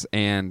dragons.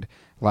 And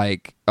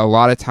like a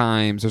lot of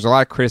times, there's a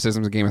lot of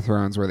criticisms of Game of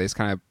Thrones where they just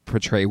kind of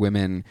portray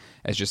women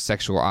as just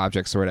sexual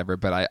objects or whatever.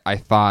 But I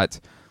thought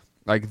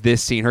like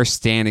this scene, her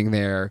standing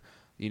there,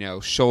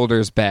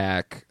 shoulders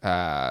back,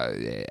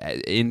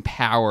 in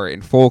power,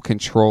 in full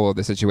control of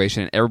the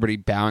situation, and everybody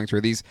bowing to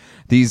her.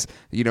 These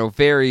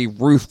very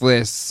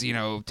ruthless,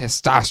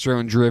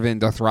 testosterone-driven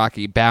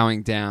Dothraki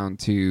bowing down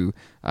to,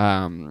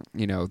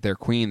 their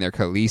queen, their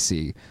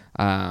Khaleesi,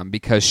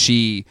 because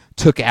she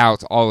took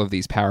out all of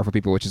these powerful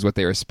people, which is what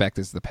they respect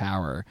as the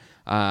power.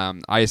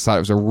 I just thought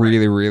it was a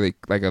really, really,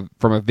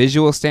 from a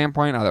visual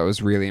standpoint, I thought it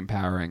was really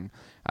empowering,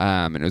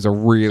 and it was a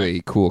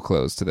really cool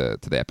close to the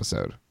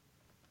episode.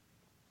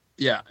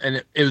 Yeah,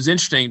 and it was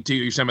interesting, too,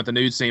 you're talking about the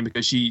nude scene,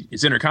 because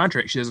it's in her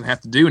contract. She doesn't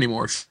have to do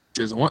anymore if she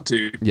doesn't want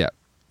to. Yeah.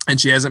 And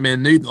she hasn't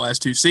been nude in the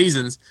last 2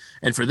 seasons.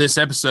 And for this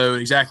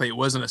episode, exactly, it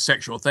wasn't a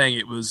sexual thing.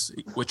 It was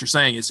what you're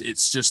saying.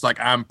 It's just like,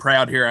 I'm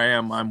proud, here I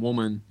am, I'm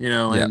woman,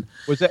 And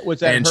was that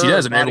and her she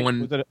doesn't. Body,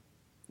 Everyone.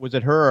 Was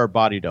it her or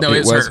body double? No,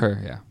 it was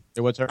her. Yeah.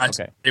 It was her.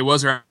 Okay. It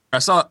was her. I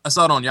saw it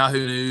on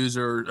Yahoo News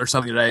or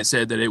something today. It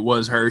said that it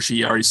was her.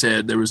 She already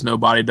said there was no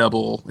body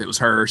double. It was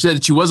her. She said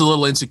that she was a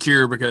little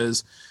insecure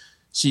because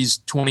she's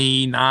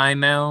 29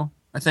 now,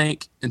 I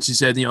think. And she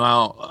said,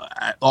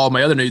 all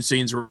my other nude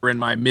scenes were in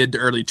my mid to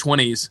early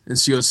 20s. And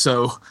she goes,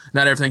 so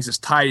not everything's as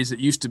tight as it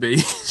used to be.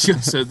 She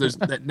goes, so there's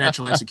that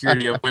natural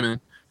insecurity of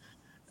women.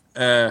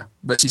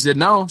 But she said,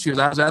 no. She goes,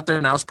 I was out there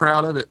and I was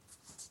proud of it.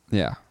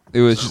 Yeah. It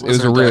was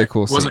a really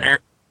cool scene.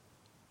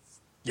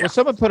 Well,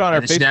 someone put on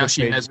our Facebook now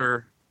she page, has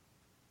her.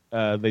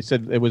 They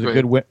said it was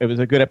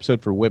a good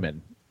episode for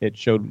women. It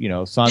showed,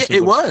 Sansa. Yeah,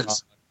 it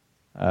was.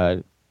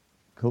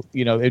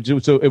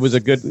 It was a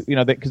good,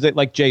 because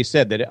like Jay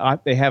said,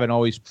 that they haven't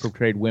always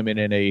portrayed women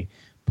in a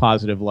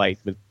positive light,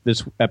 but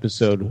this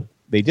episode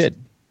they did.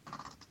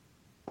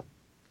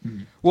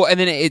 Well, and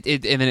then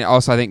it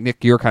also, I think,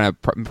 Nick, you're kind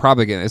of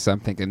probably getting this. I'm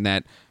thinking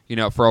that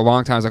for a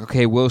long time, I was like,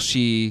 okay, will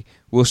she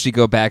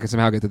go back and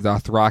somehow get the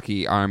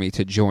Dothraki army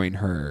to join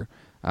her,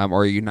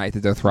 or unite the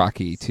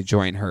Dothraki to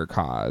join her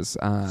cause?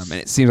 And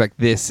it seems like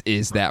this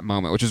is that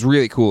moment, which is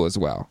really cool as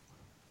well.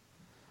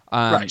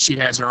 Right, she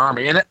has her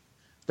army, and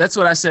that's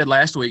what I said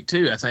last week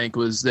too. I think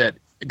was that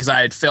because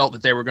I had felt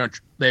that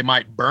they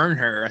might burn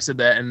her. I said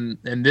that, and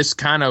this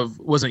kind of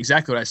wasn't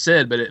exactly what I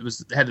said, but it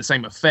had the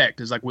same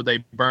effect. It's like, would they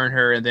burn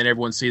her, and then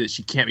everyone see that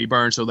she can't be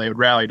burned, so they would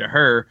rally to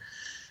her,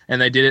 and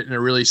they did it in a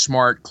really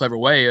smart, clever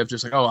way of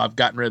just like, oh, I've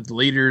gotten rid of the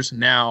leaders,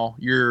 now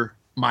you're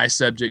my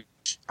subject.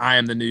 I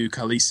am the new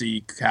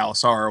Khaleesi,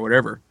 Khalasar, or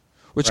whatever.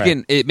 Which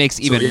again, it makes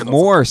even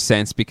more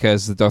sense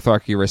because the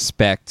Dothraki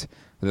respect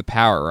the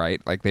power,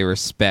 right? Like they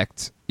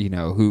respect,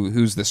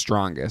 who's the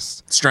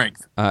strongest.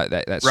 Strength.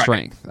 That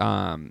strength.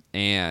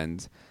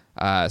 And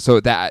so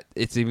that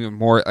it's even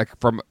more like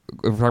if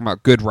we're talking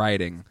about good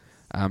writing,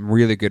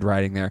 really good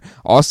writing there.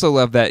 Also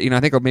love that, I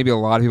think maybe a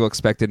lot of people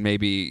expected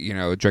maybe,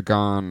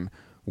 Drogon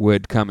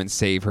would come and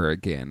save her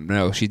again.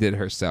 No, she did it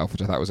herself,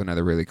 which I thought was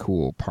another really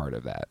cool part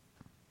of that.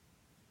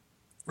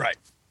 Right.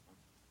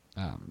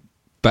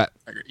 But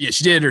yeah,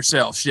 she did it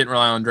herself. She didn't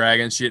rely on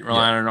dragons. She didn't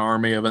rely on an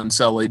army of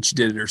Unsullied. She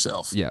did it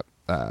herself. Yep.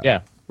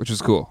 Yeah. Which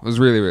was cool. It was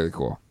really, really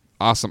cool.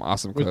 Awesome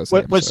close.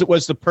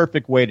 Was the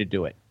perfect way to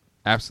do it.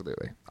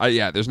 Absolutely.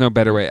 Yeah, there's no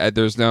better way.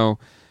 There's no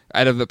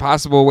out of the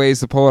possible ways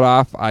to pull it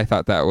off, I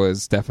thought that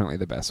was definitely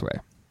the best way.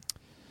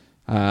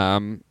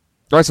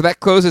 All right, so that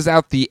closes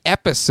out the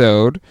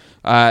episode.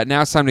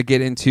 Now it's time to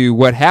get into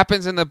what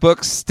happens in the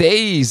book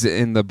stays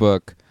in the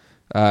book,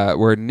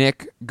 where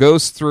Nick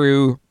goes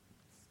through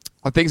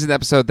things in the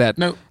episode that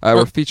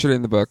were featured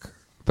in the book,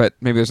 but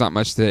maybe there's not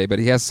much today, but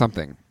he has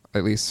something,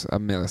 at least a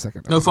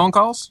millisecond. No phone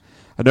calls?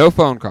 No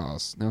phone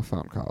calls. No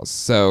phone calls.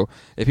 So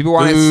if people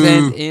want to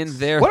send in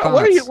their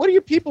thoughts... What are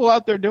you people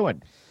out there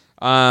doing?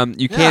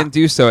 You can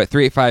do so at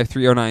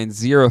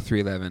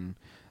 385-309-0311.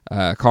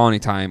 Call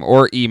anytime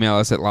or email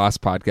us at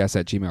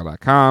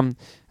lostpodcast@gmail.com,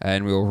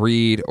 and we'll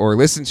read or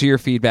listen to your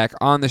feedback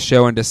on the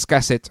show and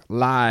discuss it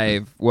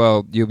live.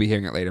 Well, you'll be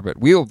hearing it later, but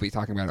we'll be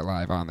talking about it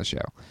live on the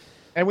show.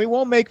 And we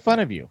won't make fun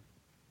of you.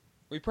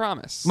 We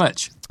promise.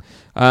 Much.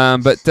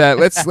 But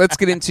let's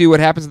get into what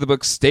happens in the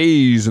book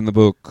stays in the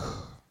book.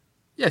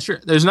 Yeah, sure.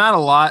 There's not a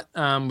lot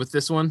with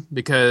this one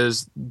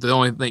because the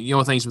only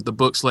things with the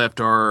books left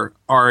are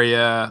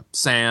Arya,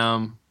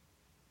 Sam,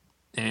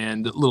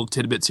 and little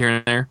tidbits here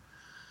and there.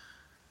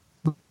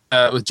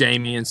 With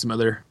Jamie and some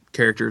other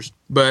characters.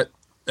 But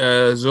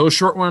there's a little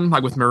short one,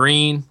 like with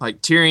Meereen,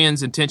 like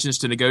Tyrion's intentions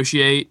to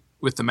negotiate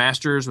with the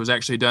Masters was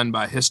actually done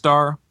by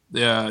Histar,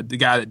 the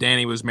guy that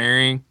Dany was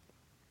marrying,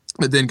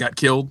 but then got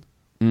killed.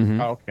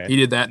 Mm-hmm. Oh, okay. He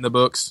did that in the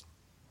books.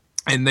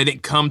 And they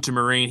didn't come to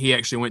Meereen. He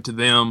actually went to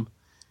them,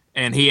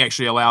 and he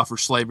actually allowed for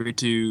slavery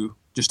to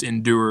just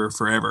endure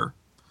forever.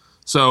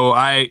 So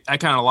I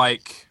kind of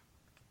like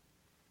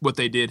what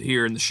they did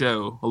here in the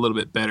show a little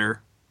bit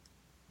better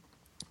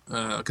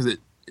because it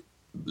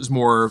was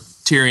more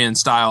Tyrion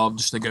style of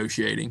just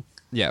negotiating.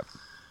 Yeah.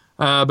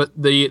 But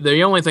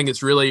the only thing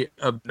that's really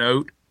of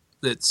note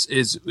it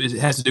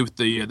has to do with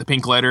the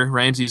pink letter,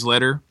 Ramsay's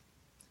letter,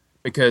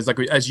 because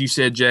as you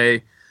said,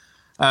 Jay,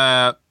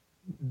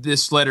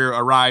 this letter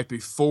arrived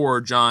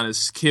before Jon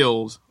is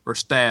killed or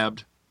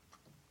stabbed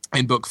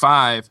in Book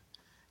 5,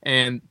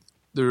 and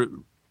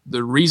the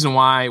reason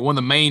why, one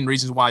of the main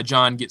reasons why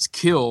Jon gets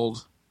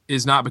killed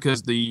is not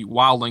because the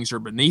wildlings are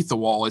beneath the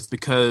wall. It's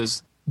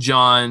because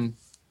Jon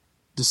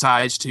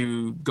decides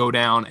to go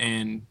down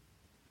and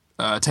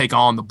take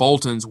on the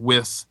Boltons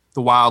with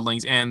the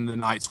wildlings and the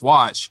Night's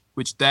Watch,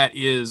 which that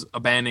is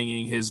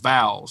abandoning his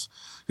vows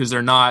because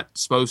they're not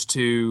supposed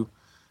to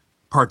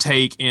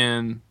partake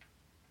in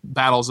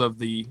battles of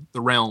the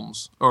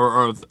realms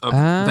or of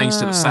things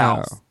to the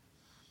south.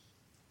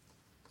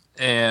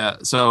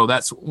 So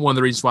that's one of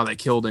the reasons why they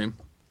killed him.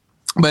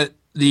 But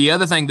the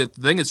other thing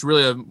that's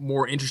really a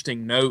more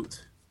interesting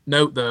note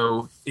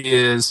though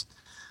is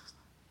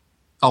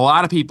a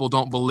lot of people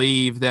don't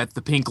believe that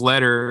the pink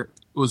letter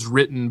was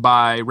written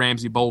by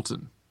Ramsay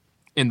Bolton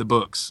in the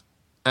books.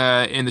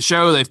 In the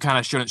show, they've kind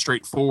of shown it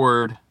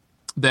straightforward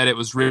that it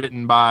was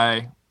written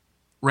by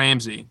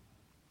Ramsay.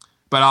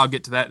 But I'll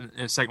get to that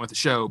in a second with the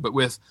show. But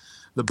with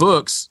the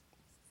books,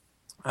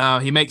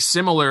 he makes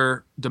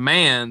similar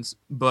demands,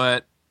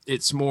 but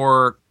it's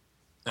more...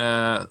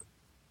 let's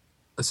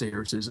see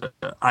here.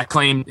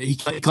 He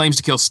claims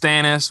to kill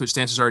Stannis, which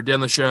Stannis is already dead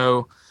on the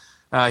show.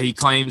 He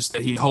claims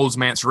that he holds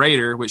Mance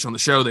Rayder, which on the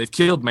show they've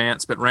killed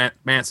Mance, but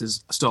Mance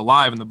is still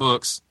alive in the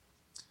books.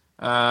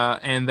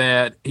 And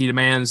that he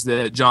demands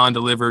that Jon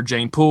deliver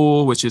Jane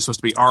Poole, which is supposed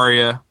to be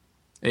Arya.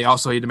 He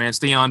demands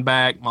Theon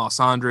back,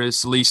 Melisandre,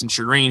 Selyse, and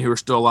Shireen, who are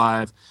still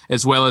alive,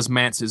 as well as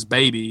Mance's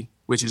baby,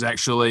 which is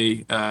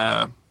actually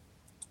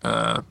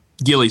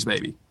Gilly's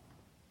baby.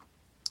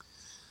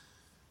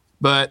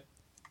 But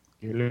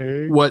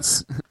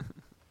what's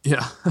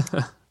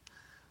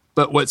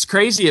But what's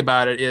crazy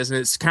about it is, and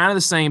it's kind of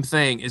the same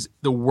thing, is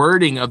the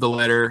wording of the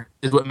letter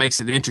is what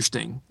makes it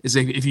interesting. Is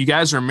if you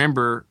guys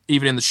remember,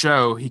 even in the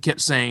show, he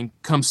kept saying,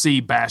 "Come see,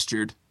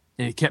 bastard,"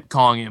 and he kept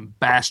calling him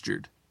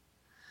bastard.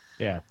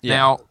 Yeah.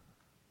 Now,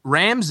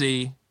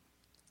 Ramsay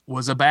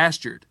was a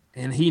bastard,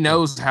 and he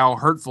knows how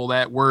hurtful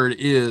that word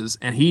is,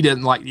 and he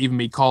doesn't like to even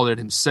be called it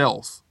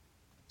himself.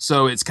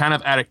 So it's kind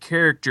of out of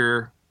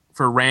character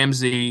for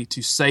Ramsay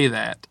to say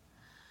that.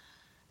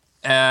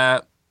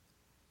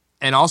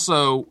 And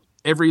also,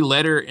 every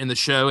letter in the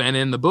show and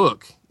in the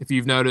book, if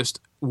you've noticed,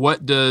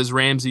 what does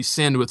Ramsay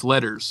send with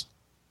letters?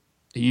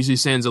 He usually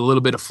sends a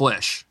little bit of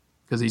flesh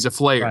because he's a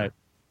flayer. Right.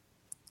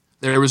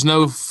 There was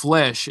no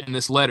flesh in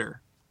this letter.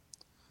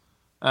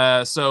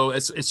 So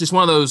it's just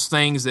one of those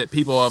things that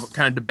people have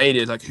kind of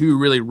debated, like who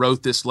really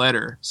wrote this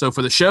letter. So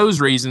for the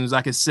show's reasons,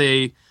 I could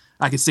see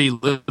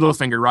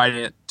Littlefinger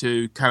writing it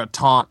to kind of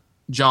taunt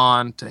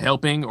Jon to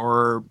helping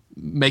or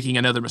making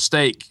another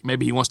mistake.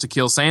 Maybe he wants to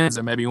kill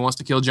Sansa. Maybe he wants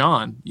to kill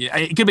Jon. Yeah,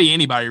 it could be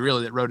anybody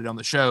really that wrote it on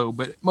the show,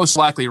 but most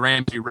likely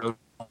Ramsay wrote it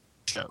on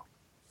the show.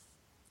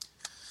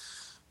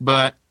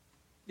 But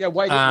yeah,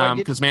 why would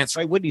he?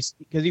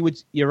 Because he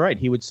would. You're right.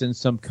 He would send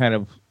some kind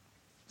of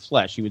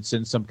flesh. He would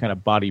send some kind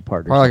of body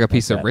part, or like a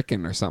piece of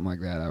Rickon or something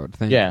like that. I would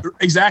think. Yeah,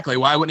 exactly.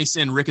 Why wouldn't he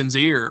send Rickon's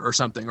ear or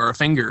something, or a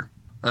finger?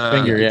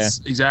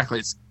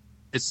 Exactly.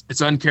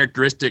 It's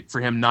uncharacteristic for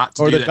him not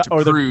to do that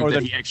to prove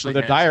that he actually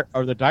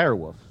or the dire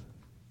wolf.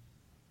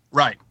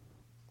 Right.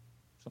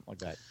 Something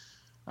like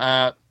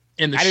that.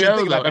 in the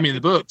show, though, I mean,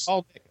 the books.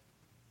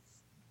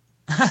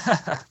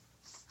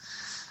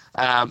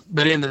 But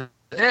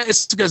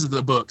it's because of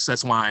the books.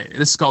 That's why.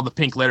 This is called the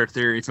pink letter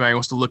theory, if anybody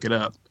wants to look it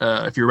up,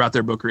 if you're out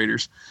there book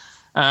readers.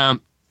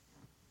 And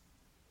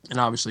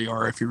obviously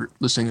are if you're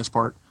listening to this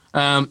part.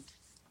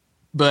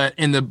 But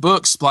in the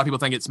books, a lot of people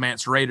think it's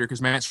Mance Rayder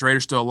because Mance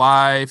Rayder's still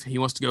alive. He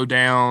wants to go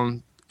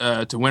down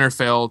to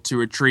Winterfell to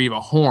retrieve a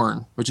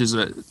horn, which is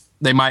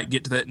they might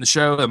get to that in the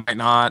show, they might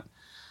not.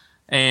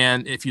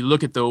 And if you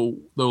look at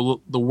the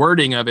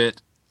wording of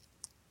it,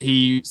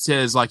 he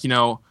says, like, we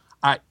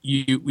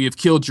have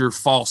killed your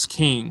false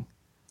king.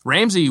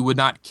 Ramsay would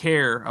not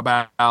care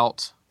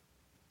about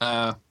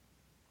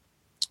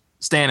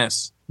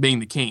Stannis being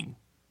the king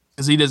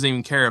because he doesn't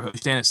even care who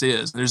Stannis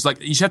is. There's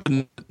you just have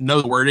to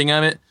know the wording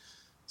of it.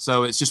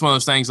 So it's just one of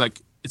those things,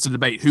 like, it's a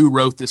debate. Who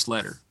wrote this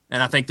letter?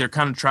 And I think they're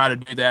kind of trying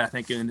to do that, I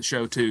think, in the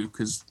show, too,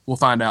 because we'll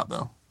find out,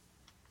 though.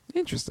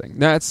 Interesting.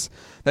 That's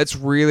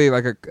really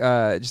like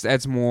just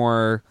adds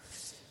more.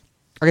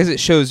 I guess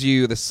it shows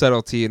you the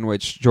subtlety in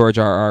which George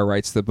R.R.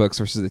 writes the books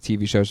versus the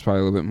TV show is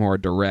probably a little bit more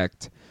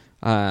direct.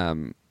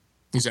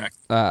 Exactly.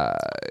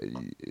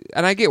 And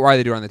I get why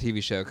they do it on the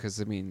TV show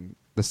because, I mean,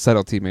 the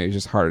subtlety maybe is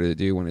just harder to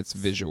do when it's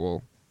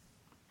visual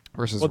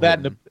versus. Well,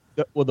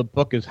 the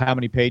book is how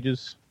many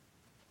pages?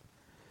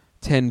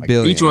 10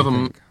 billion. Each one of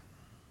them.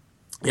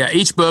 Yeah,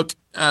 each book.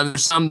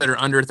 There's some that are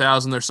under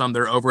 1,000. There's some that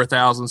are over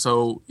 1,000.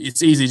 So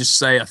it's easy just to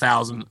say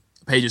 1,000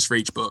 pages for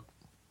each book.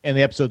 And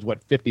the episode's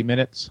 50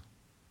 minutes?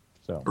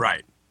 So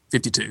right,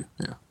 52.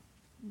 Yeah.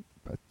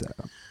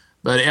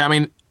 But I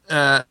mean,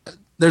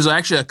 there's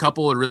actually a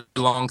couple of really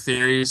long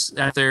theories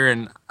out there,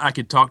 and I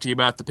could talk to you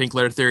about the pink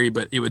letter theory,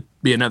 but it would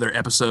be another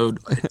episode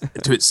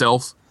to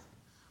itself.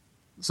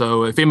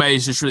 So if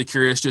anybody's just really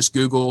curious, just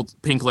Google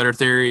pink letter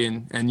theory,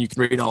 and you can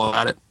read all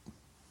about it.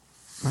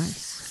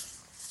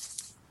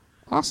 Nice.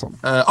 Awesome.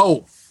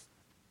 So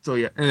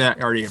yeah, and I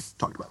already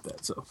talked about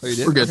that. So you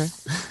did? We're good. Okay.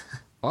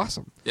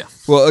 Awesome. Yeah.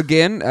 Well,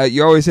 again,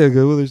 you always say,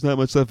 well, there's not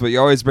much left, but you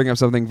always bring up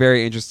something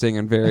very interesting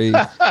and very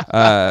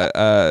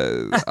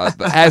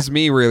has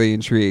me really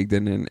intrigued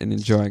and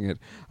enjoying it.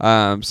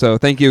 So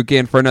thank you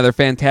again for another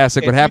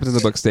fantastic What Happens in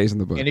the Book Stays in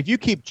the Book. And if you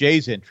keep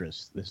Jay's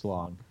interest this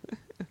long,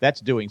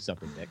 that's doing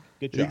something, Nick.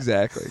 Good job.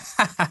 Exactly.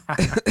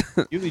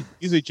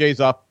 Usually Jay's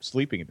off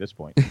sleeping at this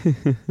point.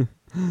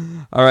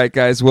 All right,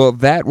 guys. Well,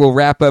 that will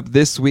wrap up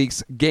this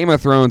week's Game of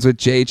Thrones with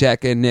Jay,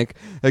 Jack, and Nick.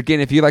 Again,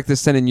 if you'd like to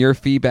send in your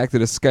feedback to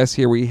discuss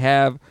here, we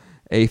have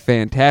a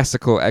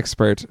fantastical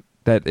expert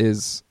that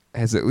has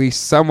at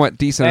least somewhat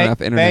decent enough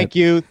internet. Thank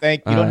you. You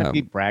don't have to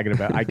keep bragging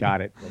about it. I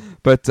got it.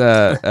 But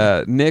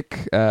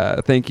Nick,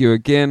 thank you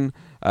again.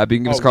 You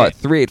can give us a call at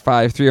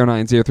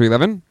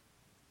 385-309-0311.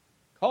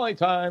 Calling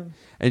time.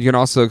 And you can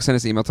also send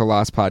us an email to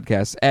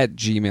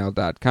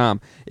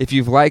lostpodcast@gmail.com. If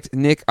you've liked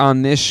Nick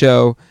on this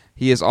show,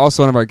 he is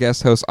also one of our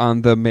guest hosts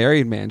on The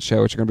Married Man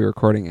Show, which we're going to be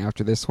recording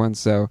after this one.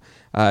 So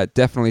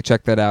definitely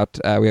check that out.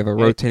 We have a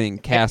rotating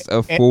cast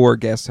of 4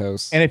 guest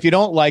hosts. And if you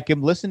don't like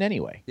him, listen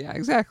anyway. Yeah,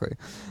 exactly.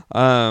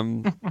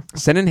 Send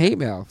in hate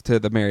mail to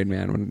The Married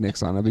Man when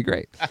Nick's on. That'd be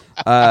great.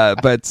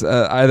 But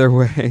either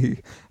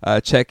way,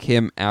 check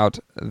him out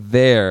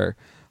there.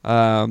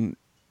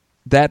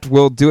 That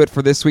will do it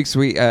for this week's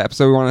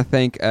episode. We want to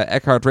thank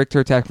Eckhart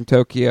Richter, Tack from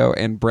Tokyo,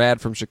 and Brad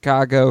from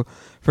Chicago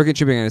for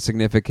contributing a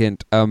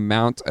significant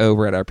amount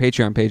over at our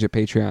Patreon page at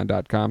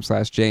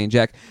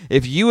patreon.com/JayandJack.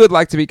 If you would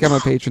like to become a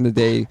patron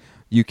today,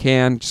 you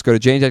can. Just go to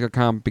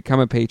jayandjack.com,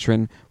 become a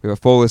patron. We have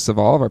a full list of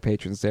all of our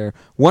patrons there.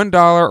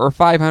 $1 or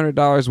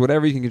 $500,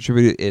 whatever you can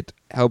contribute, it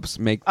helps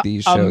make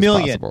these shows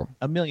possible.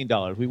 $1 million.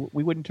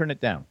 We wouldn't turn it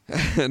down.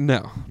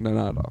 No,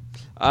 not at all.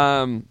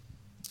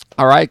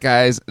 All right,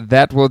 guys,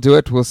 that will do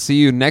it. We'll see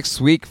you next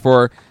week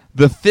for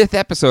the 5th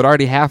episode,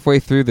 already halfway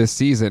through this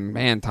season.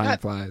 Man, time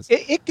flies.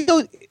 It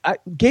goes.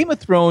 Game of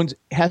Thrones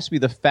has to be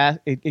the fast.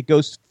 It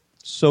goes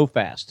so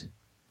fast.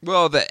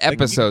 Well, the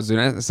episodes do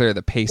not necessarily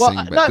the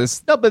pacing,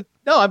 but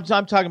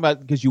I'm talking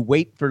about because you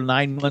wait for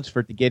 9 months for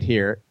it to get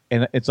here,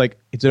 and it's like,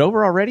 is it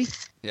over already?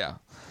 Yeah.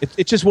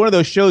 It's just one of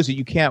those shows that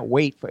you can't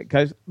wait for,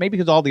 because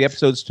all the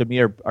episodes to me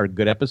are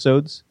good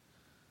episodes.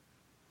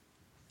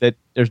 That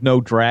there's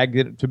no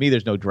drag. To me,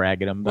 there's no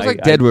drag in them. It's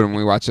like Deadwood when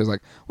we watch it. It's like,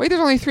 wait, there's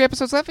only 3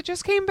 episodes left. It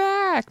just came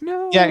back.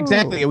 No. Yeah,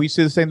 exactly. We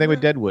see the same thing with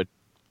Deadwood.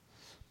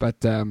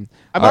 But I'm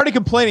already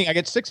complaining. I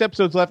get 6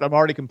 episodes left. I'm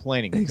already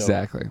complaining.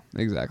 Exactly.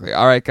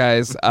 All right,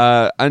 guys.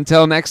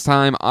 Until next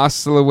time,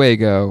 hasta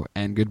luego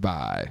and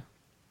goodbye.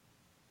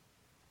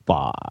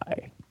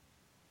 Bye.